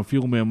 taking on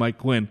Fuelman Mike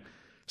Quinn.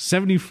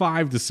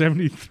 75 to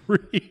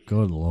 73.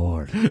 Good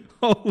Lord. It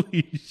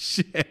Holy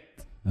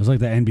shit. was like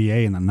the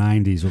NBA in the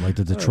 90s with like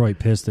the Detroit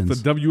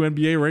Pistons. The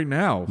WNBA right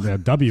now. The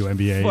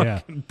WNBA, yeah.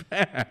 Fucking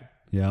bad.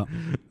 Yeah.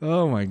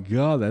 Oh my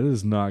God, that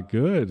is not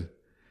good.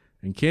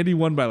 And Candy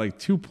won by like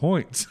 2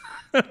 points.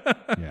 Yeah,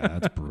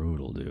 that's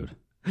brutal, dude.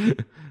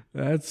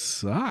 That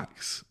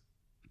sucks.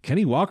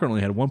 Kenny Walker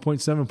only had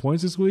 1.7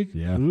 points this week.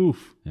 Yeah.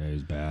 Oof. Yeah, he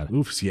was bad.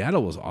 Oof.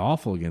 Seattle was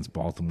awful against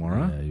Baltimore,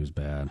 huh? Yeah, he was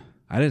bad.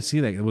 I didn't see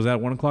that. Was that a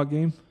 1 o'clock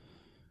game?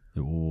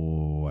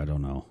 Oh, I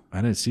don't know.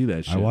 I didn't see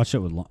that shit. I watched it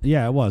with.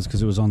 Yeah, it was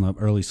because it was on the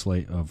early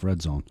slate of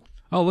Red Zone.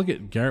 Oh, look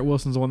at Garrett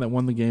Wilson's the one that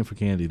won the game for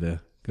Candy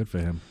there. Good for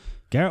him.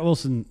 Garrett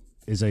Wilson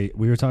is we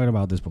were talking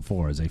about this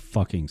before, is a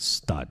fucking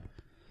stud.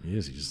 He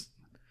is.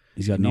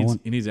 He's got no one.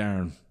 He needs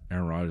Aaron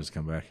Rodgers to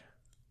come back.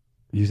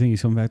 You think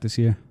he's coming back this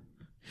year?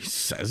 He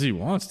says he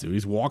wants to.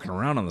 He's walking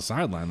around on the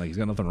sideline like he's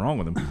got nothing wrong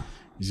with him.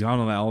 He's on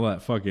all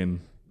that fucking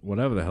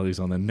whatever the hell he's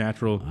on, the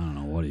natural I don't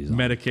know what he's on.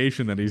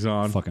 medication that he's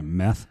on. Fucking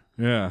meth.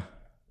 Yeah.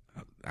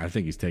 I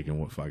think he's taking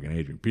what fucking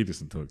Adrian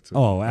Peterson took. To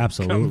Oh,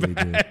 absolutely,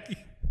 dude.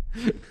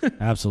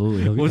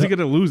 Absolutely. What's he going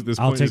to lose at this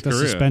I'll point in take his the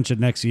career? suspension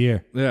next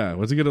year. Yeah,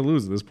 what's he going to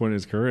lose at this point in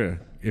his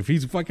career? If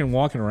he's fucking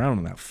walking around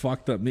on that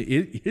fucked up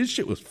knee, his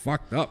shit was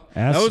fucked up.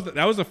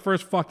 That was the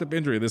first fucked up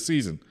injury of this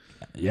season.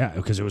 Yeah,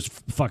 because it was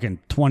fucking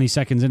 20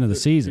 seconds into the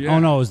season. Yeah. Oh,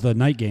 no, it was the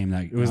night game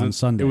that on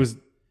Sunday. It was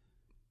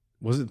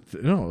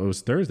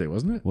Thursday,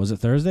 wasn't it? Was it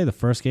Thursday, the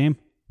first game?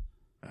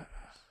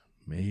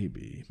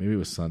 Maybe it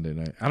was Sunday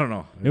night. I don't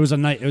know. It was a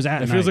night. It was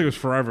at It night. feels like it was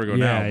forever ago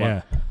Yeah, now. But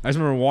yeah. I just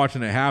remember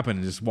watching it happen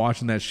and just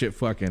watching that shit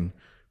fucking.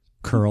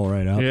 curl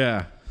right up.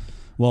 Yeah.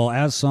 Well,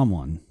 as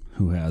someone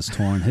who has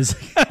torn his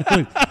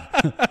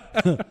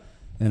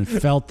and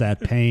felt that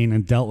pain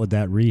and dealt with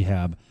that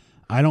rehab.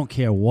 I don't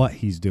care what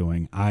he's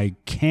doing. I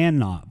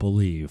cannot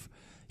believe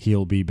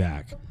he'll be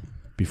back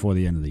before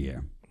the end of the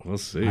year. We'll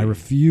see. I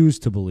refuse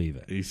to believe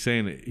it. He's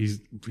saying that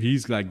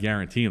he's like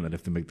guaranteeing that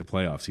if they make the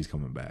playoffs, he's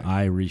coming back.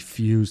 I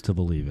refuse to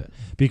believe it.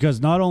 Because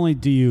not only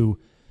do you,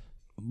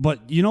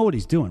 but you know what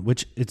he's doing,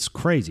 which it's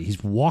crazy.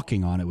 He's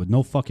walking on it with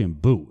no fucking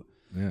boot.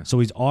 Yeah. So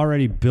he's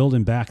already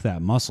building back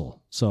that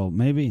muscle. So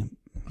maybe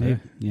you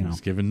know.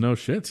 He's giving no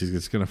shits. He's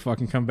just going to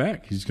fucking come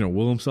back. He's just going to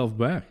will himself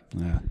back.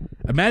 Yeah.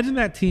 Imagine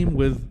that team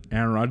with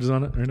Aaron Rodgers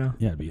on it right now.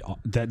 Yeah,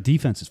 that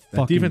defense is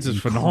fucking defense is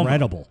incredible.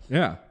 phenomenal.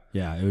 Yeah.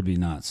 Yeah, it would be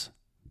nuts.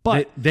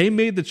 But they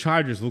made the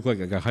Chargers look like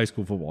a high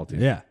school football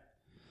team. yeah.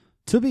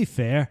 To be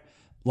fair,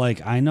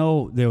 like I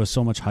know there was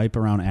so much hype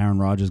around Aaron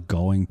Rodgers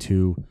going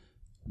to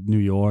New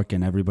York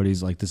and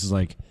everybody's like this is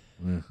like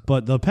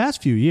but the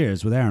past few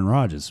years with Aaron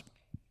Rodgers,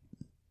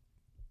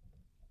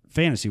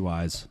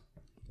 fantasy-wise,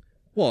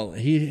 Well,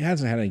 he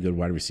hasn't had any good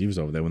wide receivers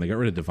over there. When they got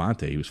rid of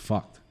Devontae, he was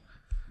fucked.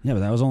 yeah, but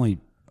that was only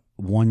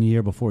 1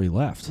 year before he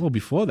left. Well,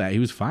 before that, he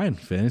was fine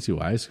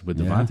fantasy-wise with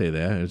Devontae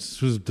there. As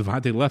soon as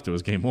Devontae left, it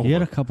was game over. He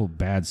had a couple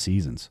bad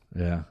seasons.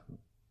 Yeah.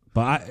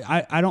 But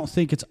I don't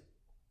think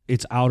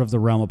it's out of the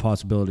realm of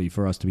possibility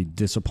for us to be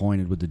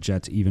disappointed with the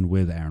Jets, even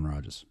with Aaron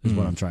Rodgers, is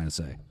what I'm trying to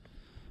say.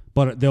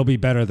 But they'll be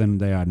better than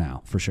they are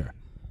now, for sure.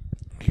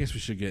 I guess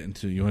we should get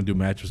into, you want to do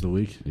matches of the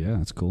week? Yeah,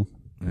 that's cool.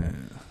 Yeah.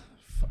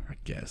 I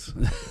guess.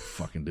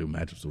 Fucking do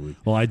matchups of the week.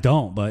 Well, I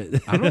don't, but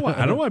I don't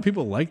know why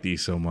people like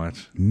these so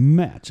much.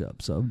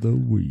 Matchups of the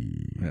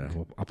week. Yeah,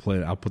 well, I'll play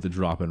it. I'll put the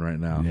drop in right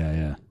now.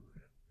 Yeah.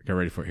 Get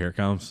ready for it. Here it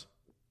comes.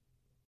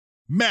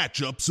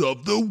 Matchups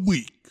of the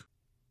week.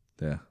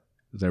 Yeah.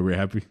 Is everybody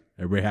happy?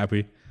 Everybody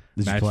happy?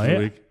 Did you Match play of the it?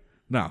 week?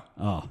 No.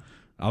 Oh.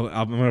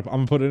 I'm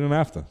gonna put it in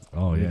after.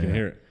 Oh, You yeah, can yeah.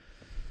 hear it.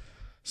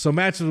 So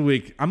match of the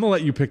week. I'm gonna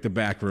let you pick the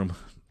back room,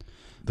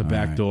 the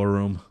back right. door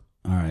room.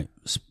 All right.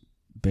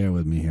 Bear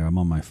with me here. I'm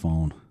on my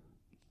phone.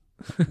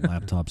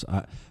 Laptops.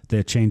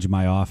 They're changing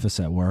my office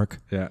at work.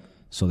 Yeah.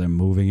 So they're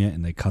moving it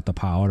and they cut the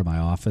power to my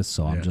office.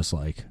 So I'm just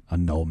like a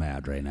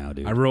nomad right now,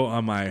 dude. I wrote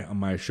on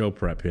my show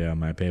prep here on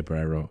my paper.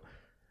 I wrote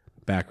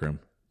back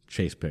room.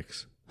 Chase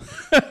picks.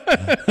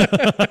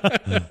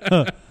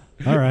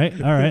 All right.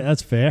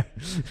 That's fair.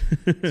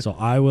 So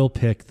I will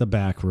pick the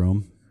back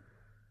room.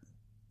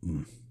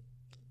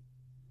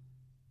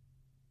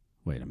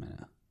 Wait a minute.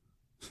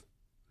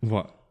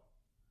 What?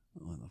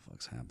 What the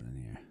fuck's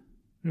happening here?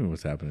 You know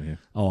what's happening here?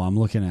 Oh, I'm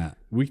looking at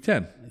Week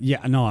 10.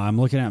 Yeah, no, I'm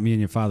looking at me and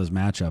your father's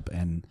matchup,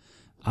 and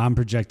I'm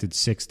projected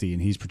 60,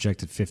 and he's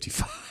projected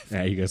 55.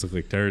 Yeah, you guys look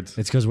like turds.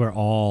 It's because we're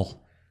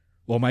all...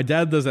 Well, my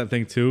dad does that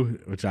thing too,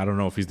 which I don't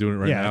know if he's doing it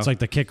right now. Yeah, it's like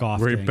the kickoff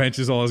where he thing.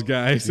 benches all his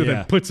guys and Yeah.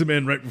 then puts them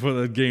in right before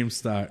the game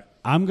start.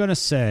 I'm going to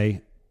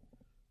say...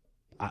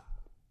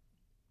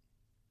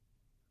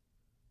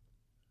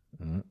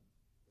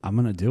 I'm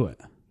going to do it.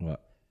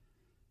 What?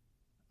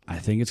 I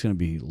think it's going to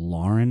be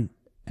Lauren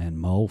and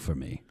Mo for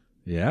me.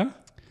 Yeah?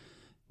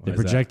 They're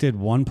projected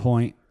 1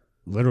 point,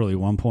 literally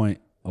 1 point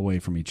away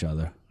from each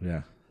other.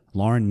 Yeah.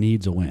 Lauren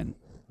needs a win.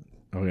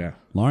 Oh, yeah.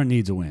 Lauren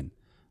needs a win.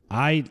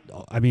 I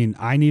mean,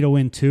 I need a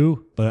win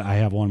too, but I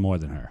have one more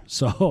than her.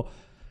 So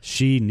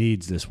she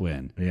needs this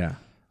win. Yeah.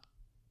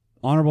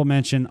 Honorable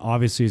mention,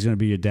 obviously, is going to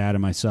be your dad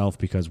and myself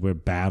because we're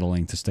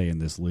battling to stay in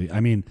this league. I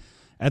mean,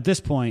 at this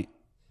point,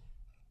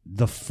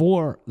 the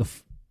four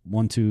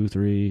teams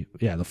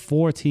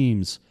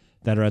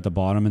that are at the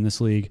bottom in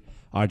this league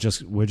we're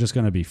just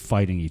going to be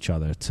fighting each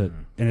other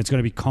and it's going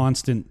to be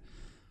constant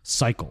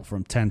cycle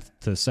from 10th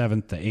to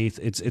 7th to 8th.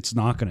 It's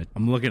not going to.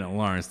 I'm looking at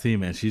Lauren's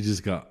team, and she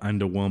just got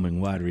underwhelming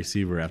wide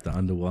receiver after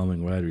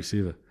underwhelming wide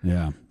receiver.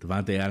 Yeah.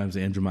 Devontae Adams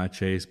and Jamar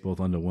Chase, both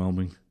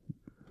underwhelming.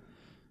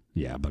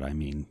 Yeah, but I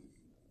mean,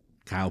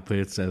 Kyle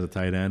Pitts as a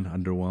tight end,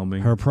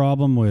 underwhelming. her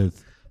problem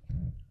with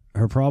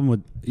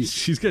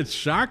She's got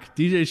Shark,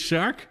 DJ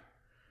Shark.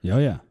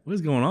 yeah. What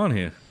is going on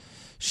here?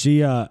 She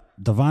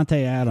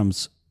Devontae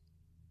Adams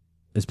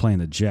is playing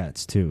the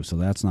Jets too, so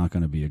that's not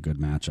going to be a good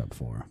matchup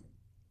for her.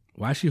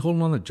 Why is she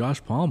holding on to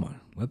Josh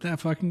Palmer? Let that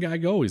fucking guy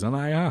go. He's on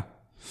IR.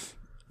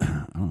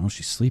 I don't know.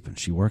 She's sleeping.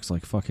 She works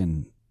like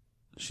fucking.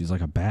 She's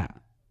like a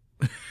bat.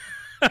 You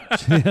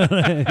know what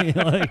I mean?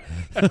 Like,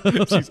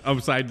 She's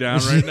upside down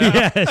right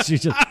now. yeah, she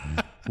just.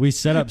 We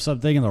set up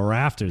something in the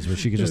rafters where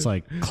she could just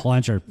like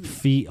clench her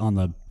feet on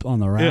the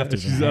Yeah,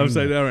 rafters. she's and hang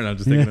upside there. down right now,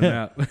 just taking a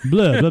nap.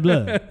 Blah blah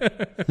blah.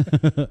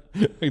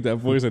 Like that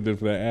voice I did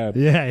for that ad.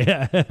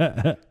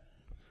 Yeah.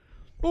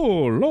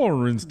 Oh,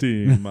 Lauren's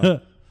team.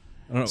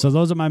 So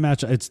those are my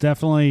matchups. It's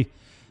definitely.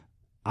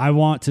 I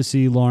want to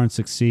see Lauren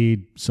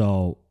succeed.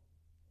 So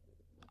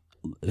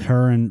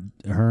her and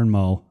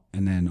Mo,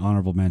 and then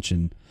honorable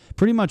mention.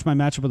 Pretty much my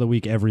matchup of the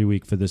week every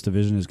week for this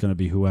division is going to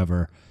be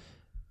whoever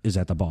is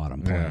at the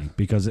bottom playing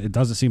because it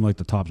doesn't seem like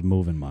the top's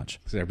moving much.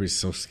 Everybody's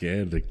so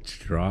scared to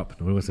drop.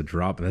 Nobody wants to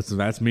drop.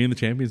 That's me in the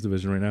Champions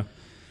division right now.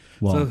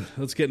 Well, So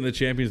let's get in the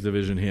Champions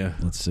division here.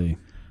 let's see.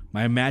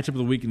 My matchup of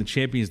the week in the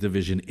Champions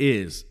Division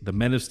is the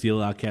Men of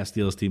Steel Outcast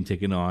Steelers team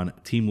taking on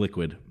Team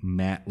Liquid,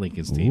 Matt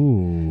Lincoln's team.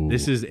 Ooh.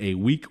 This is a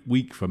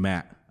week for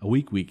Matt. A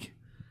week.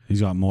 He's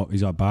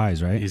got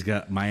buys, right? He's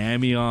got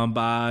Miami on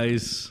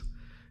buys.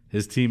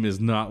 His team is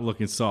not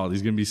looking solid.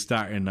 He's going to be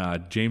starting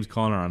James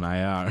Conner on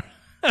IR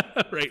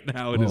right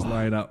now in his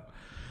lineup.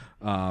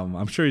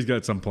 I'm sure he's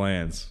got some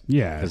plans.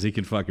 Yeah. Because he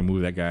can fucking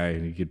move that guy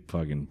and he could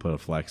fucking put a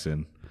flex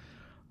in.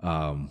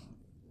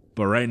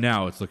 But right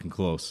now it's looking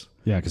close.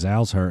 Yeah, because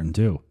Al's hurting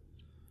too.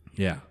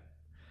 Yeah.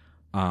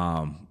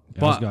 Al's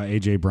But got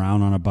A.J.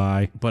 Brown on a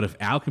buy. but if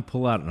Al can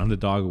pull out an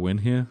underdog win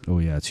here, Oh,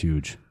 yeah, it's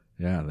huge.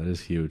 yeah, that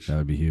is huge. That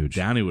would be huge.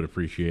 Downey would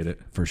appreciate it.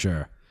 For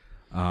sure.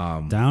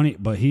 Downey,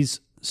 but he's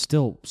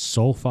still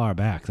so far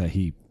back that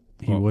he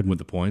wouldn't. With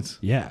the points.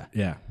 Yeah.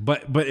 Yeah,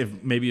 but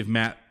if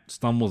Matt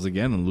stumbles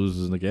again and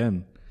loses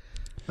again,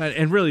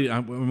 and really,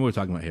 what we're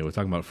talking about here, we're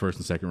talking about first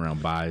and second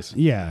round buys.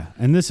 Yeah,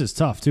 and this is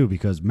tough too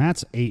because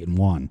Matt's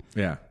 8-1,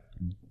 Yeah,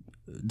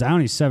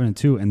 Downey's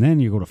 7-2, and then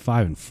you go to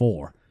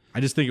 5-4. I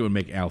just think it would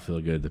make Al feel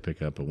good to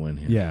pick up a win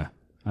here. Yeah,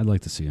 I'd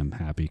like to see him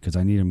happy because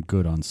I need him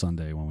good on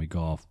Sunday when we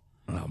golf.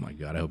 Oh my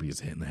god, I hope he gets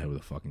hit in the head with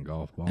a fucking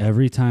golf ball.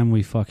 Every time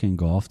we fucking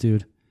golf,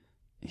 dude,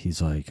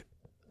 he's like,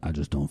 I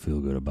just don't feel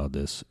good about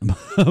this.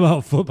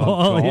 About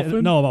football. About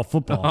golfing? No, about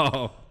football.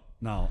 Oh,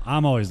 No,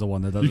 I'm always the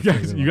one that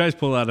doesn't you guys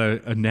pull out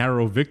a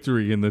narrow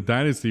victory in the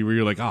dynasty where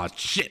you're like, oh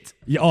shit,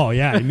 Oh,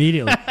 yeah,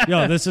 immediately.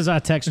 Yo, this is our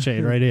text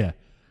chain right here.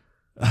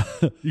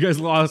 you guys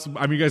lost.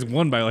 I mean, you guys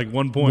won by like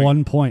 1 point.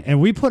 1 point. And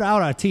we put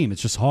out our team.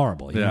 It's just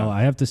horrible. You Yeah. know,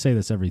 I have to say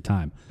this every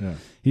time. Yeah.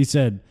 He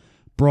said,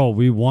 bro,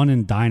 we won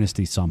in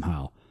Dynasty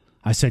somehow.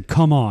 I said,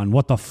 come on,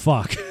 what the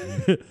fuck?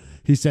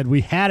 He said, we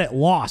had it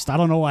lost. I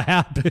don't know what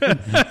happened.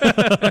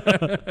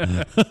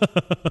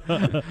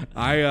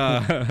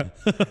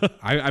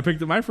 I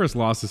picked up my first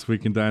loss this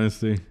week in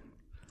dynasty.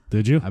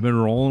 Did you? I've been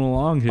rolling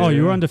along here. Oh,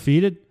 you were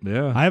undefeated?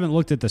 Yeah. I haven't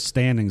looked at the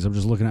standings. I'm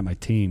just looking at my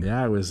team.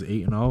 Yeah, I was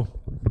 8-0.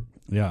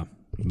 Yeah.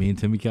 Me and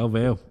Timmy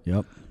Calveo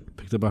Yep.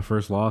 picked up our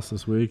first loss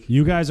this week.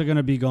 You guys are going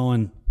to be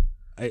going.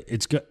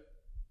 It's good.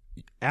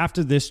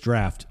 After this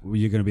draft,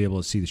 you're going to be able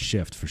to see the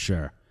shift for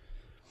sure.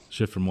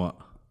 Shift from what?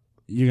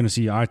 You're going to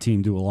see our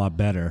team do a lot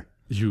better.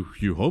 You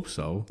hope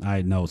so.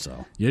 I know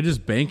so. You're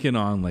just banking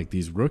on like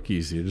these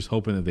rookies. You're just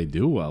hoping that they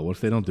do well. What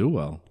if they don't do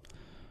well?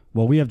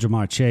 Well, we have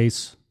Jamar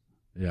Chase.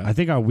 Yeah. I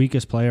think our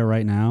weakest player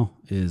right now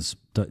is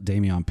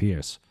Dameon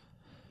Pierce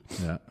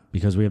Yeah.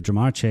 because we have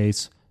Jamar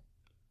Chase,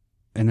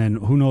 and then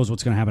who knows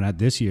what's going to happen at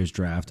this year's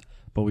draft.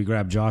 But we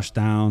grabbed Josh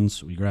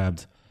Downs. We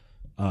grabbed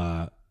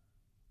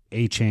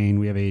A-Chain.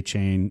 We have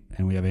A-Chain,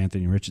 and we have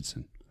Anthony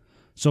Richardson.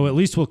 So at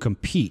least we'll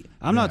compete.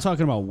 I'm not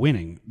talking about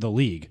winning the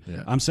league.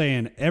 Yeah. I'm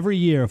saying every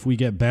year if we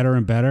get better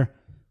and better,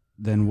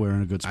 then we're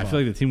in a good spot. I feel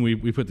like the team we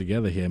put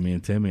together here, me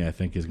and Timmy, I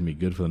think is going to be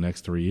good for the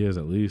next 3 years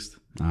at least.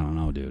 I don't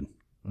know, dude.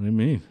 What do you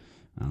mean?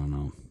 I don't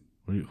know.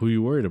 Who are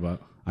you worried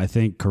about? I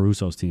think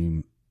Caruso's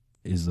team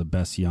is the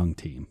best young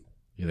team.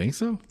 You think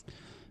so?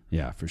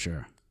 Yeah, for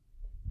sure.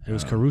 It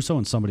was Caruso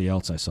and somebody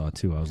else I saw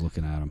too. I was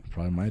looking at him.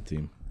 Probably my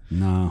team.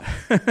 No.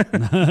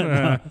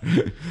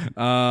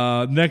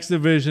 Next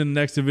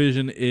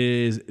division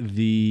is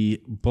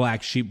the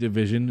Black Sheep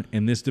division.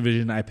 In this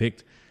division, I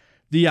picked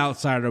the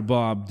outsider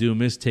Bob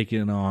Dumas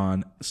taking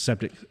on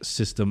Septic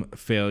System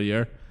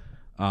Failure.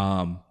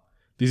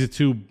 These are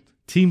two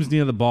teams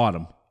near the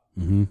bottom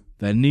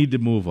that need to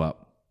move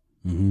up.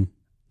 Mm-hmm.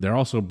 They're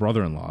also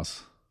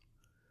brother-in-laws.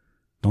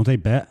 Don't they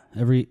bet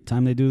every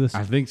time they do this?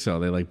 I think so.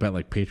 They like bet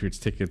like Patriots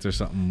tickets or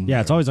something.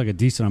 Yeah, it's always like a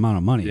decent amount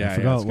of money. Yeah, I yeah,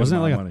 forgot. it's a good Wasn't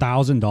it like amount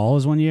of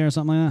 $1,000 one year or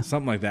something like that?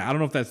 Something like that. I don't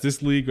know if that's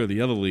this league or the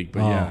other league,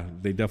 but Oh. yeah,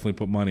 they definitely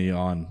put money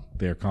on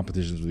their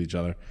competitions with each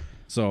other.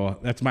 So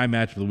that's my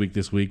match of the week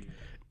this week.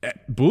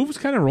 Boov's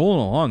kind of rolling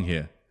along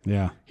here.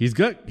 Yeah. He's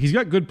got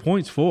good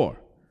points for.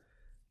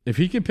 If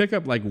he can pick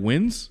up like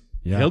wins,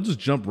 Yeah. he'll just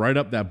jump right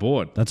up that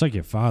board. That's like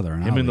your father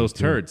and Him and Ali, those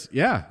too. turds.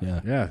 Yeah.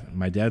 Yeah. Yeah.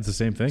 My dad's the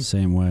same thing.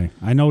 Same way.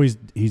 I know he's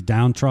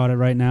downtrodden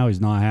right now.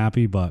 He's not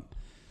happy, but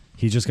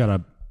he's just got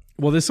to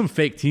Well, there's some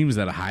fake teams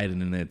that are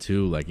hiding in there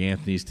too, like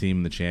Anthony's team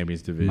in the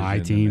Champions Division. my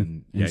and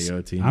team. then-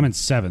 your team. I'm in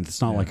 7th.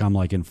 It's not like I'm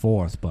like in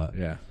 4th, but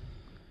Yeah.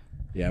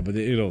 Yeah, but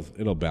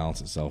it'll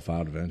balance itself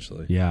out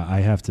eventually. yeah, I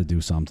have to do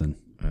something.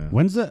 Yeah.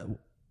 When's the?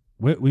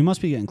 We must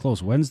be getting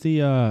close. When's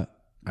the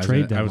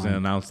trade deadline? I was going to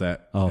announce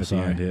that. Oh, at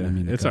sorry. The end here. I didn't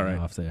mean to It's cut all you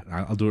right. off there.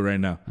 I'll do it right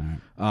now.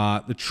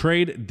 The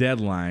trade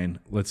deadline.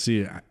 Let's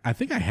see. I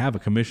think I have a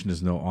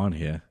commissioner's note on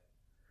here.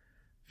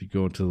 If you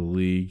go to the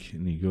league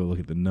and you go look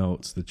at the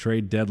notes, the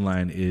trade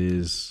deadline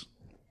is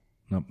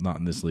not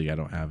in this league. I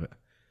don't have it.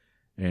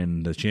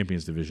 In the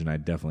Champions Division, I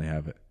definitely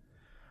have it.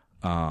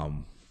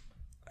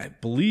 I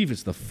believe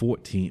it's the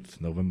 14th,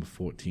 November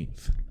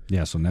 14th.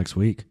 Yeah, so next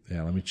week.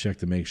 Yeah, let me check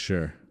to make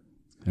sure.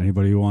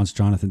 Anybody who wants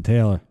Jonathan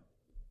Taylor,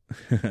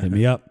 hit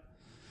me up.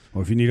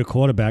 Or if you need a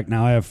quarterback,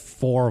 now I have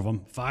 5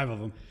 of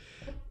them.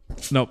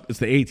 Nope, it's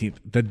the 18th.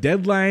 The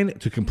deadline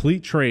to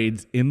complete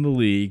trades in the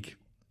league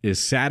is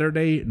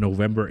Saturday,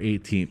 November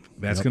 18th.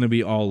 That's going to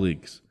be all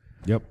leagues.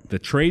 Yep. The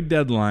trade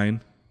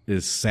deadline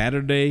is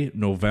Saturday,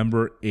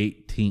 November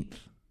 18th.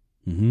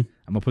 Mm-hmm.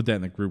 I'm going to put that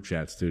in the group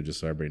chats, too, just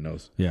so everybody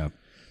knows. Yeah.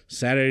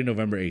 Saturday,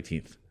 November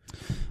 18th.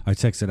 I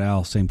texted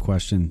Al, same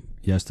question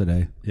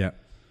yesterday. Yeah.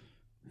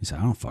 He said,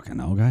 I don't fucking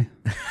know, guy.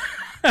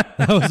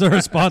 That was the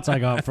response I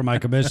got from my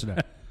commissioner.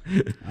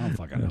 I don't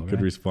fucking know, Good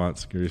guy.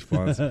 response. Good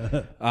response.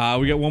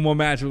 We got one more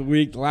match of the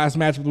week. The last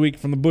match of the week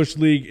from the Bush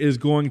League is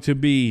going to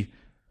be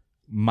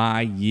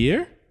My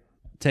Year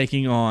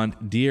taking on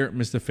Dear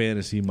Mr.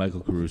 Fantasy,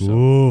 Michael Caruso.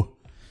 Ooh.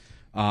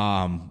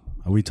 Are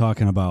we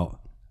talking about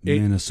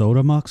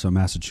Minnesota Mucks or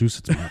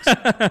Massachusetts Mucks?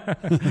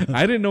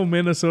 I didn't know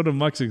Minnesota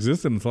Mucks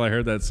existed until I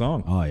heard that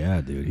song. Oh,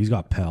 yeah, dude. He's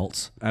got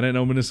pelts. I didn't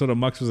know Minnesota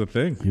Mucks was a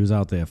thing. He was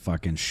out there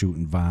fucking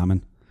shooting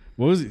vomit.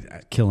 What was he?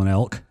 Killing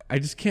elk. I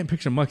just can't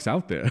picture Mucks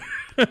out there.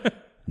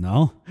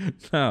 No?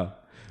 No.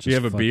 Do you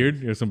have a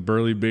beard? You have some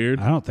burly beard?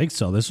 I don't think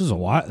so. This was a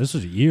while. This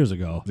was years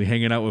ago. Is he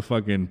hanging out with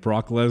fucking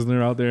Brock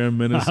Lesnar out there in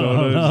Minnesota? I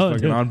don't know, Just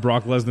fucking dude. on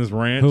Brock Lesnar's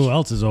ranch? Who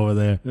else is over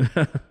there?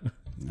 I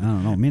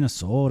don't know.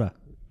 Minnesota.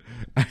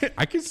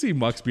 I can see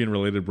Mucks being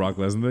related to Brock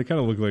Lesnar. They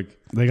kind of look like...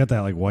 They got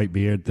that like white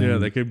beard thing. Yeah,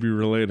 they could be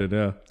related,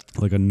 yeah.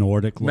 Like a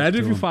Nordic look. Imagine to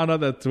if you him. found out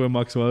that's where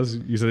Mucks was.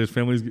 You said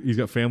he's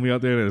got family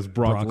out there and it's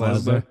Brock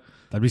Lesnar.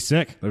 That'd be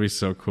sick. That'd be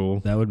so cool.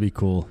 That would be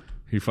cool.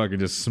 He fucking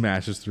just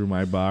smashes through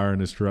my bar in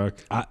his truck.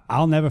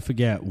 I'll never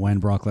forget when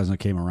Brock Lesnar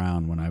came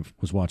around when I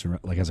was watching,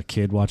 like as a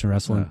kid watching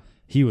wrestling. Yeah.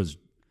 He was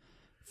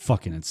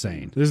fucking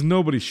insane. There's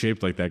nobody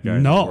shaped like that guy.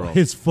 in the No, world.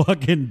 his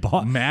fucking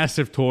body.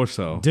 Massive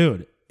torso.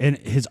 Dude, and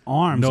his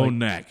arms. No like-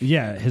 neck.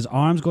 Yeah, his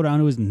arms go down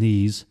to his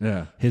knees.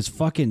 Yeah. His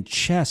fucking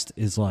chest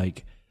is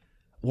like,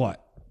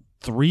 what,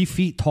 3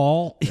 feet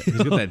tall? He's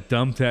got that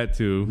dumb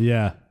tattoo.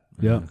 Yeah.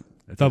 Yep.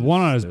 The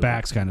one on his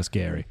back's kind of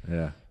scary.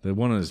 Yeah. The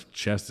one on his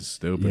chest is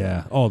stupid.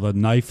 Yeah. Oh, the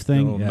knife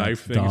thing? The little Yeah, knife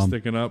it's thing dumb.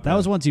 sticking up. That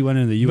was once he went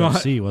into the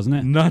UFC, wasn't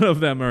it? None of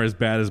them are as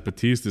bad as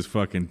Batista's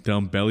fucking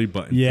dumb belly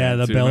button. Yeah,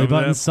 the tattoo. belly Remember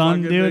button that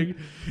son, fucking dude?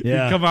 thing?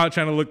 Yeah. He'd come out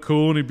trying to look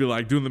cool and he'd be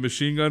like doing the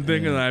machine gun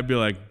thing, and I'd be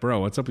like, bro,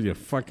 what's up with your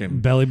fucking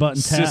Belly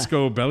button tat.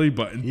 Cisco belly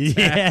button?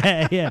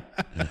 Yeah, yeah.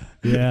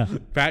 Yeah.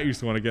 Pat used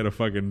to want to get a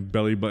fucking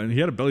belly button. He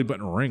had a belly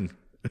button ring.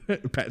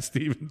 Pat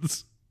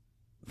Stevens.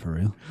 For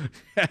real?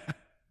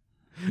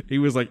 He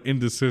was like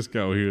into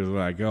Cisco. He was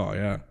like, oh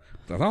yeah.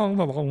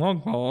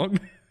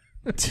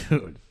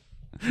 Dude.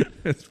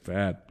 It's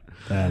bad.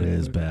 That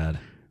is bad.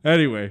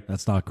 Anyway.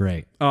 That's not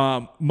great.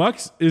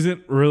 Mux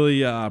isn't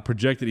really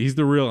projected. He's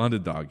the real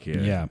underdog here.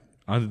 Yeah.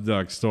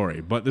 Underdog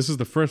story. But this is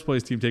the first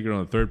place team taking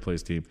on the third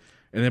place team.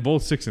 And they're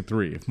both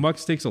 6-3. If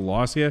Mux takes a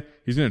loss here,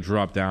 he's going to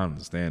drop down in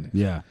the standings.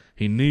 Yeah.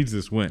 He needs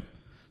this win.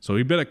 So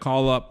he better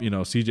call up,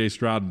 CJ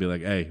Stroud and be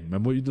like, hey,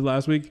 remember what you did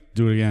last week?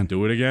 Do it again.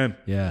 Do it again.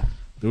 Yeah.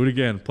 Do it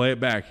again. Play it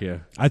back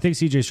here. I think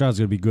CJ Stroud's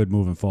going to be good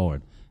moving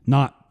forward.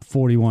 Not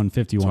 41,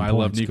 51 So I points.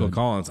 love Nico good.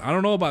 Collins. I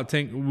don't know about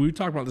Tank. We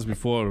talked about this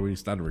before we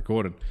started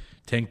recording.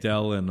 Tank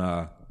Dell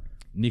and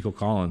Nico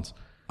Collins.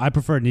 I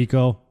prefer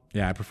Nico.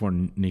 Yeah, I prefer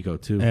Nico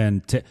too.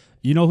 And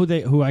you know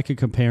who I could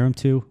compare him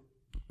to?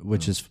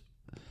 Which is,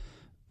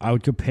 I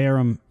would compare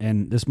him,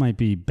 and this might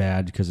be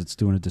bad because it's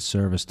doing a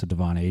disservice to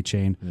Devon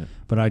A-Chain,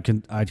 but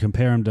I'd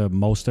compare him to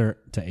Mostert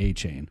to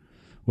A-Chain,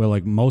 where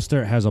like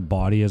Mostert has a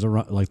body as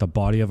like the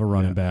body of a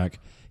running back.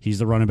 He's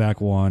the running back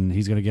one.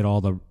 He's going to get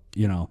all the,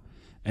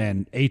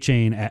 and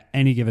A-Chain at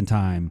any given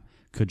time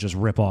could just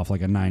rip off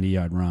like a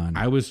 90-yard run.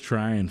 I was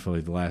trying for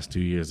like the last 2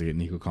 years to get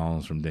Nico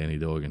Collins from Danny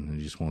Dogan, and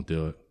he just won't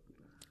do it.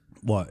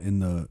 What, in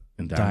the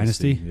In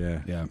Dynasty?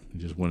 Yeah. Yeah. He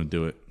just wouldn't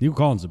do it. Nico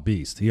Collins is a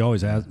beast. He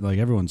always has, like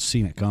everyone's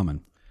seen it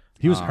coming.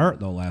 He was hurt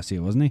though last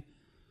year, wasn't he?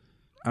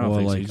 I don't Or,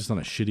 think so. like- He's just on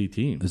a shitty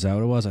team. Is that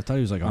what it was? I thought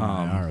he was like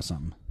on IR or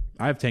something.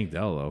 I have Tank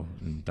Dell, though,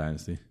 in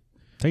Dynasty.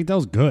 Tank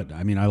Dell's good.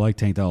 I mean, I like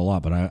Tank Dell a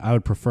lot, but I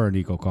would prefer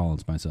Nico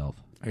Collins myself.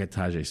 I got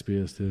Tajay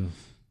Spears, too.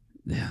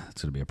 Yeah,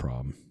 that's gonna be a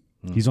problem.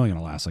 He's only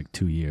gonna last like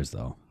 2 years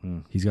though.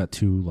 He's got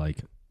 2 like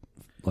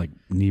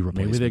knee replacements.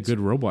 Maybe they're good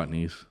robot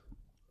knees.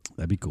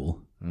 That'd be cool.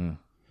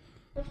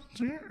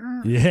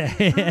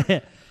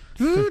 Yeah.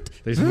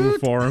 They just move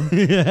for him.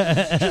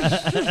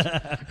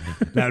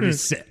 That'd be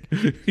sick.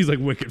 He's like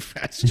wicked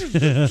fast.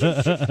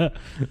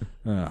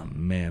 Oh,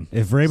 man.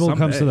 If Vrabel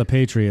comes Someday. to the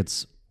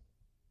Patriots,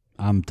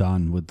 I'm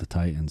done with the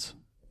Titans.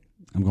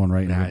 I'm going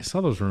right. Yeah, I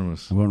saw those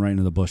rumors. I'm going right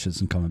into the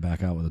bushes and coming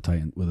back out with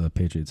a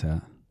Patriots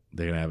hat.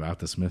 They're going to have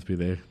Arthur Smith be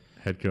their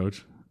head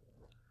coach.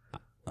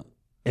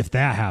 If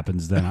that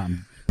happens, then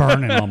I'm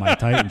burning all my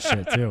Titans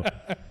shit too.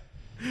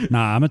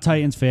 Nah, I'm a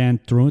Titans fan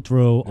through and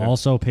through. Yeah.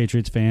 Also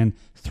Patriots fan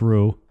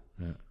through.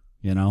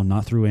 Yeah.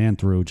 Not through and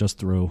through, just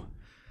through.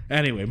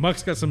 Anyway,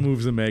 Muck's got some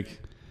moves to make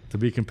to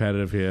be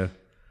competitive here.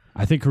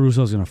 I think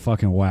Caruso's gonna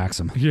fucking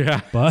wax him.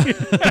 Yeah. But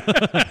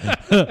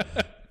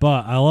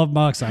but I love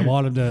Mux. I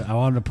want him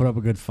to put up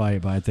a good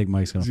fight, but I think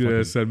Mike's gonna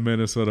Yeah, said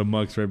Minnesota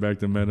Mucks right back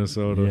to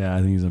Minnesota. Yeah, I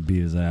think he's gonna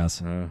beat his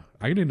ass.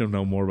 I need to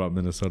know more about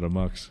Minnesota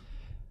Mucks.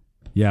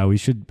 Yeah, we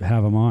should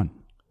have him on.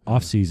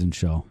 Off-season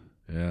show.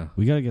 Yeah.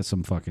 We got to get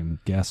some fucking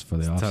guests for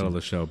the Title off-season. of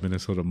the show,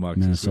 Minnesota Mucks.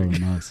 Minnesota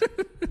Mucks.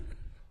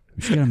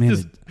 We should get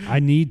Amanda. I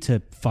need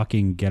to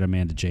fucking get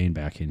Amanda Jane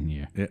back in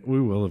here. Yeah,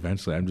 we will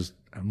eventually.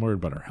 I'm worried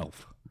about her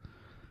health.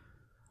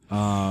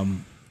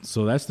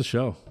 So that's the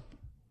show.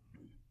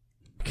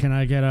 Can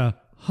I get a?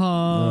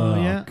 Oh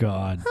yeah.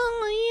 God.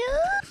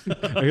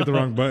 I hit the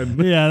wrong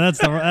button. Yeah,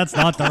 that's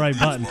not the right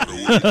button.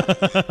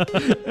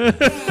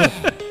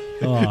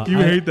 You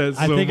hate that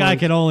so I think much. I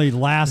can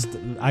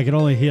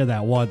only hear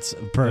that once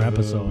per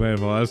episode.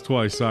 Man, well, that's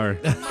twice. Sorry.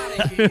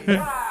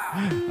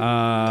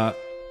 I'ma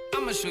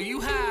show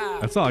you how.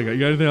 That's all I got. You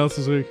got anything else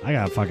this week? I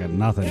got fucking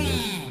nothing,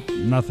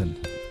 dude. Nothing.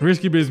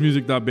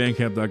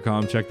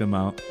 RiskyBizMusic.bandcamp.com. Check them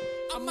out.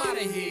 I'm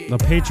out of here. The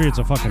Patriots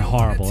are fucking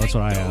horrible. That's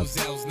what I have.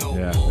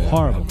 Yeah.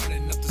 Horrible.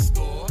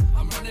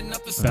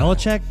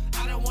 Belichick?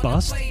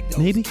 Bust?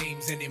 Maybe?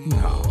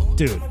 No.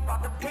 Dude.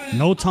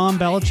 No Tom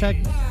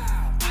Belichick?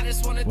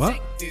 What?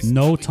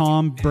 No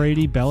Tom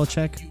Brady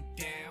Belichick?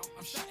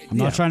 I'm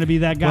not trying to be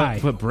that guy.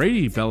 But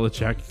Brady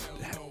Belichick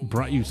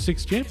brought you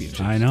 6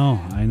 championships. I know.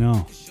 I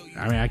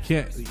mean, I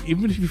can't.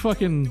 Even if you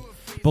fucking.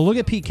 But look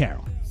at Pete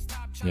Carroll.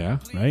 Yeah.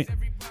 Right?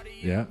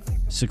 Yeah.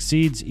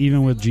 Succeeds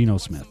even with Geno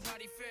Smith.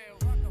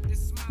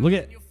 Look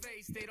at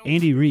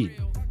Andy Reid.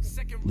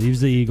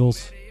 Leaves the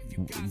Eagles.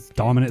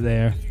 Dominant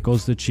there.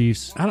 Goes to the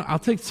Chiefs. I'll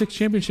take 6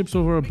 championships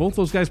over both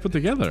those guys put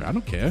together. I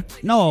don't care.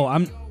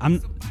 No,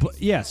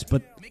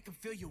 but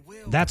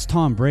that's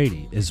Tom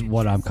Brady is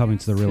what I'm coming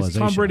to the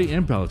realization. It's Tom Brady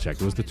and Belichick.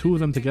 It was the two of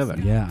them together.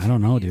 Yeah, I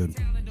don't know, dude.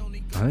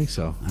 I think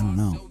so. I don't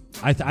know.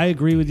 I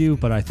agree with you,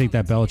 but I think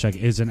that Belichick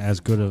isn't as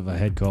good of a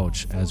head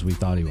coach as we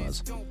thought he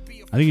was.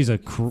 I think he's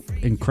an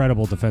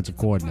incredible defensive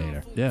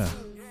coordinator. Yeah.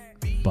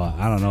 But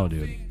I don't know,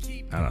 dude.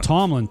 I don't know.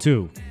 Tomlin,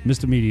 too.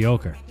 Mr.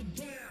 Mediocre.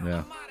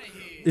 Yeah.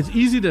 It's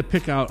easy to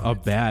pick out a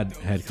bad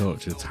head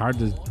coach. It's hard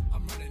to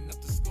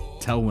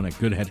tell when a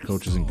good head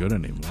coach isn't good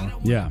anymore.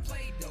 Yeah.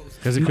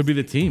 Because it could be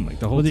the team. Like,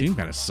 the whole team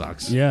kind of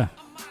sucks. Yeah.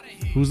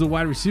 Who's the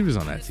wide receivers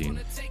on that team?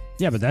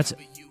 Yeah, but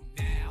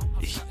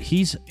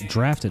he's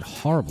drafted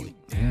horribly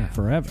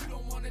forever.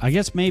 I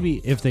guess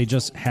maybe if they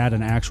just had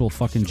an actual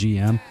fucking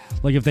GM,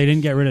 like if they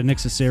didn't get rid of Nick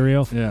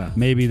Caserio,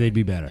 maybe they'd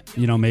be better.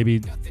 You know,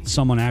 maybe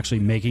someone actually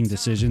making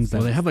decisions.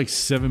 Well, they have like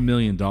 $7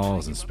 million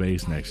in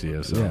space next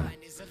year. So. Yeah.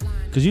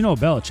 Because you know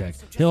Belichick,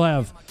 he'll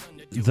have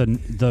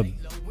the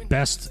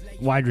best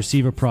wide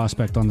receiver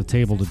prospect on the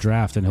table to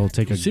draft, and he'll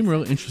take You seem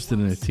real interested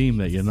in a team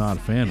that you're not a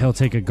fan of. He'll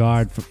take a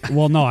guard.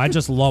 Well, no, I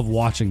just love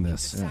watching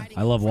this. Yeah.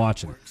 I love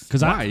watching it.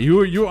 Why? You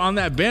were on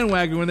that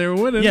bandwagon when they were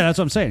winning. Yeah, that's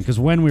what I'm saying. Because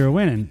when we were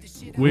winning,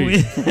 when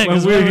we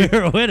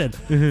were winning,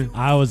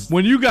 I was.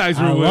 When you guys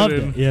were winning, loved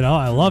it. You know,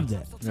 I loved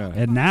it. Yeah.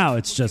 And now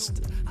it's just,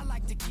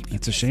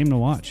 it's a shame to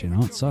watch. You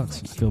know, it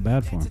sucks. I feel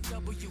bad for him.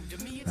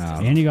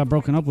 And he got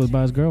broken up with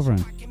by his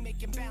girlfriend.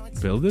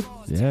 Build it?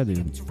 Yeah,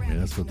 dude. Yeah,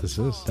 that's what this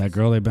is. That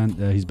girl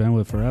he's been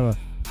with forever.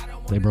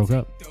 They broke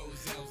up.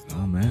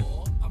 Oh man.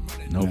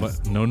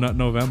 No nut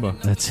November.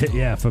 That's it.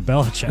 Yeah, for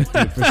Belichick,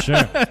 dude, for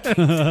sure.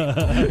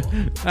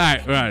 All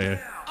right, we're out of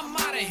here. I'm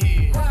out of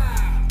here.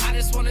 I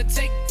just wanna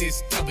take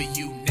this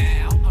W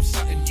now. I'm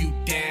shutting you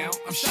down.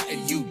 I'm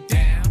shutting you